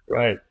states,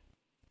 right,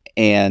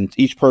 and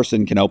each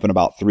person can open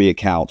about 3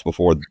 accounts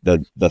before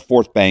the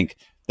fourth bank,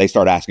 they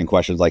start asking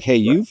questions like, hey,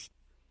 you've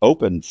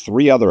opened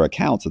 3 other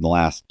accounts in the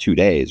last 2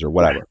 days or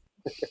whatever.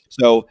 Right.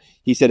 So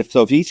he said,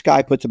 if each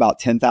guy puts about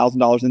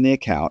 $10,000 in the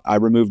account, I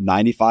remove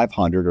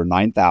 9,500 or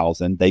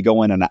 9,000. They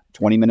go in and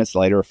 20 minutes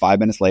later or 5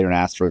 minutes later and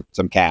ask for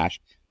some cash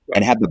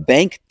and have the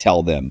bank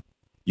tell them,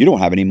 you don't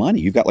have any money.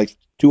 You've got like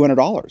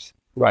 $200.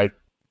 Right.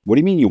 What do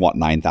you mean you want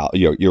 9,000?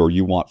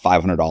 You want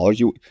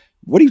 $500?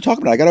 What are you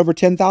talking about? I got over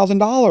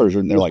 $10,000.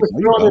 And they're like,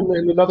 no,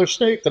 in another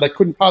state that I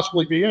couldn't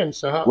possibly be in.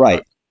 So how?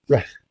 Right.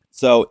 Right.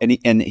 So,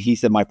 and he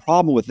said, my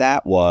problem with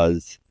that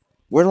was,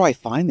 where do I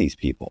find these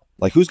people?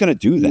 Like, who's going to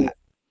do that?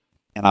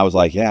 And I was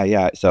like,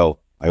 yeah. So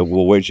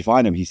well, where did you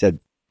find him? He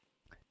said,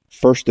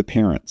 first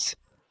appearance.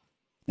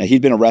 Now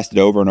he'd been arrested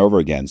over and over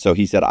again. So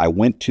he said, I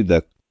went to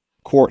the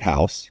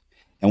courthouse,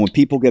 and when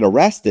people get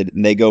arrested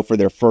and they go for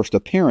their first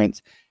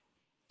appearance,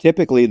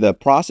 typically the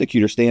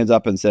prosecutor stands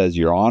up and says,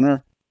 Your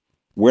Honor,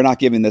 we're not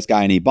giving this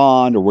guy any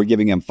bond, or we're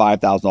giving him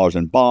 $5,000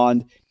 in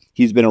bond.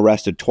 He's been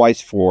arrested twice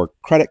for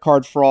credit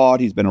card fraud.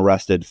 He's been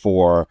arrested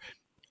for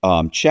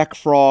check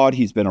fraud.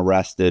 He's been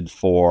arrested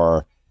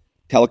for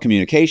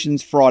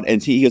telecommunications fraud.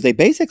 And he goes, they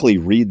basically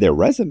read their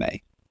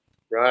resume.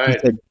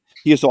 Right.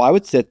 He goes, so I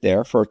would sit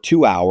there for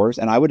 2 hours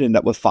and I would end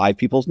up with 5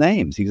 people's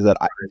names. He said,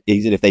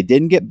 if they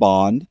didn't get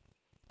bond,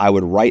 I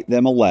would write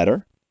them a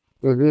letter,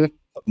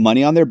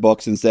 money on their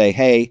books, and say,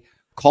 hey,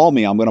 call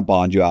me. I'm going to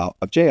bond you out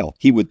of jail.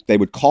 They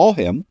would call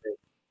him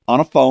on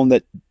a phone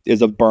that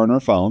is a burner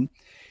phone,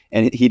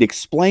 and he'd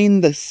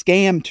explain the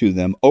scam to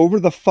them over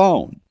the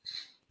phone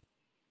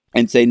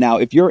and say, now,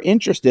 if you're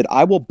interested,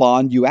 I will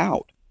bond you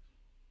out.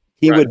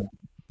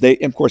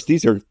 Of course,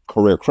 these are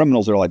career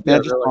criminals. They're like,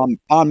 man, just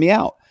bond me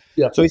out.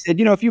 Yeah. So he said,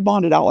 if you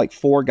bonded out like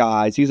 4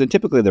 guys, he said,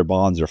 typically their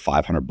bonds are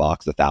 $500,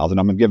 $1,000. I'm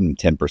going to give them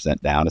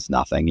 10% down. It's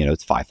nothing.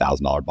 It's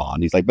 $5,000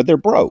 bond. He's like, but they're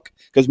broke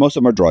because most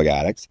of them are drug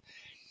addicts.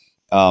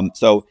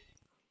 So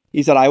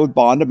he said, I would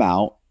bond them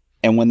out.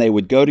 And when they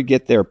would go to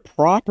get their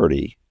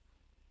property,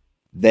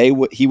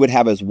 he would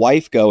have his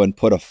wife go and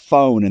put a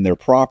phone in their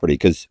property.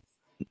 Because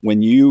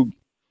when you,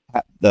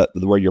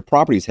 where your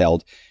property is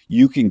held,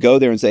 you can go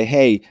there and say,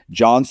 hey,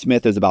 John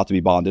Smith is about to be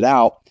bonded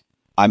out.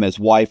 I'm his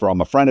wife, or I'm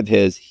a friend of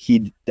his.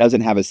 He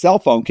doesn't have his cell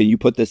phone. Can you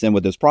put this in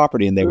with his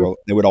property? And they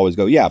would always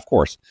go, yeah, of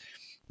course.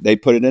 They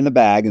put it in the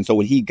bag. And so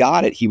when he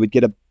got it, he would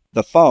get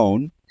the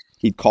phone.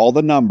 He'd call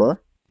the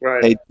number.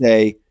 Right. They'd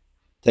say,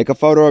 take a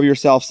photo of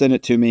yourself, send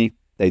it to me.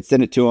 They'd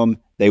send it to him.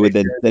 They would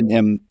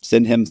then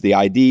send him the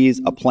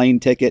IDs, a plane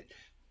ticket.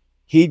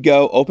 He'd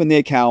go open the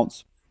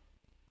accounts,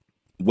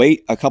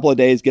 wait a couple of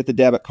days, get the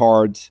debit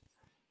cards,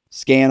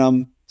 scan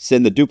them,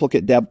 send the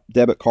duplicate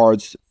debit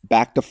cards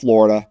back to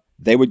Florida.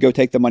 They would go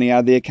take the money out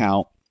of the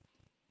account,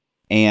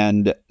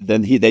 and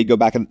then they'd go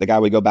back, and the guy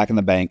would go back in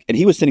the bank. And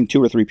he was sending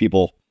 2 or 3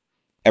 people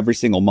every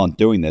single month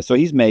doing this. So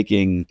he's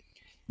making,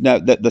 no,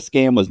 the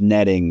scam was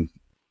netting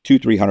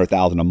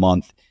 $200,000-300,000 a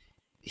month.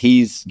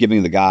 He's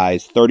giving the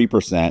guys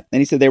 30%. And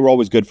he said they were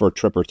always good for a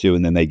trip or two,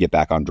 and then they get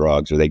back on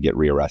drugs or they get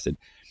rearrested.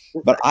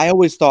 But I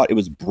always thought it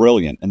was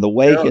brilliant. And the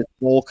way his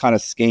whole kind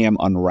of scam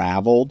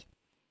unraveled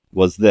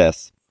was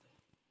this.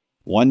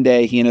 One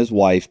day, he and his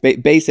wife,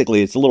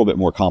 basically, it's a little bit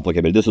more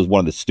complicated, but this was one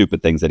of the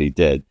stupid things that he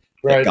did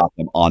that got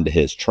them onto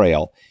his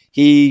trail.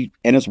 He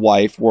and his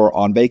wife were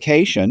on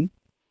vacation,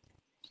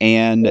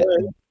 and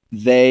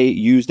they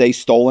used a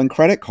stolen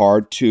credit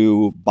card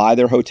to buy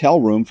their hotel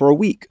room for a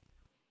week.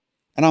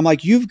 And I'm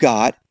like, you've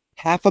got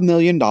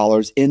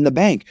 $500,000 in the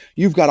bank.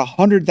 You've got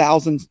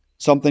 $100,000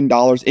 something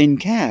in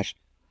cash.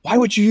 Why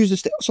would you use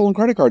a stolen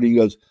credit card? And he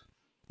goes,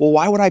 well,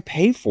 why would I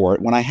pay for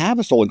it when I have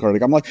a stolen credit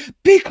card? I'm like,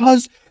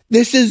 because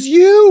this is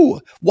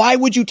you. Why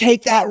would you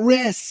take that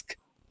risk?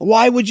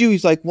 Why would you?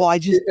 He's like, well,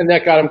 and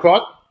that got him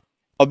caught.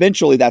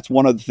 Eventually, that's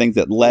one of the things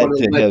that led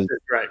to his.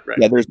 Right.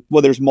 Yeah,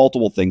 there's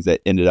multiple things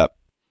that ended up,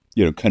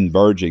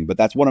 converging, but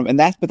that's one of,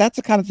 but that's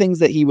the kind of things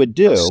that he would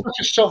do. That's such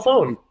a cell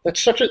phone. That's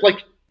such a,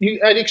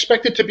 I'd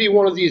expect it to be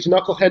one of these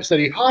knuckleheads that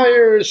he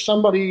hires,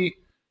 somebody.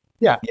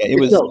 Yeah,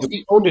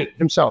 he owned it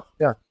himself.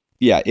 Yeah.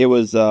 Yeah, it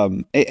was,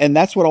 and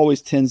that's what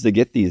always tends to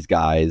get these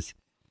guys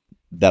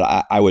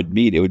that I would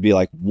meet. It would be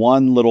like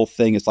one little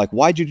thing. It's like,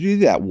 why'd you do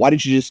that? Why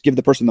didn't you just give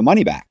the person the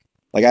money back?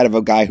 Like, I had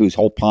a guy whose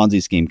whole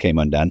Ponzi scheme came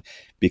undone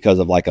because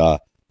of like a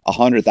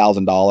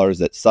 $100,000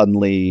 that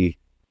suddenly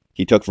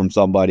he took from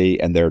somebody,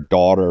 and their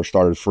daughter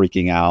started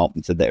freaking out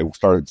and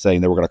started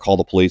saying they were going to call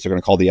the police. They're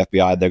going to call the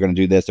FBI. They're going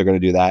to do this. They're going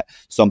to do that.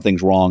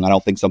 Something's wrong. I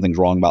don't think something's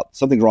wrong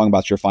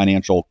about your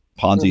financial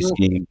Ponzi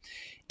scheme.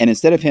 And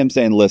instead of him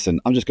saying, listen,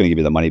 I'm just going to give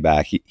you the money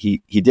back,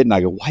 he didn't.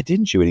 I go, why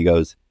didn't you? And he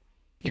goes,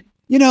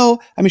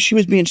 she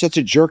was being such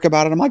a jerk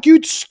about it. I'm like,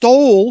 you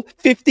stole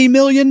 $50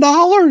 million.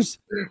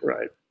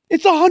 Right.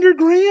 It's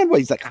 $100,000. Well,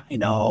 he's like, I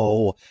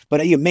know,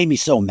 but you made me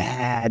so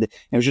mad. And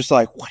it was just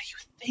like, what do you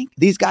think?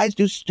 These guys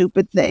do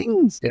stupid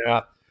things.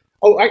 Yeah.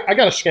 Oh, I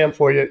got a scam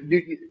for you.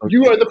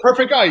 You are the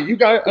perfect guy.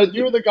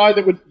 You're the guy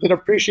that would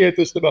appreciate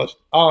this the most.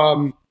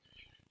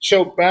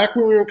 So back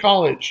when we were in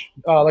college,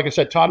 like I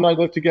said, Todd and I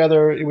lived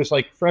together. It was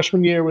like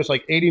freshman year was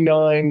like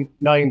 89,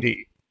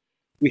 90.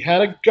 We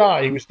had a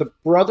guy. He was the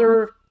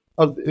brother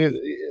of,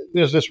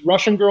 there's this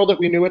Russian girl that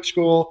we knew at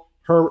school.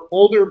 Her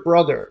older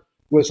brother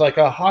was like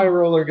a high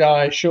roller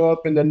guy, show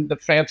up in the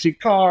fancy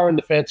car and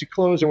the fancy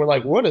clothes. And we're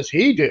like, what does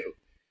he do?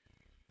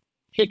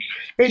 He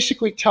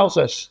basically tells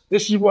us,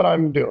 this is what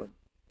I'm doing.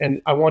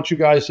 And I want you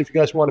guys, if you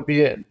guys want to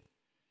be in.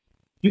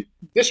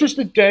 This was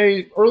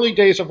the early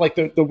days of like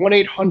the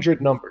 1-800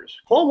 numbers.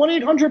 Call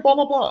 1-800, blah,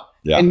 blah, blah.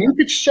 Yeah. And you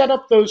could set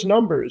up those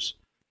numbers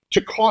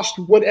to cost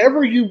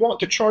whatever you want,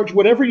 to charge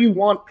whatever you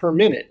want per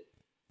minute.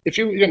 If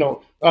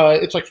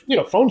it's like,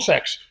 phone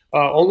sex,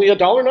 only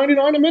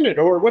 $1.99 a minute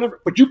or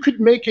whatever. But you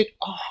could make it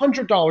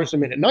 $100 a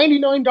minute,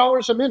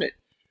 $99 a minute.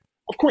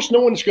 Of course, no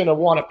one's going to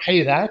want to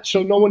pay that.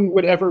 So no one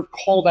would ever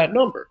call that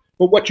number.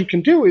 But what you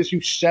can do is you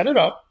set it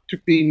up to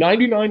be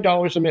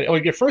 $99 a minute. Or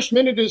your first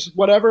minute is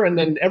whatever, and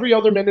then every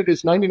other minute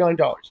is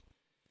 $99.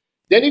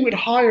 Then he would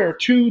hire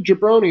 2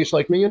 jabronis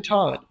like me and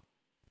Todd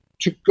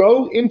to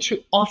go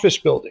into office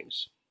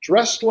buildings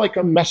dressed like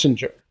a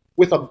messenger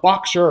with a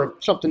boxer or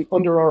something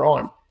under our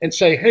arm and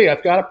say, hey,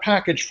 I've got a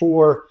package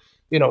for,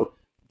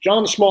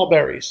 John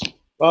Smallberry's.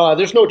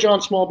 There's no John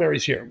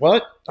Smallberry's here.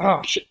 What?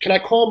 Oh, shit. Can I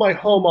call my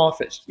home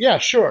office? Yeah,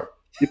 sure.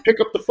 You pick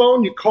up the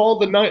phone, you call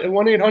the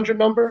 1-800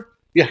 number,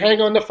 you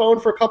hang on the phone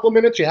for a couple of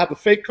minutes, you have a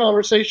fake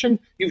conversation,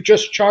 you've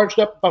just charged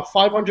up about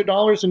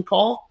 $500 in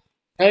call,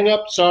 hang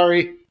up,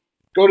 sorry,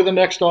 go to the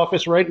next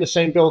office right in the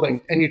same building,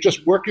 and you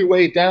just work your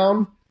way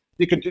down.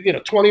 You can do,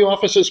 20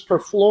 offices per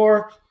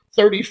floor,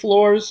 30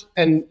 floors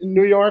in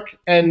New York,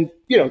 and,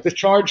 the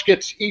charge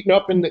gets eaten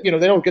up, and, they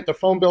don't get the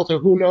phone bill to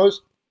who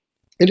knows.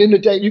 And in a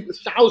day,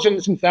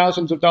 thousands and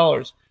thousands of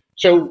dollars.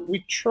 So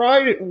we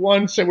tried it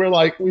once, and we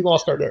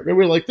lost our nerve. And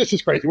we're like, this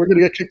is crazy. We're going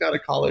to get kicked out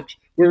of college.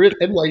 We're at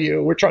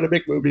NYU. We're trying to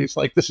make movies.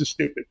 Like, this is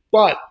stupid.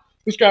 But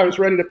this guy was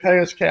ready to pay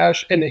us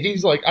cash. And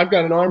he's like, I've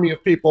got an army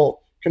of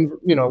people,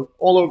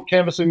 all over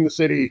canvassing the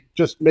city,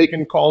 just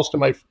making calls to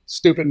my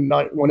stupid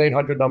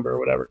 1-800 number or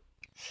whatever.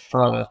 I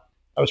thought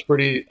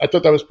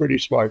that was pretty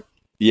smart.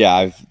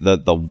 Yeah. The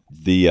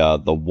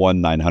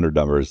 1-900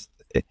 numbers.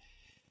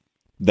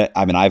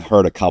 I've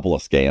heard a couple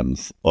of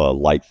scams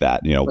like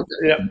that. Yeah.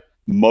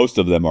 Most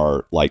of them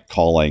are like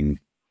calling,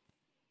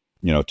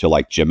 to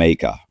like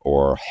Jamaica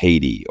or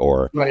Haiti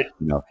or, right.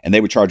 And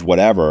they would charge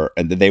whatever,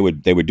 and then they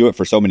would do it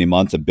for so many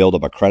months and build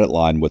up a credit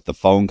line with the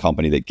phone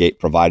company that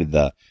provided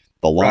the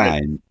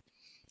line. Right.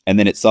 And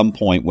then at some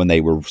point when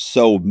they were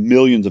so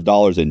millions of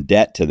dollars in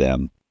debt to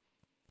them,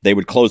 they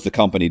would close the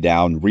company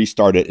down,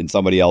 restart it in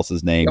somebody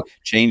else's name,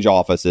 change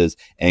offices,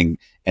 and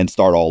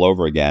start all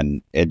over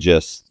again. And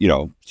just,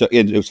 so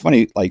it was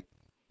funny, like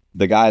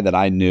the guy that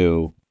I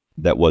knew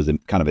that was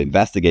kind of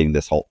investigating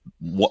this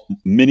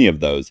many of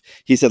those,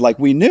 he said, like,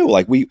 we knew,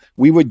 like we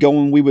would go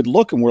and we would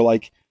look and we're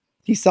like,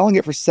 he's selling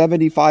it for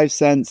 75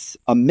 cents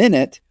a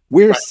minute.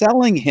 We're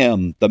selling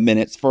him the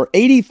minutes for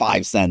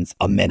 85 cents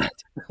a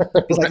minute.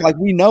 It's like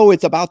we know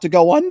it's about to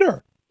go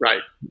under.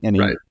 Right.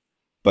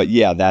 But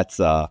yeah, that's,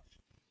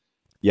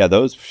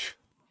 those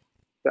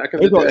back in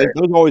the day,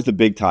 those are always the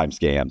big time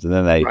scams. And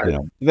then they,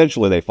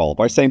 eventually they fall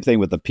apart. Same thing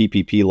with the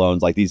PPP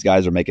loans. Like these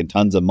guys are making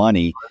tons of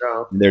money.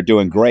 And they're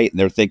doing great. And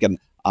they're thinking,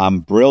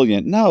 I'm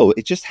brilliant. No,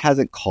 it just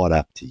hasn't caught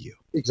up to you.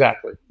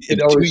 Exactly. 2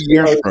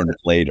 years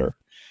later.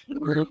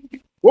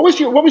 What was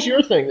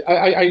your thing?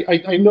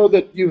 I know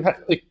that you had,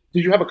 like,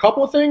 did you have a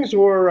couple of things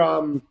or?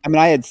 I mean,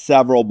 I had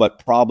several,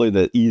 but probably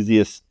the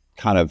easiest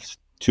kind of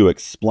to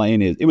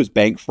explain is it was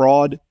bank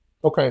fraud.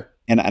 Okay.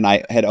 And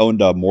I had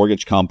owned a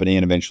mortgage company,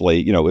 and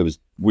eventually,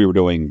 we were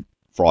doing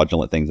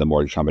fraudulent things in the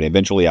mortgage company.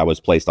 Eventually, I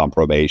was placed on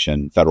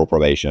probation, federal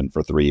probation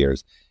for 3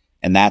 years.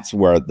 And that's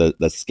where the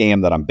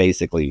scam that I'm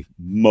basically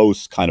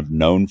most kind of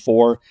known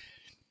for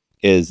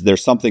is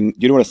there's something,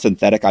 you know what a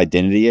synthetic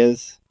identity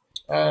is?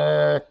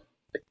 I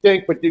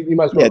think, but you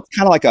might as well. Yeah, it's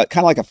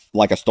kind of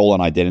like a stolen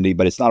identity,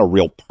 but it's not a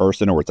real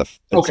person, or it's a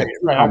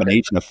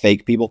combination of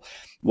fake people.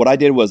 What I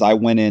did was I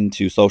went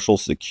into Social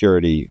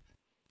Security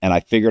and I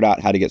figured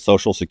out how to get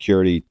Social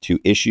Security to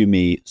issue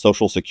me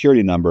Social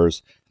Security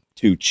numbers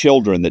to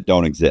children that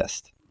don't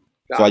exist.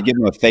 So I give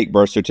them a fake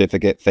birth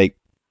certificate, fake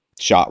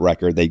shot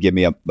record. They give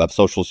me a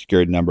Social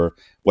Security number,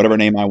 whatever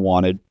name I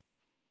wanted,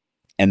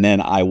 and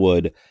then I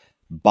would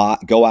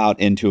go out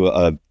into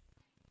an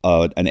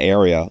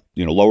area,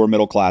 lower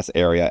middle class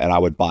area, and I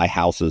would buy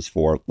houses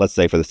for, let's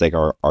say for the sake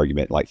of our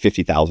argument, like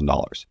 $50,000.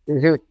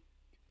 Mm-hmm.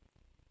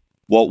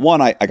 Well,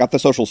 one, I got the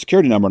Social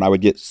Security number and I would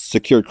get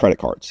secured credit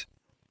cards.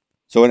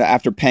 So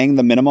after paying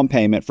the minimum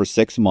payment for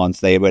 6 months,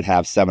 they would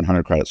have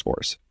 700 credit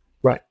scores.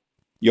 Right.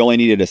 You only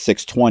needed a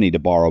 620 to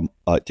borrow,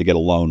 to get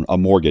a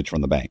mortgage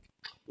from the bank.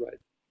 Right.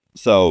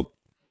 So,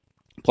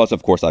 plus,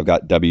 of course, I've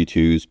got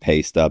W-2s,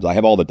 pay stubs. I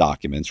have all the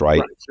documents,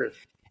 right? Sure.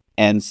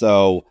 And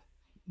so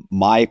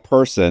my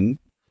person,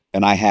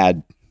 and I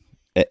had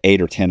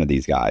 8 or 10 of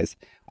these guys,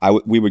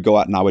 we would go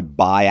out and I would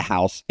buy a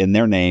house in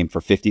their name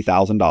for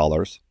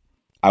 $50,000.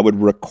 I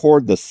would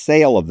record the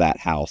sale of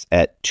that house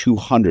at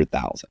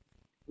 $200,000.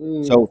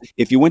 So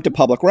if you went to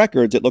public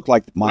records, it looked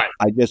like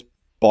I just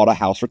bought a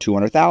house for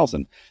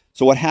 $200,000.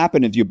 So what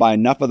happened if you buy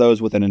enough of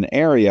those within an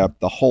area,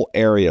 the whole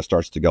area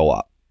starts to go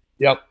up.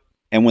 Yep.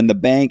 And when the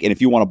bank, and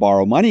if you want to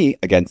borrow money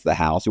against the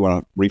house, you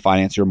want to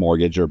refinance your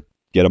mortgage or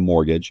get a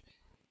mortgage,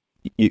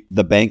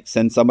 the bank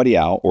sends somebody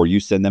out, or you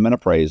send them an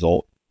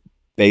appraisal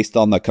based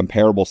on the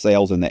comparable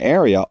sales in the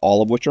area,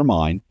 all of which are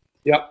mine.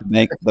 Yep.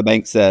 The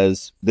bank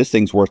says this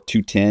thing's worth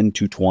 210,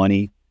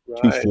 220,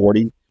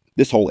 240.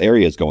 This whole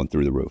area is going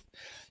through the roof.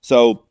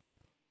 So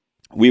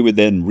we would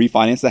then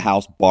refinance the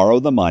house, borrow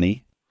the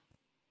money.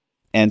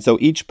 And so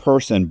each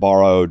person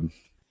borrowed,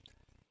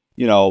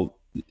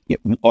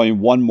 only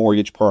one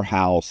mortgage per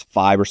house,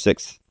 5 or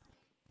 6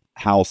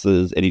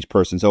 houses in each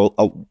person. So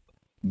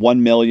 $1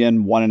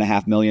 million,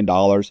 $1.5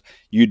 million,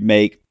 you'd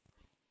make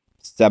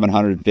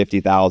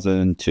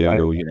 $750,000 to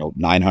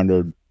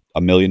 $900,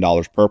 $1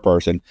 million per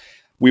person.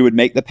 We would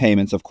make the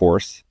payments, of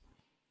course,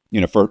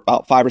 for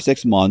about 5 or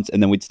 6 months,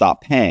 and then we'd stop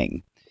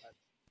paying.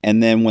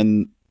 And then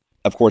when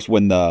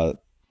the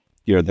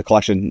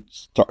collection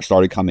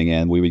started coming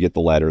in, we would get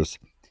the letters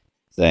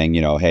saying,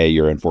 hey,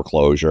 you're in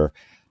foreclosure.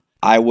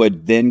 I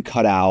would then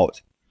cut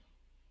out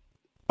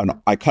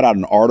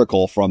an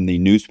article from the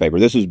newspaper.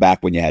 This was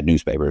back when you had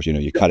newspapers,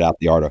 you cut out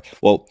the article.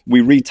 Well,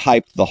 we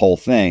retyped the whole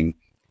thing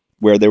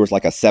where there was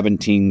like a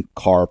 17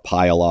 car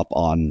pile up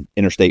on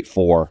Interstate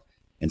 4,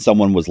 and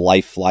someone was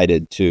life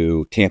flighted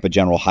to Tampa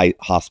General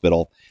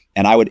Hospital,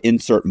 and I would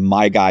insert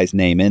my guy's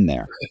name in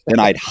there. Then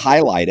I'd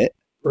highlight it.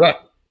 Right.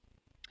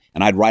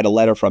 And I'd write a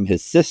letter from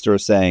his sister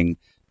saying,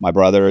 my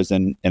brother is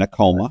in a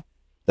coma.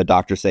 The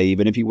doctors say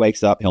even if he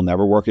wakes up, he'll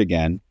never work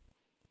again.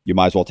 You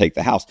might as well take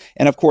the house.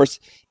 And of course,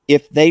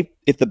 if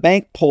the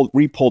bank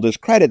re-pulled his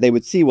credit, they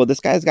would see, well, this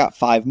guy's got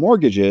 5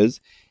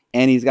 mortgages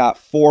and he's got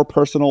 4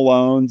 personal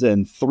loans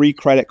and 3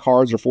 credit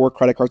cards or 4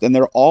 credit cards, and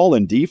they're all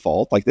in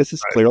default. Like, this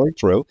is clearly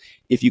true.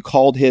 If you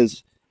called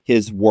his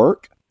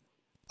work,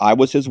 I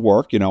was his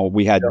work.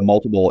 We had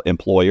multiple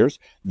employers.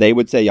 They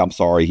would say, I'm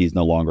sorry, he's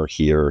no longer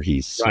here.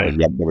 There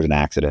was an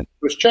accident.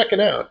 He was checking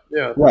out.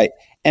 Yeah. Right.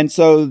 And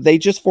so they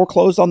just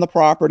foreclosed on the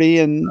property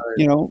and,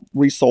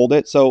 resold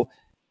it. So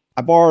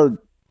I borrowed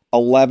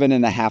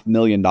 $11.5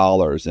 million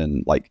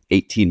in like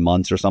 18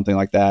 months or something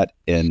like that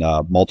in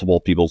multiple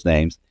people's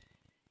names.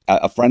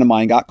 A friend of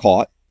mine got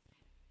caught,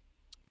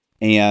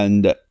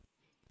 and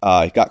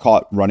he got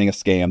caught running a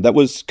scam that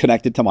was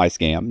connected to my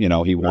scam.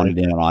 He wanted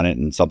in on it,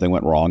 and something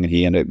went wrong, and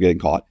he ended up getting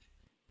caught.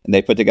 And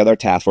they put together a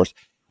task force.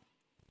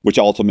 which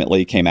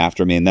ultimately came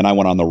after me. And then I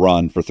went on the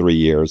run for 3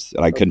 years,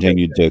 and I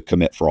continued to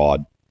commit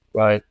fraud.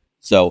 Right.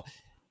 So,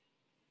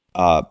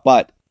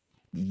 but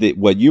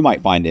what you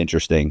might find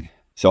interesting,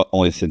 so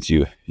only since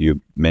you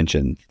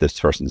mentioned this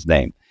person's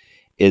name,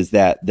 is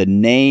that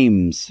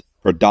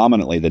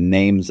predominantly the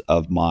names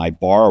of my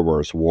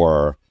borrowers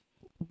were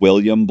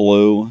William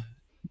Blue,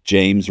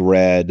 James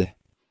Red,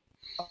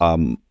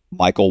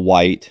 Michael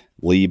White,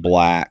 Lee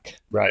Black,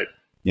 right.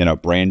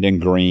 Brandon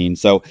Green.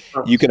 So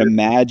you can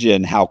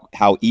imagine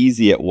how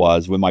easy it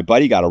was when my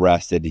buddy got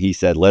arrested. He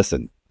said,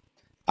 listen,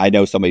 I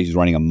know somebody who's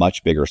running a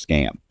much bigger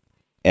scam.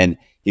 And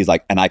he's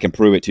like, and I can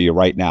prove it to you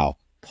right now.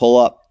 Pull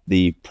up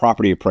the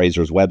property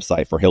appraiser's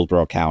website for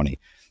Hillsborough County.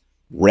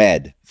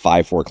 Red,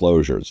 5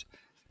 foreclosures.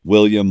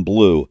 William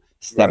Blue,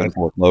 7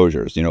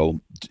 foreclosures.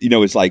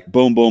 It's like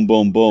boom, boom,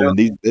 boom, boom.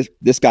 Yeah. And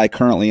this guy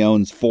currently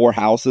owns 4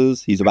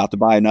 houses. He's about to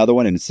buy another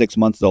one. And in 6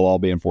 months, they'll all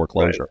be in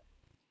foreclosure. Right.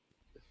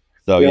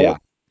 So, yeah.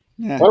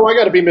 Why do I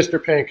got to be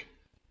Mr. Pink?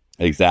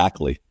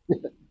 Exactly.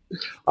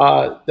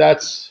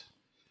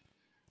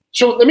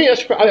 So let me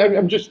ask you,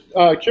 I'm just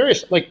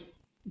curious, like,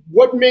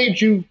 what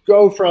made you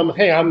go from,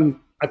 hey,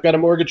 I've got a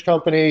mortgage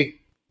company,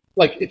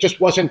 like it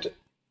just wasn't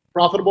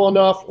profitable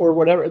enough or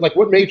whatever? Like,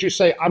 what made you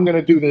say, I'm going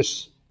to do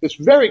this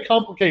very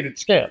complicated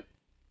scam?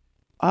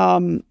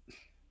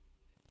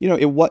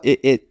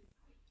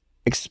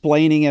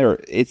 Explaining it, or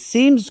it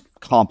seems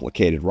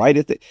complicated,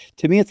 right?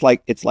 To me, it's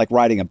like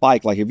riding a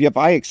bike. Like if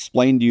I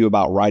explained to you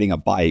about riding a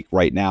bike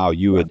right now,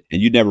 and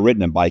you'd never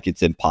ridden a bike,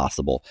 it's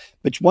impossible.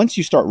 But once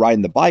you start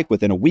riding the bike,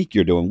 within a week,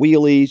 you're doing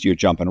wheelies, you're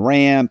jumping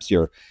ramps,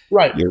 so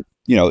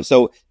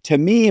to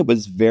me, it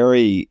was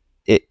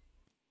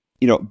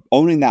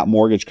owning that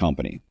mortgage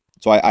company.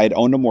 So I had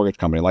owned a mortgage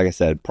company, like I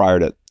said, prior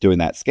to doing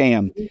that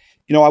scam.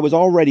 I was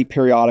already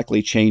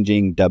periodically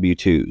changing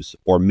W-2s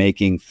or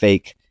making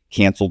fake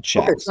canceled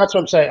checks. Okay, so that's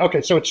what I'm saying.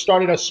 Okay, so it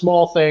started as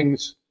small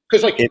things.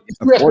 Because, like, if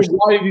you ask me,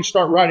 why did you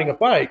start riding a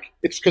bike?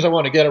 It's because I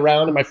want to get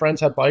around, and my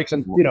friends had bikes,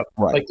 and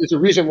like, there's a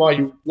reason why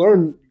you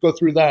go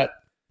through that.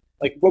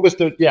 Like, what was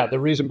the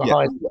reason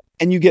behind it?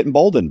 And you get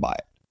emboldened by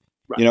it.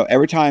 Right.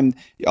 Every time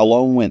a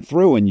loan went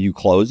through and you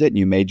close it and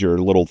you made your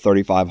little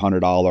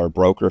 $3,500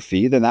 broker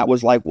fee, then that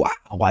was like, wow,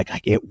 like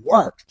it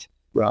worked.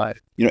 Right.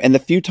 And the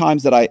few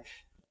times that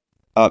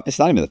it's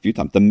not even the few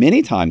times, the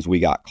many times we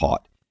got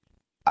caught,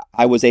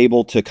 I was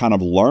able to kind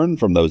of learn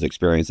from those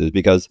experiences,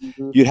 because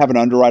you'd have an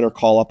underwriter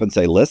call up and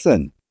say,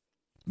 listen,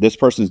 this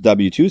person's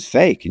W-2 is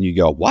fake. And you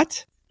go,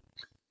 what?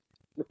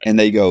 And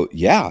they go,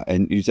 yeah.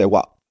 And you say,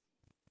 well,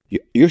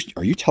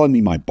 are you telling me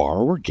my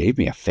borrower gave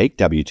me a fake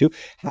W-2?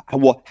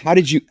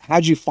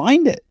 How'd you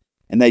find it?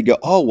 And they go,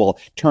 oh, well,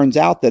 turns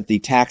out that the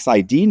tax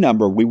ID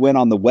number, we went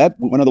on the web.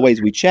 One of the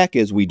ways we check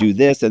is we do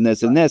this and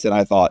this and this. And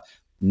I thought,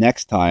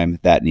 next time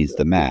that needs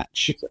to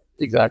match.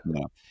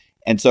 Exactly.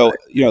 And so,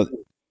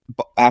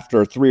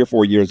 after 3 or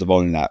 4 years of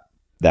owning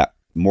that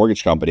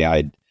mortgage company,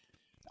 I'd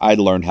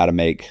learned how to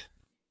make,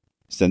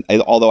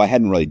 although I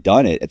hadn't really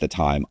done it at the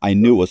time, I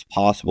knew it was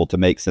possible to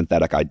make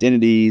synthetic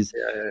identities.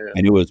 Yeah.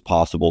 I knew it was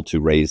possible to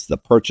raise the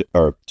purchase,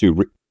 or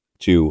to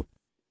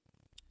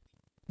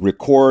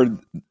record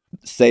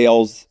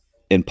sales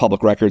in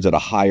public records at a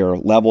higher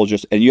level.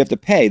 And you have to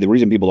pay. The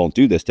reason people don't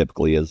do this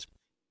typically is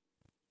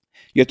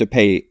you have to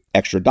pay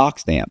extra doc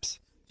stamps.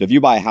 So if you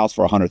buy a house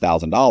for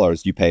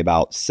 $100,000, you pay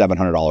about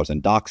 $700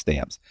 in doc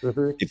stamps.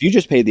 Mm-hmm. If you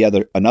just pay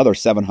another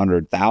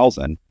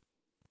 $700,000,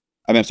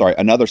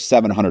 another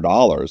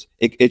 $700,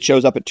 it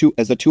shows up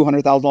as a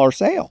 $200,000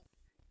 sale.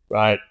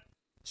 Right.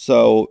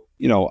 So,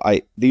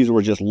 these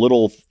were just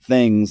little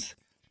things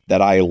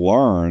that I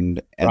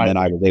learned, and then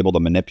I was able to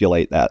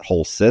manipulate that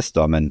whole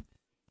system. And,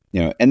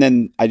 and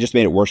then I just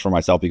made it worse for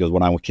myself, because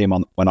when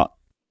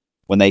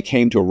they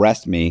came to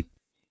arrest me,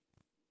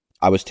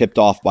 I was tipped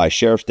off by a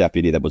sheriff's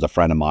deputy that was a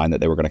friend of mine that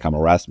they were going to come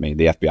arrest me.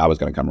 The FBI was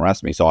going to come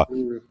arrest me. So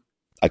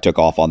I took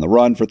off on the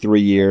run for 3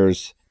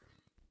 years.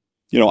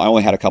 I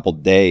only had a couple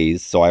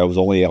days, so I was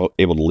only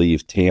able to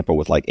leave Tampa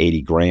with like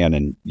 80 grand,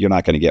 and you're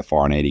not going to get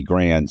far on 80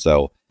 grand.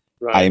 So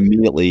I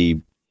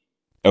immediately,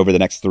 over the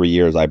next 3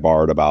 years, I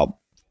borrowed about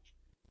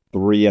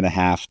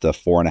 $3.5 to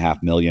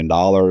 $4.5 million,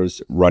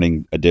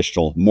 running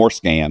more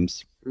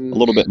scams, a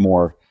little bit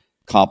more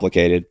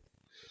complicated.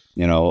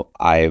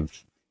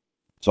 I've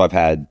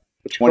had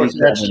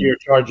 27 year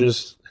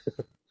charges.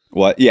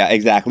 What? Yeah,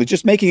 exactly.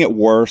 Just making it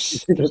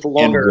worse. Just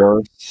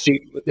longer.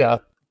 Yeah.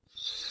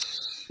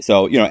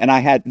 So, and I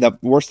had, the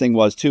worst thing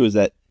was too, is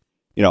that,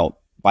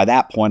 by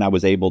that point I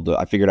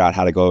figured out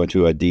how to go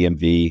into a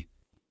DMV,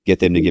 get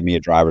them to give me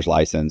a driver's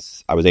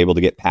license. I was able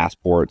to get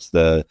passports.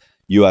 The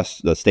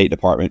State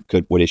Department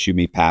would issue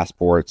me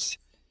passports.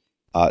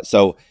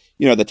 So,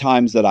 the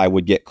times that I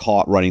would get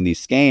caught running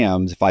these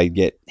scams, if I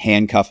get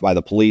handcuffed by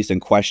the police and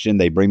questioned,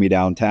 they bring me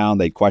downtown,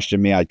 they'd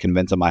question me, I'd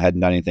convince them I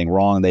hadn't done anything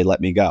wrong, and they let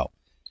me go.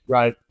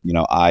 Right.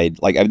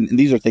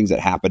 These are things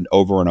that happened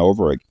over and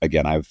over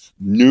again. I've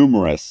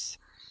numerous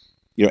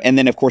and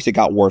then of course it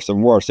got worse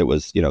and worse. It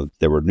was,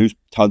 there were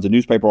tons of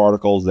newspaper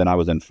articles. Then I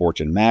was in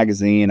Fortune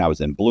magazine. I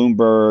was in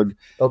Bloomberg.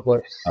 Oh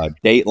boy.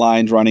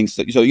 Dateline's running.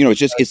 So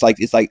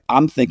it's like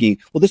I'm thinking,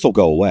 well, this will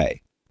go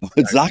away.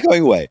 It's not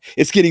going away.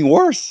 It's getting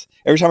worse.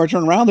 Every time I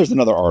turn around, there's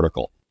another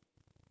article.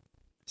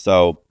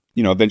 So,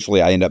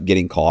 eventually I end up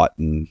getting caught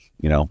and,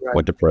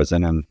 went to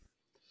prison. And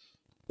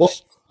well,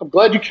 I'm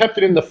glad you kept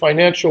it in the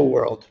financial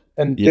world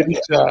and didn't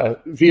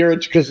veer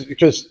it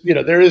because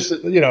there is,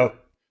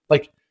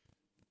 like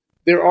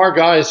there are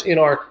guys in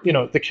our,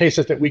 the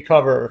cases that we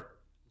cover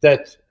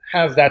that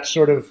have that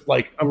sort of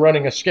like, I'm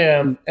running a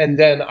scam and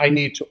then I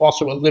need to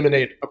also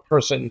eliminate a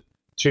person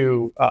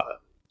to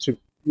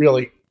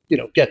really,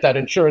 get that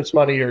insurance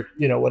money or,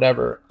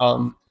 whatever.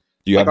 Do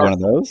you have one of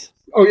those?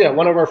 Oh yeah.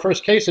 One of our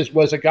first cases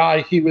was a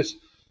guy, he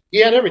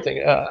had everything,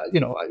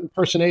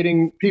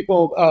 impersonating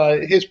people.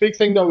 His big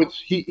thing though,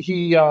 is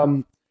he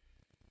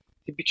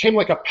became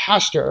like a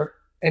pastor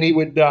and he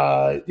would,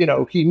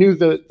 he knew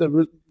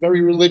the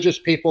very religious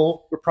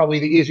people were probably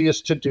the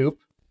easiest to dupe.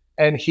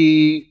 And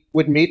he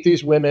would meet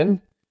these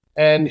women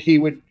and he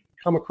would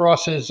come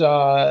across as,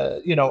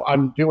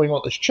 I'm doing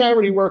all this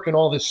charity work and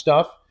all this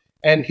stuff.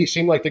 And he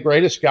seemed like the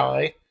greatest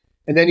guy.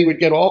 And then he would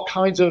get all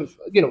kinds of,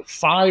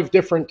 5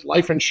 different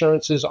life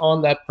insurances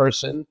on that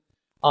person.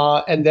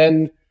 And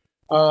then,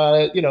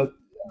 I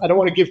don't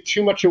want to give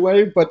too much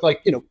away, but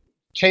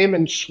came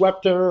and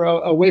swept her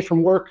away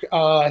from work.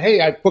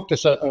 Hey, I booked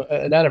us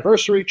an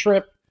anniversary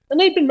trip. And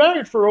they'd been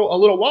married for a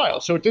little while.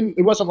 So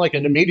it wasn't like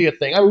an immediate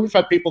thing. I mean, we've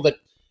had people that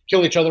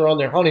kill each other on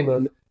their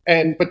honeymoon.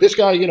 But this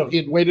guy, he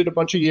had waited a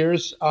bunch of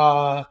years.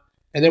 And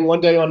then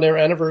one day on their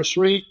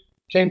anniversary,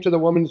 came to the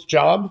woman's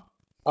job.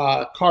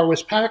 Car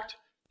was packed.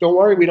 Don't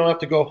worry, we don't have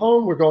to go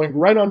home. We're going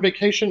right on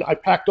vacation. I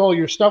packed all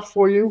your stuff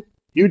for you.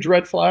 Huge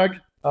red flag.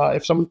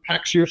 If someone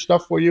packs your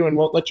stuff for you and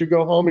won't let you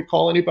go home and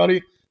call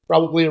anybody,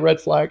 probably a red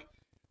flag.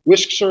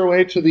 Whisks her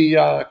away to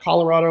the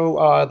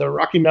Colorado, the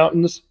Rocky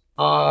Mountains.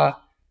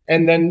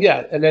 And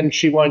then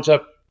she winds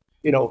up,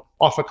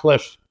 off a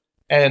cliff.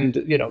 And,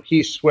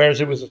 he swears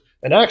it was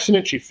an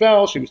accident. She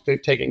fell. She was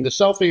taking the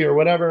selfie or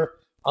whatever.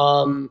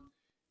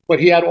 But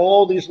he had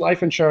all these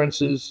life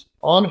insurances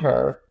on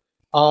her.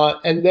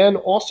 And then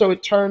also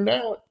it turned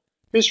out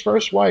his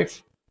first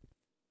wife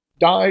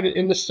died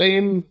in the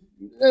same,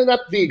 not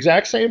the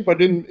exact same, but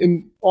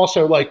in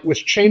also like was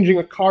changing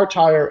a car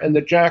tire and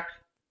the jack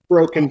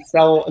broke and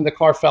fell and the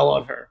car fell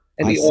on her.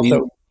 And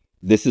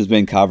this has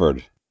been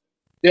covered.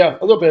 Yeah,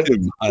 a little bit.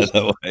 By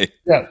the way.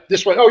 Yeah,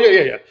 this way. Oh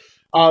yeah.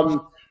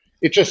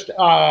 It just,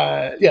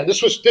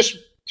 this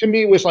to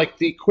me was like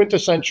the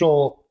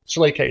quintessential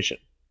Slaycation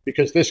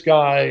because this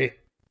guy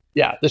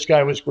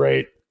was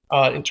great.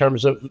 In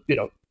terms of,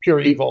 pure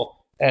evil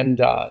and,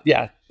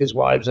 his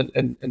wives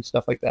and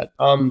stuff like that.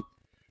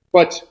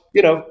 But,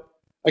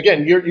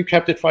 again, you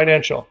kept it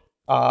financial.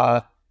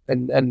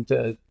 And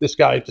this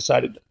guy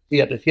decided he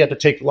had to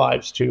take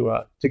lives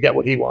to get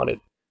what he wanted.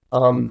 I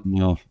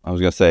was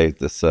going to say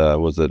this,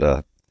 was it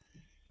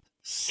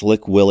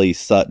Slick Willie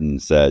Sutton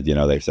said,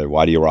 they said,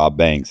 why do you rob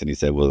banks? And he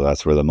said, well,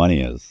 that's where the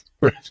money is.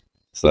 Right.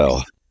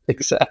 So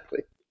exactly.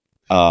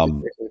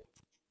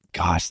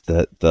 Gosh,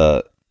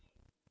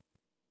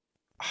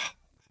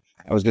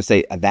 I was going to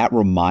say that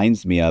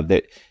reminds me of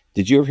that.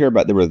 Did you ever hear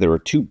about there were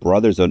 2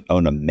 brothers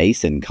own a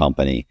mason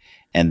company,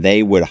 and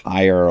they would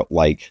hire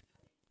like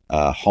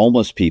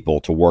homeless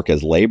people to work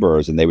as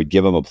laborers, and they would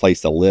give them a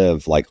place to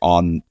live,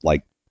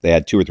 they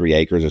had 2 or 3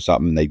 acres or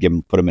something. And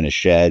they'd put them in a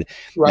shed,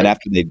 right. And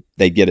after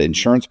they get an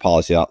insurance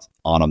policy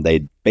on them,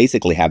 they'd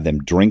basically have them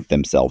drink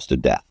themselves to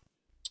death.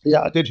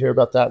 Yeah, I did hear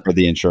about that. For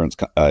the insurance,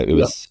 it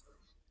was.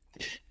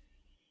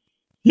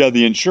 Yeah,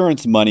 the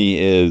insurance money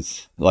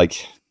is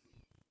like.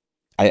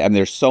 I mean,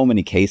 there's so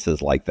many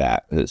cases like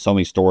that. There's so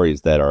many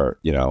stories that are,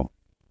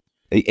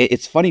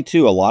 it's funny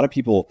too. A lot of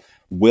people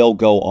will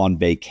go on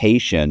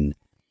vacation.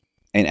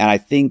 And I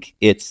think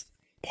it's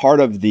part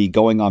of the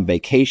going on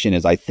vacation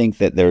is I think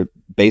that they're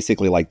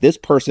basically like, this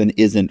person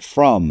isn't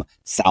from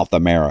South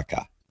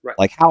America. Right.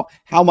 Like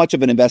how much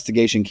of an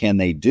investigation can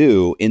they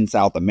do in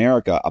South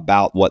America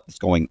about what's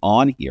going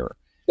on here?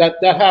 That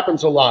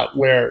happens a lot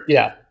where,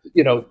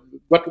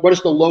 what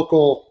is the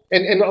local,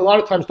 and a lot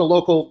of times the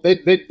local,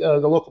 the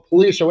local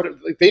police or whatever,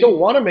 they don't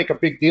want to make a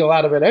big deal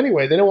out of it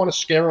anyway. They don't want to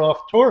scare off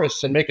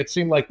tourists and make it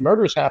seem like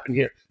murders happen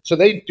here. So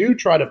they do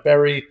try to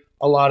bury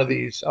a lot of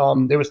these.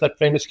 There was that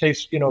famous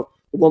case, the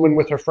woman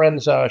with her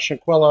friends,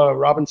 Shanquella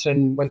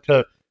Robinson, went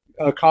to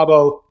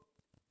Cabo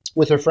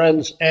with her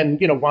friends and,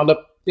 wound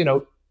up,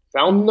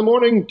 found in the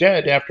morning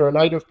dead after a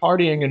night of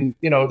partying. And,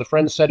 the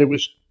friends said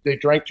they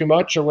drank too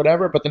much or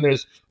whatever. But then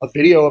there's a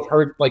video of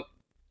her like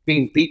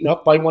being beaten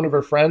up by one of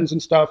her friends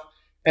and stuff.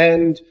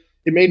 And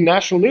it made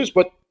national news,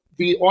 but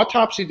the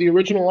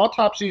original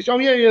autopsies,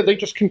 they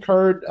just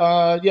concurred.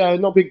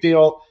 No big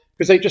deal,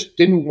 because they just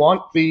didn't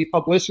want the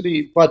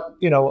publicity. But,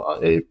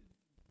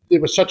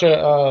 it was such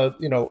a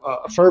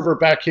fervor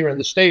back here in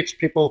the States,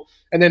 people.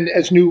 And then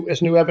as new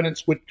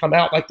evidence would come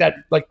out like that,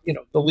 the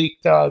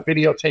leaked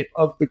videotape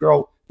of the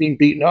girl being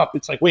beaten up,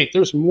 it's like, wait,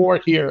 there's more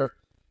here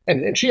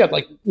and she had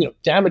like,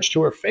 damage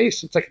to her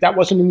face. It's like, that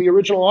wasn't in the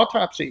original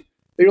autopsy.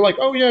 They were like,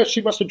 oh yeah,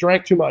 she must have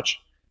drank too much.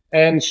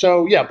 And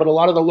so, yeah, but a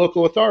lot of the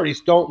local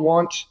authorities don't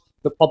want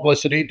the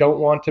publicity, don't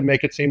want to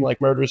make it seem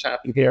like murders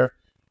happen here.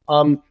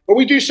 But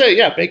we do say,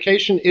 yeah,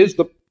 vacation is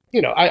the,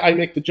 I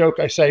make the joke,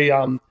 I say,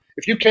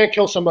 if you can't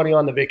kill somebody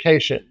on the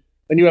vacation,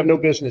 then you have no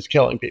business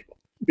killing people,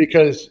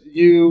 because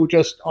you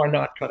just are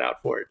not cut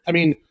out for it. I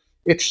mean,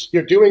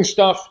 you're doing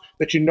stuff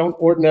that you don't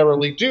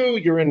ordinarily do.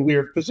 You're in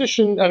weird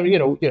position. I mean,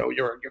 you're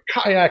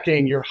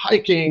kayaking, you're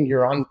hiking,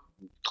 you're on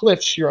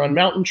cliffs, you're on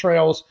mountain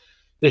trails.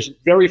 There's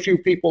very few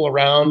people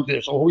around.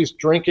 There's always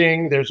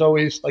drinking. There's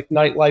always like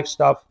nightlife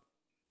stuff.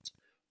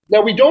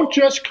 Now, we don't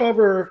just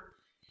cover,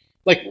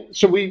 like,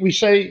 so we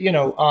say,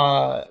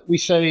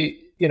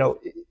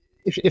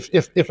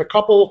 if a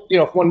couple,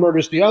 if one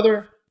murders the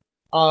other,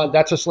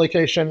 that's a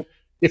slaycation.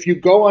 If you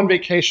go on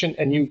vacation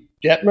and you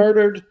get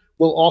murdered,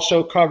 we'll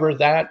also cover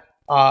that.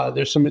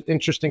 There's some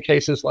interesting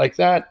cases like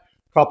that.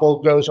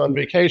 Couple goes on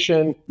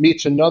vacation,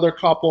 meets another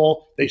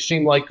couple. They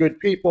seem like good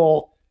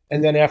people.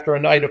 And then after a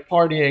night of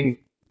partying,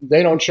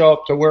 they don't show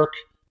up to work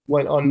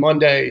on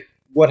Monday.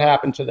 What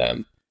happened to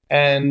them?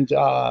 And,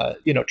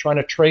 trying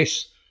to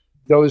trace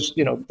those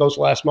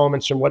last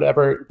moments and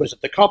whatever. Was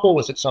it the couple?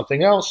 Was it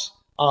something else?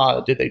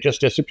 Did they just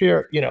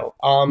disappear?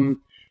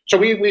 So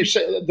we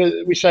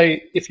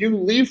say if you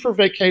leave for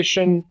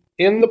vacation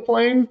in the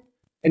plane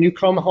and you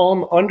come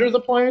home under the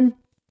plane,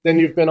 then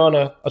you've been on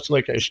a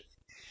slaycation.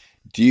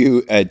 Do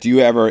you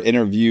ever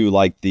interview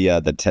like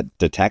the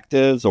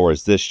detectives, or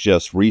is this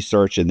just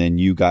research and then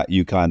you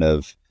kind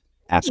of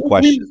ask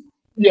questions?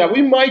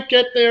 We might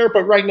get there,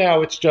 but right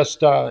now it's just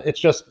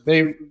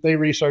they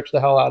research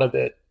the hell out of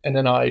it, and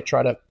then I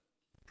try to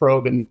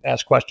probe and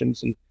ask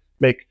questions and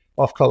make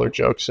off-color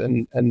jokes,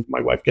 and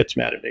my wife gets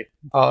mad at me.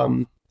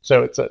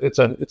 So it's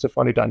a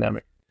funny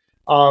dynamic.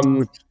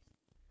 What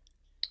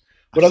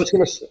I was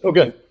gonna say, oh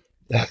good.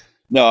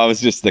 No, I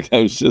was just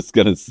gonna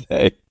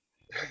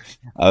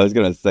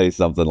say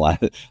something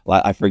like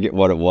I forget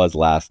what it was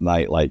last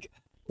night. Like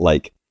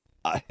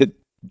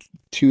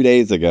 2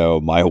 days ago,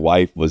 my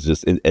wife was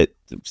just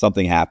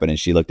something happened, and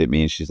she looked at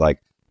me and she's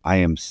like, "I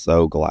am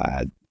so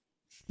glad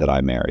that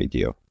I married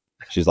you."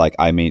 She's like,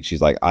 I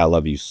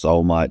love you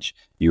so much.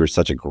 You were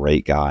such a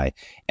great guy.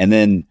 And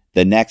then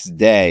the next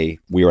day,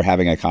 we were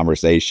having a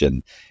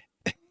conversation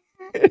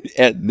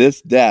at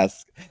this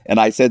desk, and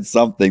I said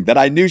something that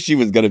I knew she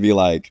was going to be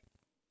like,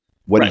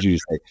 "What did you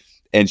say?"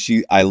 And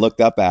I looked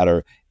up at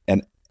her,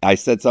 and I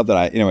said something.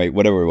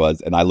 Whatever it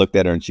was, and I looked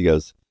at her, and she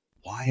goes,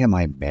 "Why am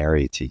I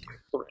married to you?"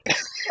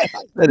 I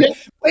said,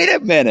 wait a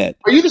minute.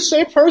 Are you the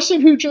same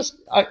person who just?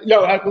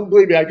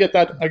 Believe me, I get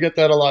that. I get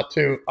that a lot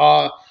too.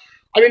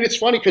 I mean, it's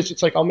funny because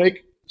it's like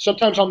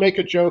sometimes I'll make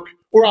a joke,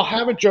 or I'll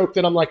have a joke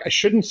that I'm like, I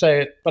shouldn't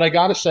say it, but I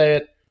got to say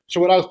it.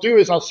 So what I'll do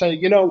is I'll say,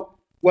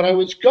 what I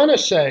was going to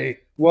say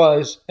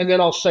was, and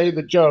then I'll say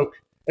the joke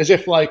as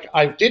if like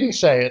I didn't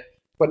say it,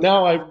 but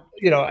now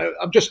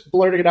I'm just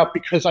blurting it out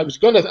because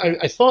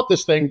I thought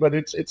this thing, but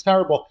it's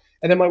terrible.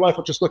 And then my wife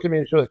will just look at me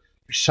and she'll be like,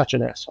 "You're such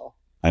an asshole."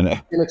 I know.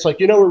 And it's like,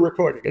 we're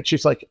recording. And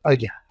she's like, "Oh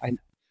yeah, I know."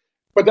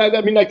 But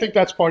I think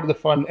that's part of the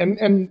fun.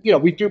 And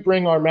we do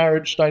bring our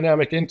marriage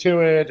dynamic into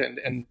it,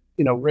 and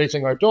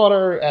raising our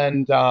daughter,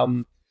 and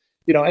and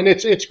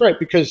it's great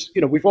because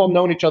we've all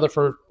known each other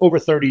for over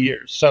 30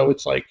 years. So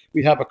it's like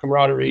we have a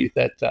camaraderie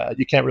that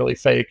you can't really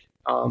fake.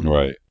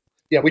 Right.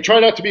 Yeah, we try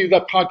not to be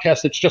that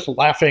podcast that's just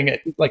laughing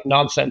at like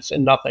nonsense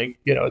and nothing.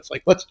 It's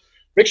like, let's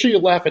make sure you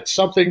laugh at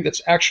something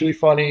that's actually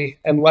funny,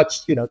 and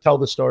let's tell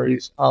the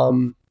stories.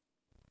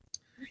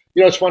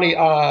 It's funny.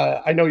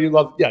 I know you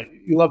love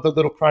the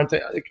little crime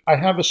thing. I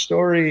have a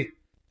story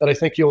that I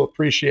think you'll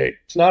appreciate.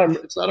 It's not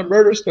a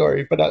murder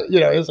story, but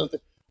it's something.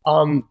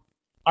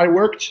 I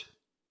worked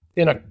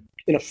in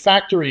a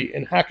factory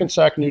in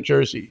Hackensack, New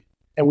Jersey,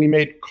 and we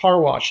made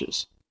car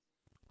washes.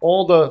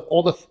 All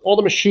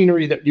the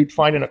machinery that you'd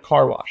find in a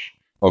car wash.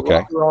 Okay. The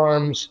rocker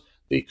arms,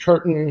 the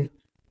curtain,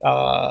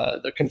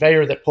 the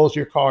conveyor that pulls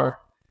your car.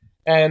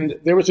 And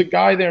there was a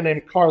guy there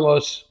named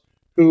Carlos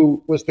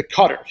who was the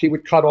cutter. He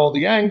would cut all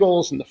the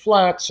angles and the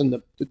flats and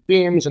the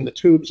beams and the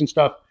tubes and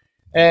stuff.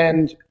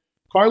 And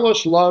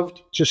Carlos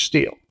loved to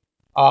steal.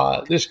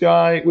 This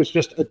guy was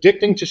just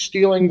addicting to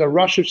stealing, the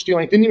rush of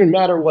stealing. It didn't even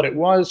matter what it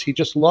was. He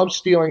just loved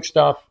stealing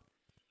stuff.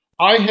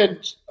 I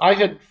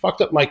had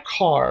fucked up my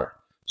car.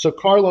 So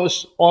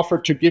Carlos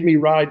offered to give me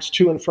rides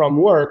to and from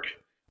work.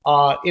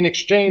 In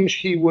exchange,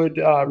 he would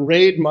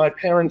raid my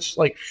parents'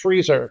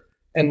 freezer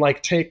and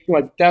take.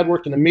 My dad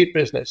worked in the meat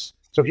business,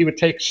 so he would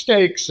take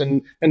steaks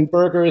and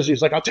burgers.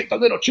 He's like, "I'll take the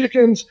little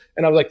chickens,"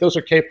 and I was like, "Those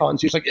are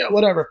capons." He's like, "Yeah,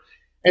 whatever."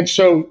 And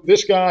so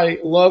this guy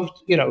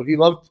loved, he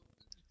loved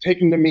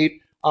taking the meat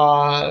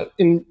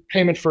in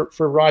payment for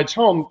rides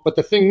home. But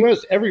the thing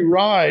was, every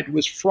ride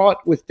was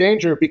fraught with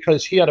danger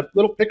because he had a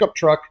little pickup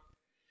truck.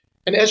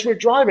 And as we're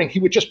driving, he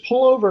would just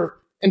pull over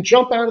and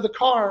jump out of the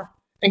car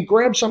and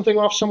grab something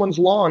off someone's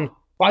lawn,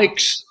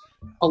 bikes,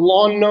 a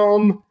lawn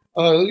gnome,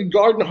 a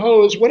garden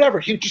hose,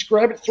 whatever. He'd just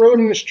grab it, throw it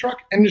in his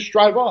truck, and just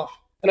drive off.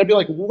 And I'd be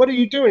like, what are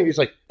you doing? He's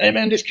like, hey,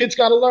 man, this kid's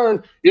got to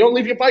learn. You don't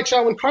leave your bikes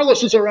out when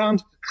Carlos is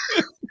around.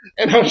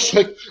 And I was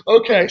like,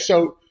 okay.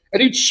 So,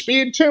 and he'd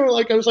speed too.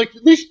 Like, I was like,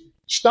 at least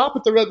stop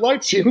at the red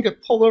lights so you don't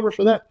get pulled over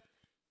for that.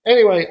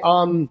 Anyway,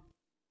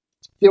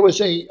 there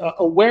was a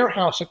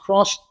warehouse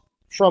across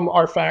from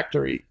our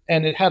factory,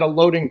 and it had a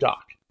loading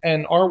dock.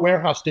 And our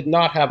warehouse did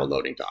not have a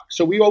loading dock.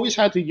 So we always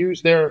had to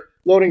use their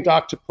loading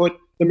dock to put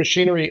the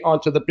machinery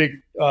onto the big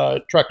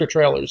tractor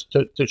trailers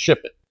to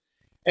ship it.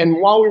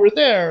 And while we were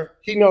there,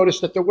 he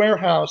noticed that the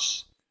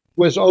warehouse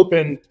was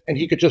open and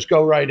he could just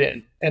go right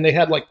in. And they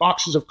had like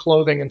boxes of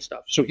clothing and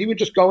stuff. So he would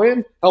just go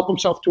in, help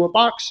himself to a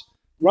box,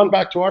 run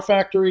back to our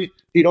factory.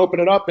 He'd open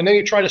it up, and then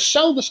he'd try to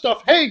sell the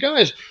stuff. Hey,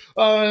 guys,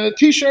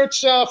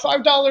 T-shirts,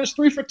 $5,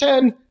 3 for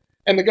 $10.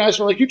 And the guys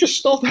were like, you just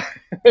stole that.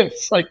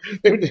 It's like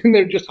they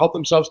would just help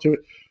themselves to it.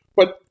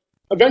 But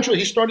eventually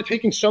he started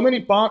taking so many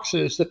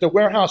boxes that the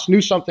warehouse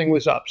knew something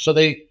was up. So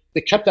they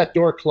kept that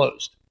door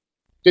closed.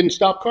 Didn't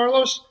stop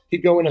Carlos.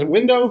 He'd go in a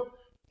window,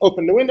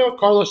 open the window,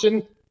 Carlos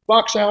in,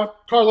 box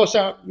out, Carlos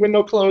out,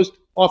 window closed,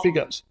 off he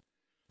goes.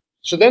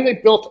 So then they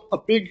built a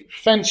big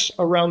fence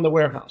around the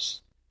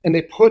warehouse, and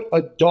they put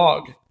a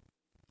dog,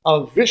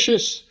 a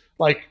vicious,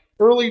 like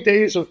early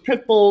days of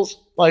pit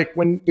bulls, like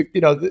when,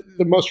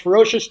 the most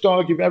ferocious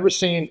dog you've ever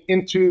seen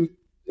inside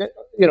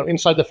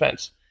the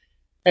fence.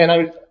 And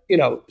I,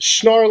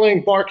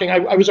 snarling, barking.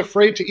 I was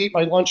afraid to eat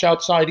my lunch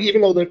outside,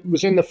 even though it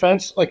was in the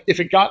fence. Like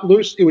if it got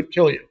loose, it would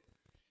kill you.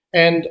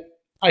 And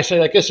I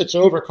said, I guess it's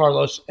over,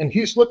 Carlos. And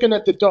he's looking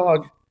at the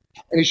dog,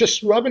 and he's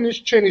just rubbing his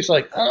chin. He's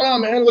like, oh,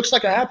 man, looks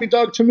like a happy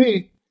dog to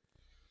me.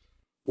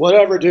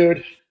 Whatever,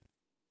 dude.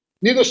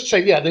 Needless to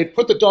say, yeah, they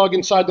put the dog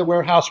inside the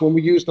warehouse when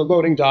we used the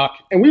loading dock,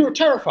 and we were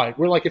terrified.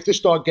 We're like, if this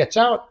dog gets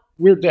out,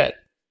 we're dead.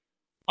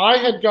 I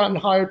had gotten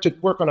hired to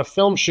work on a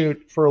film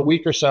shoot for a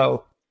week or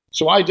so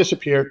I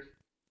disappeared,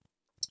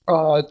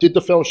 did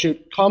the film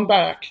shoot, come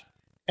back,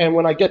 and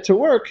when I get to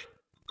work,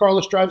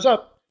 Carlos drives me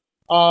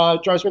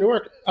to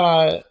work.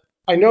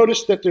 I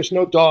noticed that there's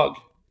no dog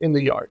in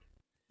the yard.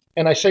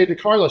 And I say to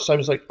Carlos, I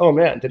was like, oh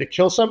man, did it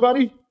kill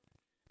somebody?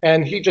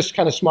 And he just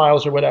kind of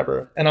smiles or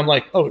whatever. And I'm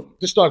like, oh,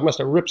 this dog must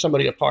have ripped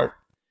somebody apart.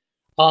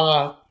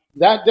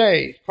 That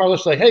day, Carlos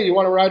was like, hey, you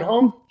want to ride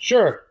home?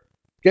 Sure.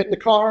 Get in the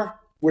car.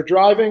 We're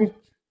driving.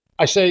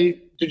 I say,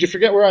 did you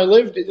forget where I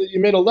lived? You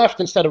made a left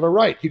instead of a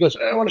right. He goes,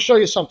 I want to show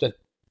you something.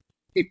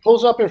 He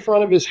pulls up in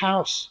front of his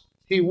house.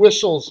 He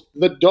whistles.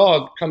 The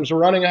dog comes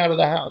running out of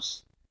the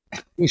house.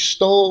 He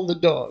stole the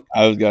dog.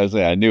 I was going to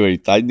say, I knew he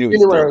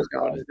knew where I was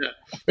going. Yeah.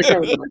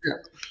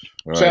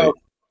 Right. So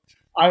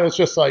I was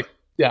just like,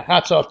 yeah,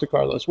 hats off to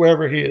Carlos,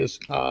 wherever he is,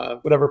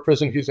 whatever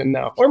prison he's in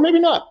now. Or maybe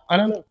not. I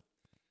don't know.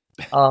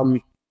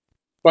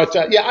 But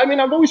I mean,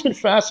 I've always been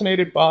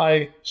fascinated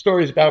by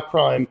stories about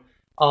crime.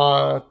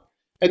 And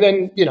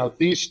then,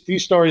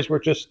 these stories were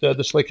just, the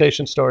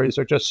Slaycation stories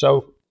are just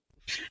so,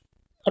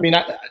 I mean,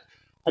 I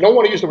don't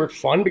want to use the word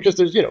fun because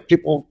there's,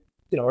 people,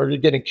 are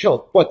getting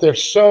killed, but they're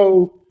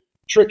so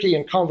tricky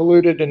and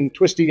convoluted and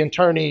twisty and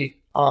turny.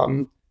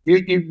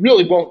 You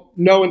really won't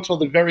know until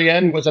the very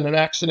end, was it an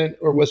accident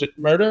or was it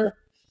murder?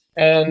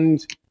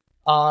 And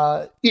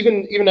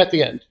even at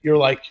the end, you're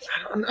like,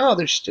 I don't know,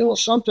 there's still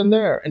something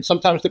there. And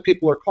sometimes the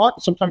people are caught,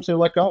 and sometimes they're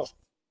let go.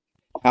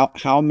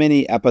 How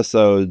many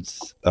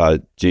episodes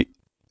do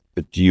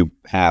you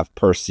have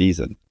per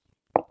season?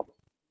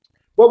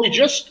 Well, we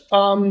just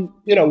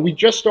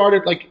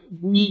started, like,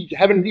 we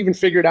haven't even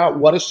figured out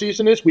what a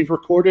season is. We've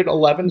recorded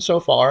 11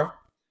 so far.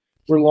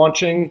 We're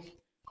launching.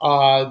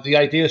 The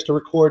idea is to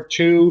record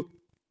two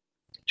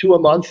a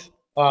month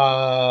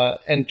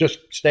and just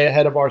stay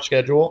ahead of our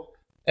schedule.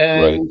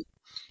 And,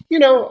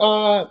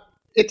 right.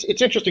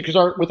 It's interesting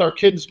because with our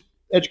kids'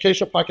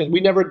 educational podcast, we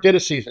never did a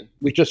season.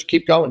 We just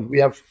keep going. We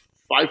have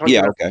 500.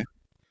 Yeah, okay.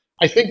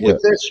 I think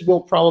with this,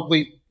 we'll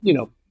probably,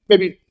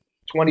 maybe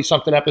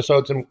 20-something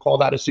episodes and we'll call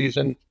that a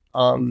season.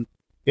 Well,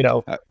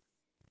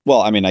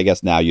 I mean, I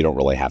guess now you don't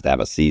really have to have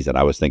a season.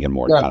 I was thinking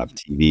more kind of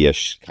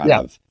TV-ish kind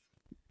of.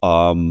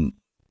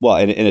 Well,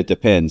 and it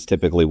depends.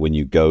 Typically, when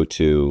you go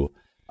to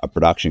a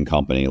production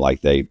company,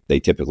 like they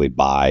typically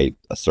buy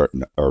a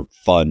certain or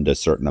fund a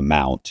certain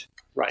amount.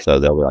 Right. So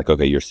they'll be like,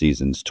 okay, your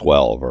season's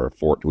 12 or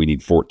 14, we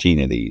need 14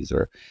 of these.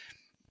 Or,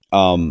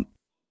 are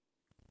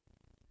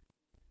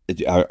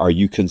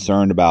you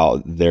concerned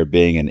about there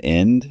being an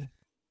end?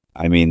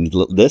 I mean,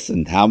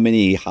 listen, how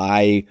many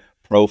high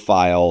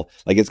profile,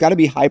 like it's got to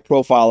be high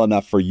profile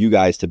enough for you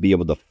guys to be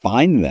able to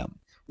find them.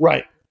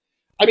 Right.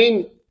 I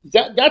mean,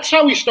 that's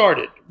how we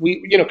started.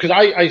 We, because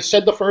I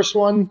said the first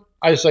one,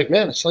 I was like,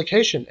 man, it's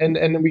Slaycation. And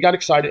then we got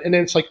excited. And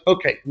then it's like,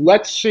 okay,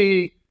 let's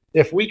see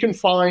if we can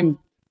find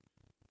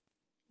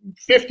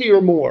 50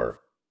 or more,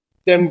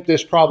 then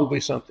there's probably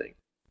something.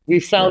 We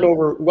found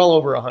well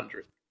over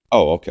 100.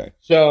 Oh, okay.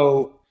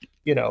 So,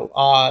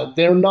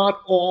 they're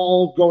not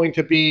all going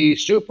to be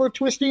super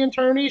twisty and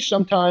turny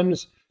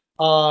sometimes,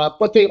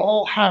 but they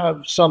all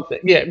have something.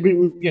 Yeah,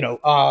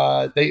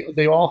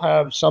 they all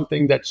have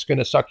something that's going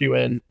to suck you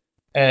in.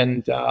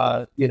 And,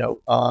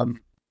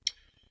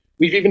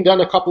 we've even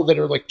done a couple that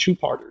are like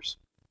two-parters.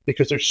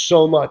 because there's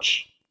so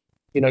much,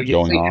 you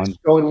going think on. it's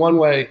going one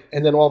way,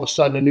 and then all of a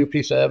sudden a new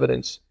piece of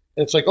evidence,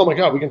 and it's like, oh my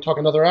God, we can talk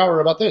another hour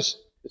about this.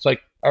 It's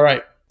like, all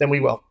right, then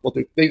we'll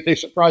do. They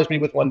surprised me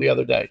with one the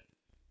other day.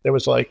 There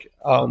was like,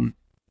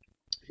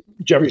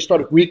 Jerry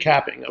started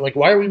recapping. I'm like,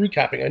 why are we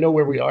recapping? I know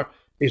where we are.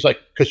 He's like,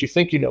 because you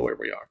think you know where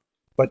we are,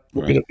 but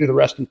we're going to do the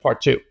rest in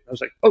part 2. I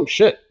was like, oh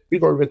shit,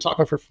 we've already been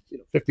talking for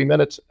 50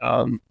 minutes.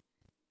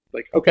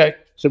 Like, okay,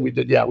 so we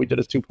did a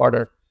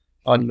 2-parter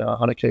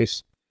on a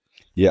case.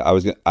 Yeah,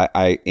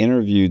 I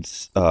interviewed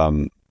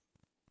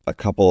a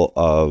couple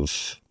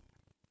of,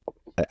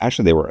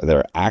 actually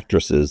they're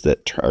actresses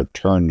that are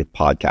turned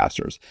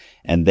podcasters,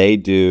 and they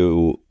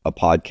do a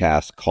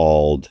podcast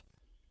called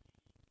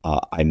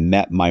I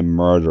Met My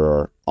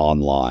Murderer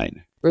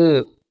Online.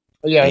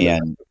 Yeah,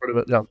 and part of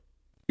it. Yeah.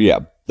 Yeah,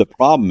 the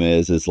problem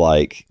is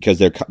like, because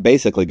they're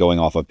basically going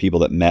off of people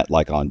that met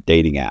like on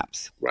dating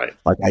apps. Right.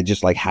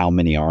 Like how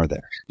many are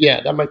there?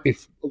 Yeah, that might be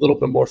a little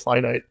bit more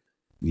finite.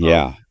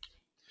 Yeah.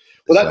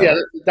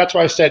 That's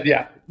why I said,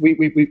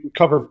 we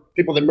cover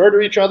people that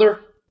murder each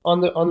other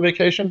on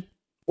vacation,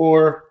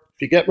 or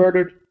if you get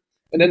murdered.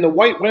 And then the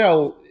white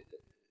whale,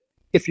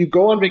 if you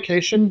go on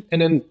vacation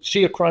and then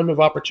see a crime of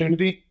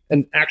opportunity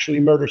and actually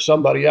murder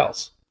somebody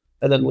else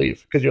and then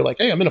leave because you're like,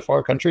 hey, I'm in a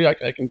foreign country, I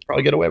can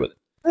probably get away with it.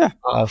 Yeah.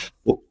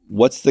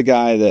 What's the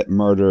guy that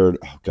murdered,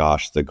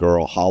 the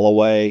girl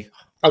Holloway?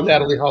 Oh,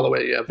 Natalie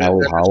Holloway, yeah.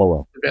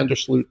 Holloway.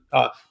 Vandersloot.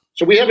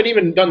 So we haven't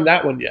even done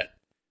that one yet.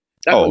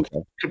 That one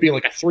could be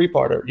like a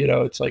 3-parter,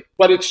 it's like,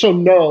 but it's so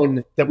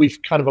known that we've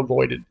kind of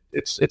avoided.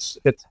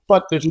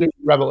 But there's new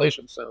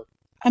revelations. So,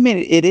 I mean,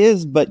 it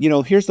is, but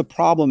here's the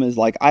problem is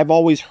like, I've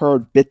always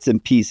heard bits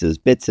and pieces,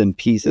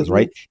 mm-hmm.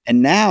 right?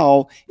 And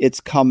now it's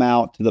come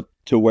out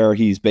to where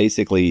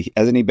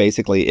hasn't he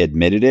basically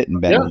admitted it and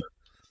been. Yeah.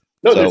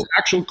 No, there's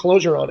actual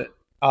closure on it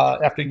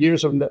after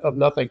years of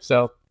nothing.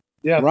 So,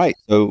 yeah. Right.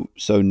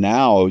 So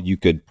now you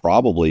could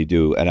probably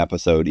do an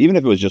episode, even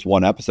if it was just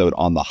one episode,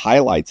 on the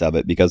highlights of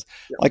it, because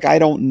like, I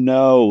don't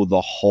know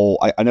the whole,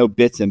 I know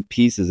bits and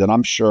pieces, and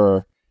I'm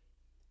sure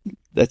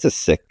that's a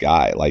sick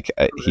guy. Like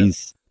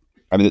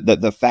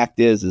the fact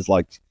is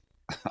like,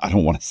 I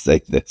don't want to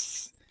say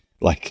this,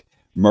 like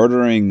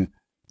murdering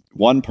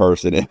one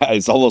person,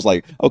 it's almost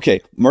like,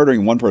 okay,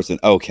 murdering one person,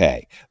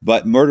 okay,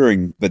 but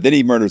then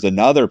he murders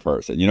another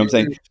person, you know what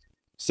I'm saying?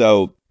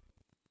 So,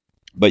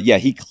 but yeah,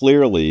 he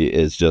clearly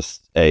is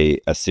just a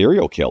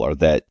serial killer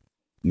that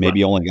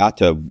maybe only got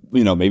to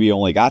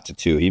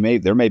 2.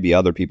 There may be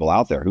other people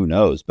out there, who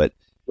knows? But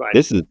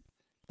this is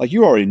like,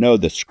 you already know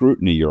the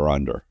scrutiny you're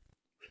under.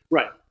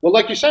 Right. Well,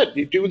 like you said,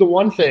 you do the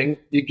one thing,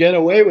 you get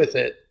away with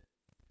it,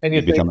 and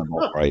you become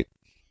right.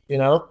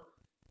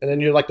 And then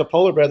you're like the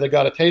polar bear that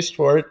got a taste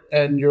for it,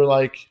 and you're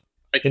like,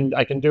 I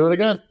can do it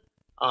again.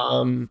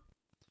 In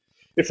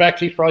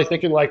fact, he's probably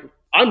thinking like,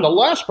 I'm the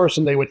last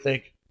person they would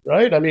think.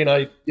 Right. I mean,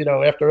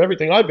 after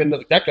everything I've been,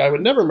 that guy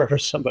would never murder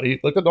somebody.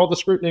 Look at all the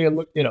scrutiny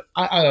and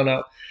I don't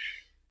know.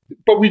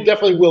 But we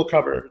definitely will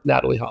cover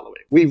Natalie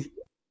Holloway.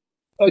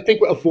 I think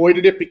we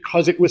avoided it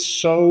because it was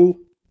so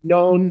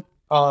known.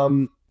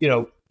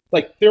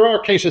 Like there are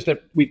cases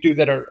that we do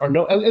that are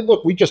known. And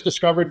look, we just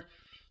discovered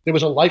there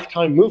was a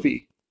Lifetime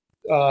movie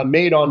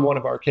made on one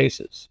of our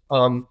cases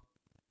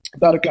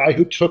about a guy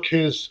who took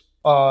his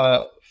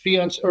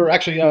fiance, or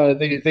actually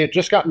they had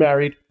just got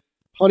married.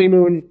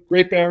 Honeymoon,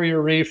 Great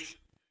Barrier Reef.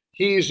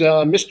 He's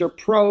Mr.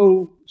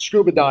 Pro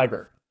scuba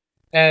diver,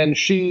 and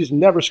she's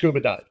never scuba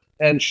dived,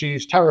 and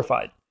she's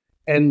terrified.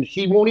 And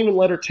he won't even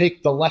let her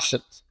take the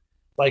lessons.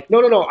 Like,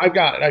 no, I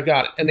got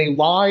it. And they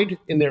lied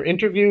in their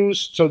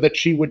interviews so that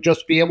she would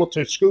just be able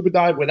to scuba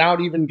dive without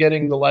even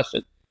getting the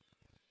lesson.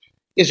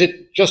 Is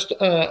it just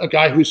a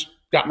guy who's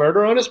got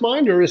murder on his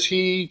mind, or is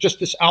he just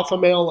this alpha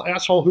male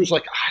asshole who's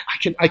like,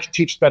 I can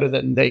teach better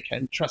than they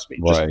can. Trust me,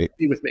 just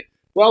be with me.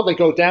 Well, they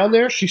go down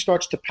there. She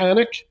starts to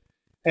panic,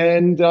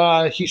 and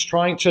he's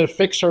trying to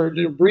fix her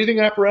breathing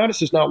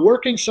apparatus is not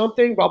working.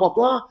 Something, blah blah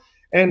blah,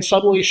 and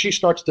suddenly she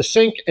starts to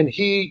sink, and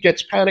he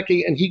gets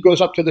panicky, and he goes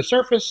up to the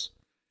surface,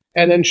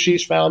 and then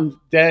she's found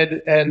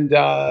dead, and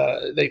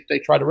they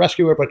try to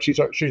rescue her, but she's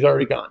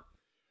already gone.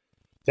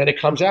 Then it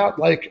comes out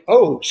like,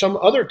 oh, some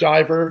other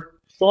diver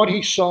thought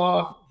he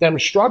saw them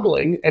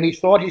struggling, and he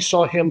thought he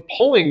saw him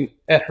pulling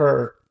at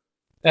her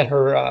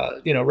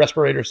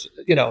respirators,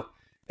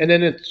 And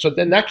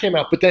then that came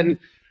out, but then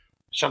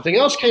something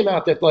else came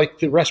out that like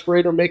the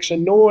respirator makes a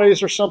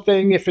noise or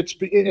something and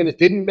it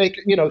didn't make,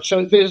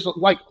 so there's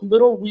like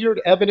little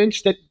weird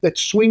evidence that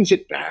swings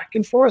it back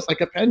and forth like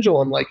a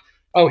pendulum, like,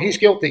 oh, he's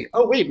guilty.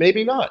 Oh, wait,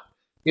 maybe not.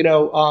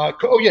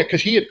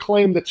 Because he had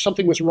claimed that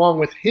something was wrong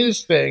with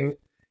his thing.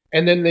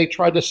 And then they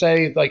tried to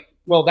say like,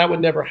 well, that would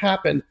never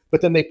happen.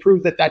 But then they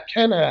proved that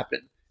can happen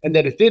and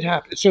that it did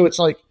happen. So it's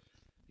like,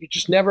 you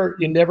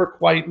never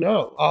quite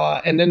know.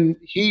 And then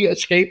he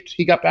escaped.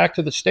 He got back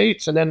to the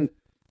States, and then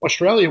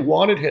Australia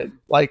wanted him,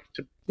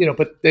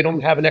 but they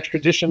don't have an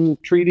extradition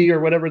treaty or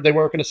whatever. They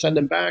weren't going to send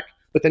him back.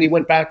 But then he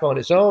went back on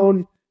his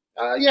own.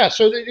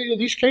 So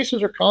these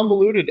cases are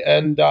convoluted,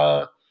 and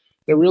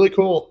they're really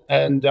cool.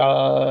 And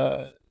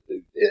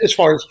as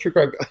far as true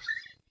crime goes.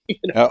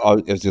 I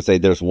was gonna say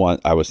there's one.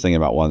 I was thinking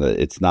about one that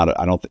it's not.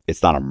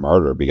 It's not a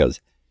murder because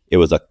it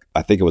was a.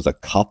 I think it was a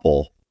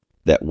couple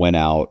that went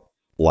out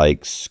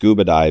like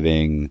scuba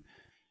diving,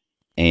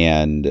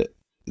 and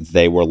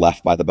they were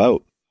left by the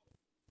boat.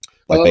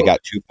 Like they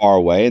got too far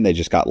away and they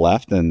just got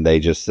left, and they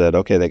just said,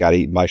 "Okay, they got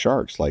eaten by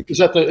sharks." Like is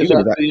that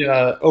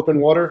the open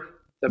water?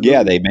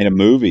 Yeah, they made a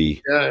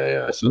movie.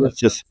 Yeah. So it's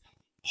just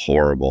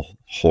horrible.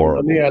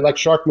 I like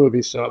shark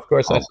movies, so of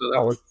course I saw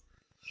that one.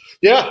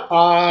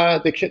 Yeah,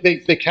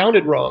 they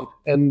counted wrong,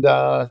 and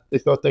they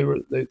thought they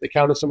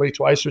counted somebody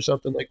twice or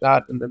something like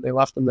that, and then they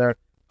left them there.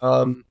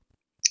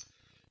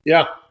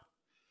 Yeah,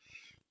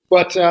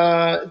 but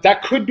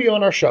that could be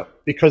on our show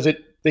because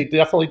they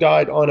definitely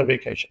died on a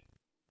vacation.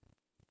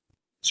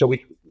 So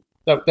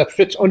that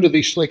fits under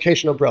the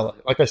Slaycation umbrella.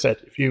 Like I said,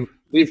 if you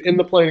leave in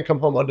the plane and come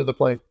home under the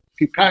plane,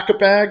 if you pack a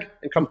bag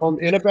and come home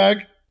in a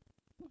bag,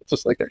 it's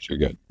just like that. You're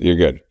good. You're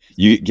good.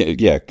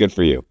 Yeah, good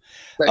for you.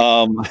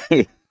 I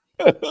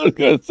was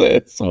gonna say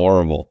it's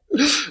horrible.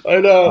 I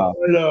know.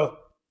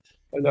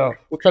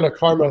 What kind of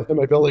karma am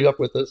I building up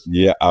with this?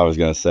 Yeah, I was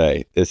gonna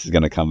say this is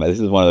gonna come. This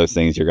is one of those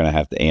things you're gonna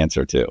have to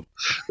answer to.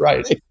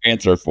 Right.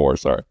 Answer for.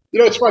 Sorry.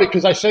 It's funny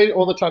because I say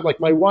all the time, like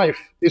my wife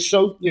is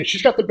so.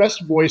 She's got the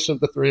best voice of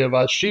the three of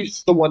us.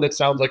 She's the one that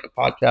sounds like a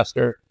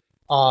podcaster.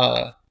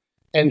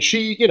 And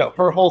she,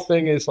 her whole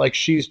thing is like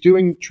she's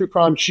doing true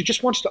crime. She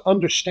just wants to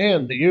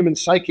understand the human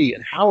psyche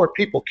and how are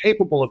people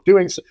capable of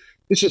doing so.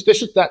 This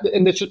is that,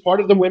 and this is part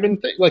of the women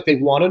thing. Like they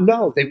want to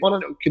know. They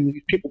want to know, can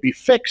people be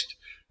fixed?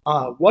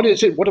 What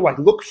is it? What do I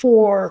look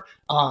for?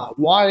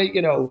 Why,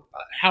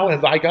 how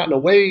have I gotten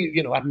away?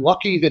 I'm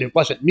lucky that it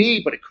wasn't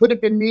me, but it could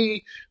have been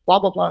me, blah,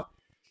 blah, blah.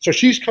 So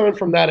she's coming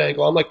from that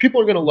angle. I'm like, people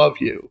are going to love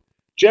you.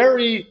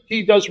 Jerry,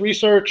 he does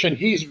research and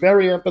he's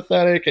very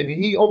empathetic and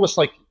he almost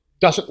like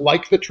doesn't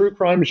like the true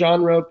crime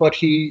genre, but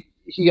he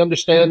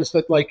understands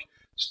that like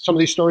some of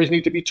these stories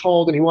need to be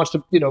told and he wants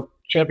to,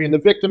 champion the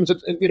victims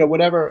and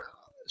whatever.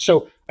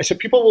 So I said,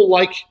 people will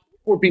like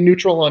or be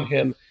neutral on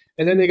him.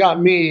 And then they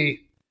got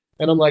me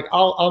and I'm like,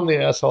 I'm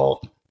the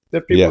asshole.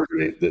 That people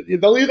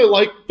they'll either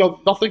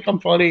they'll think I'm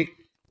funny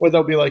or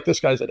they'll be like,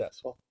 this guy's an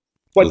asshole.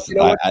 But listen,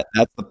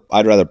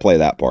 I'd rather play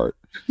that part.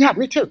 Yeah,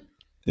 me too.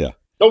 Yeah.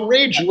 They'll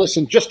rage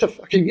listen just to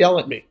fucking yell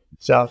at me.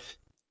 So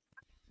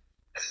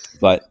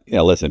but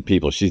listen,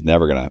 people, she's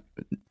never gonna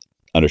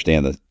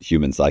understand the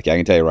human psyche. I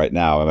can tell you right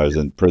now, I was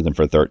in prison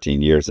for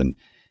 13 years and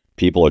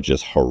people are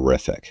just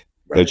horrific.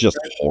 Right, they're just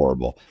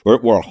horrible.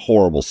 We're a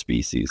horrible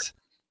species.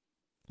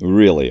 We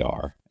really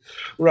are.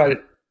 Right.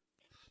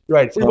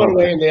 If we went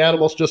away and the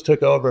animals just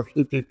took over,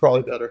 it'd be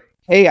probably better.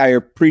 Hey, I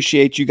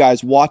appreciate you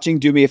guys watching.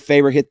 Do me a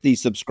favor, hit the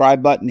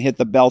subscribe button, hit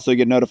the bell so you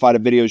get notified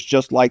of videos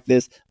just like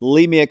this.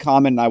 Leave me a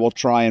comment and I will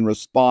try and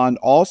respond.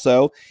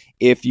 Also,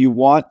 if you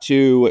want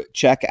to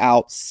check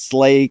out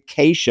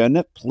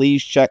Slaycation,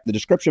 please check the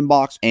description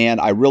box and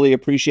I really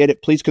appreciate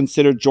it. Please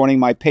consider joining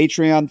my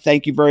Patreon.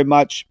 Thank you very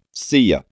much. See ya.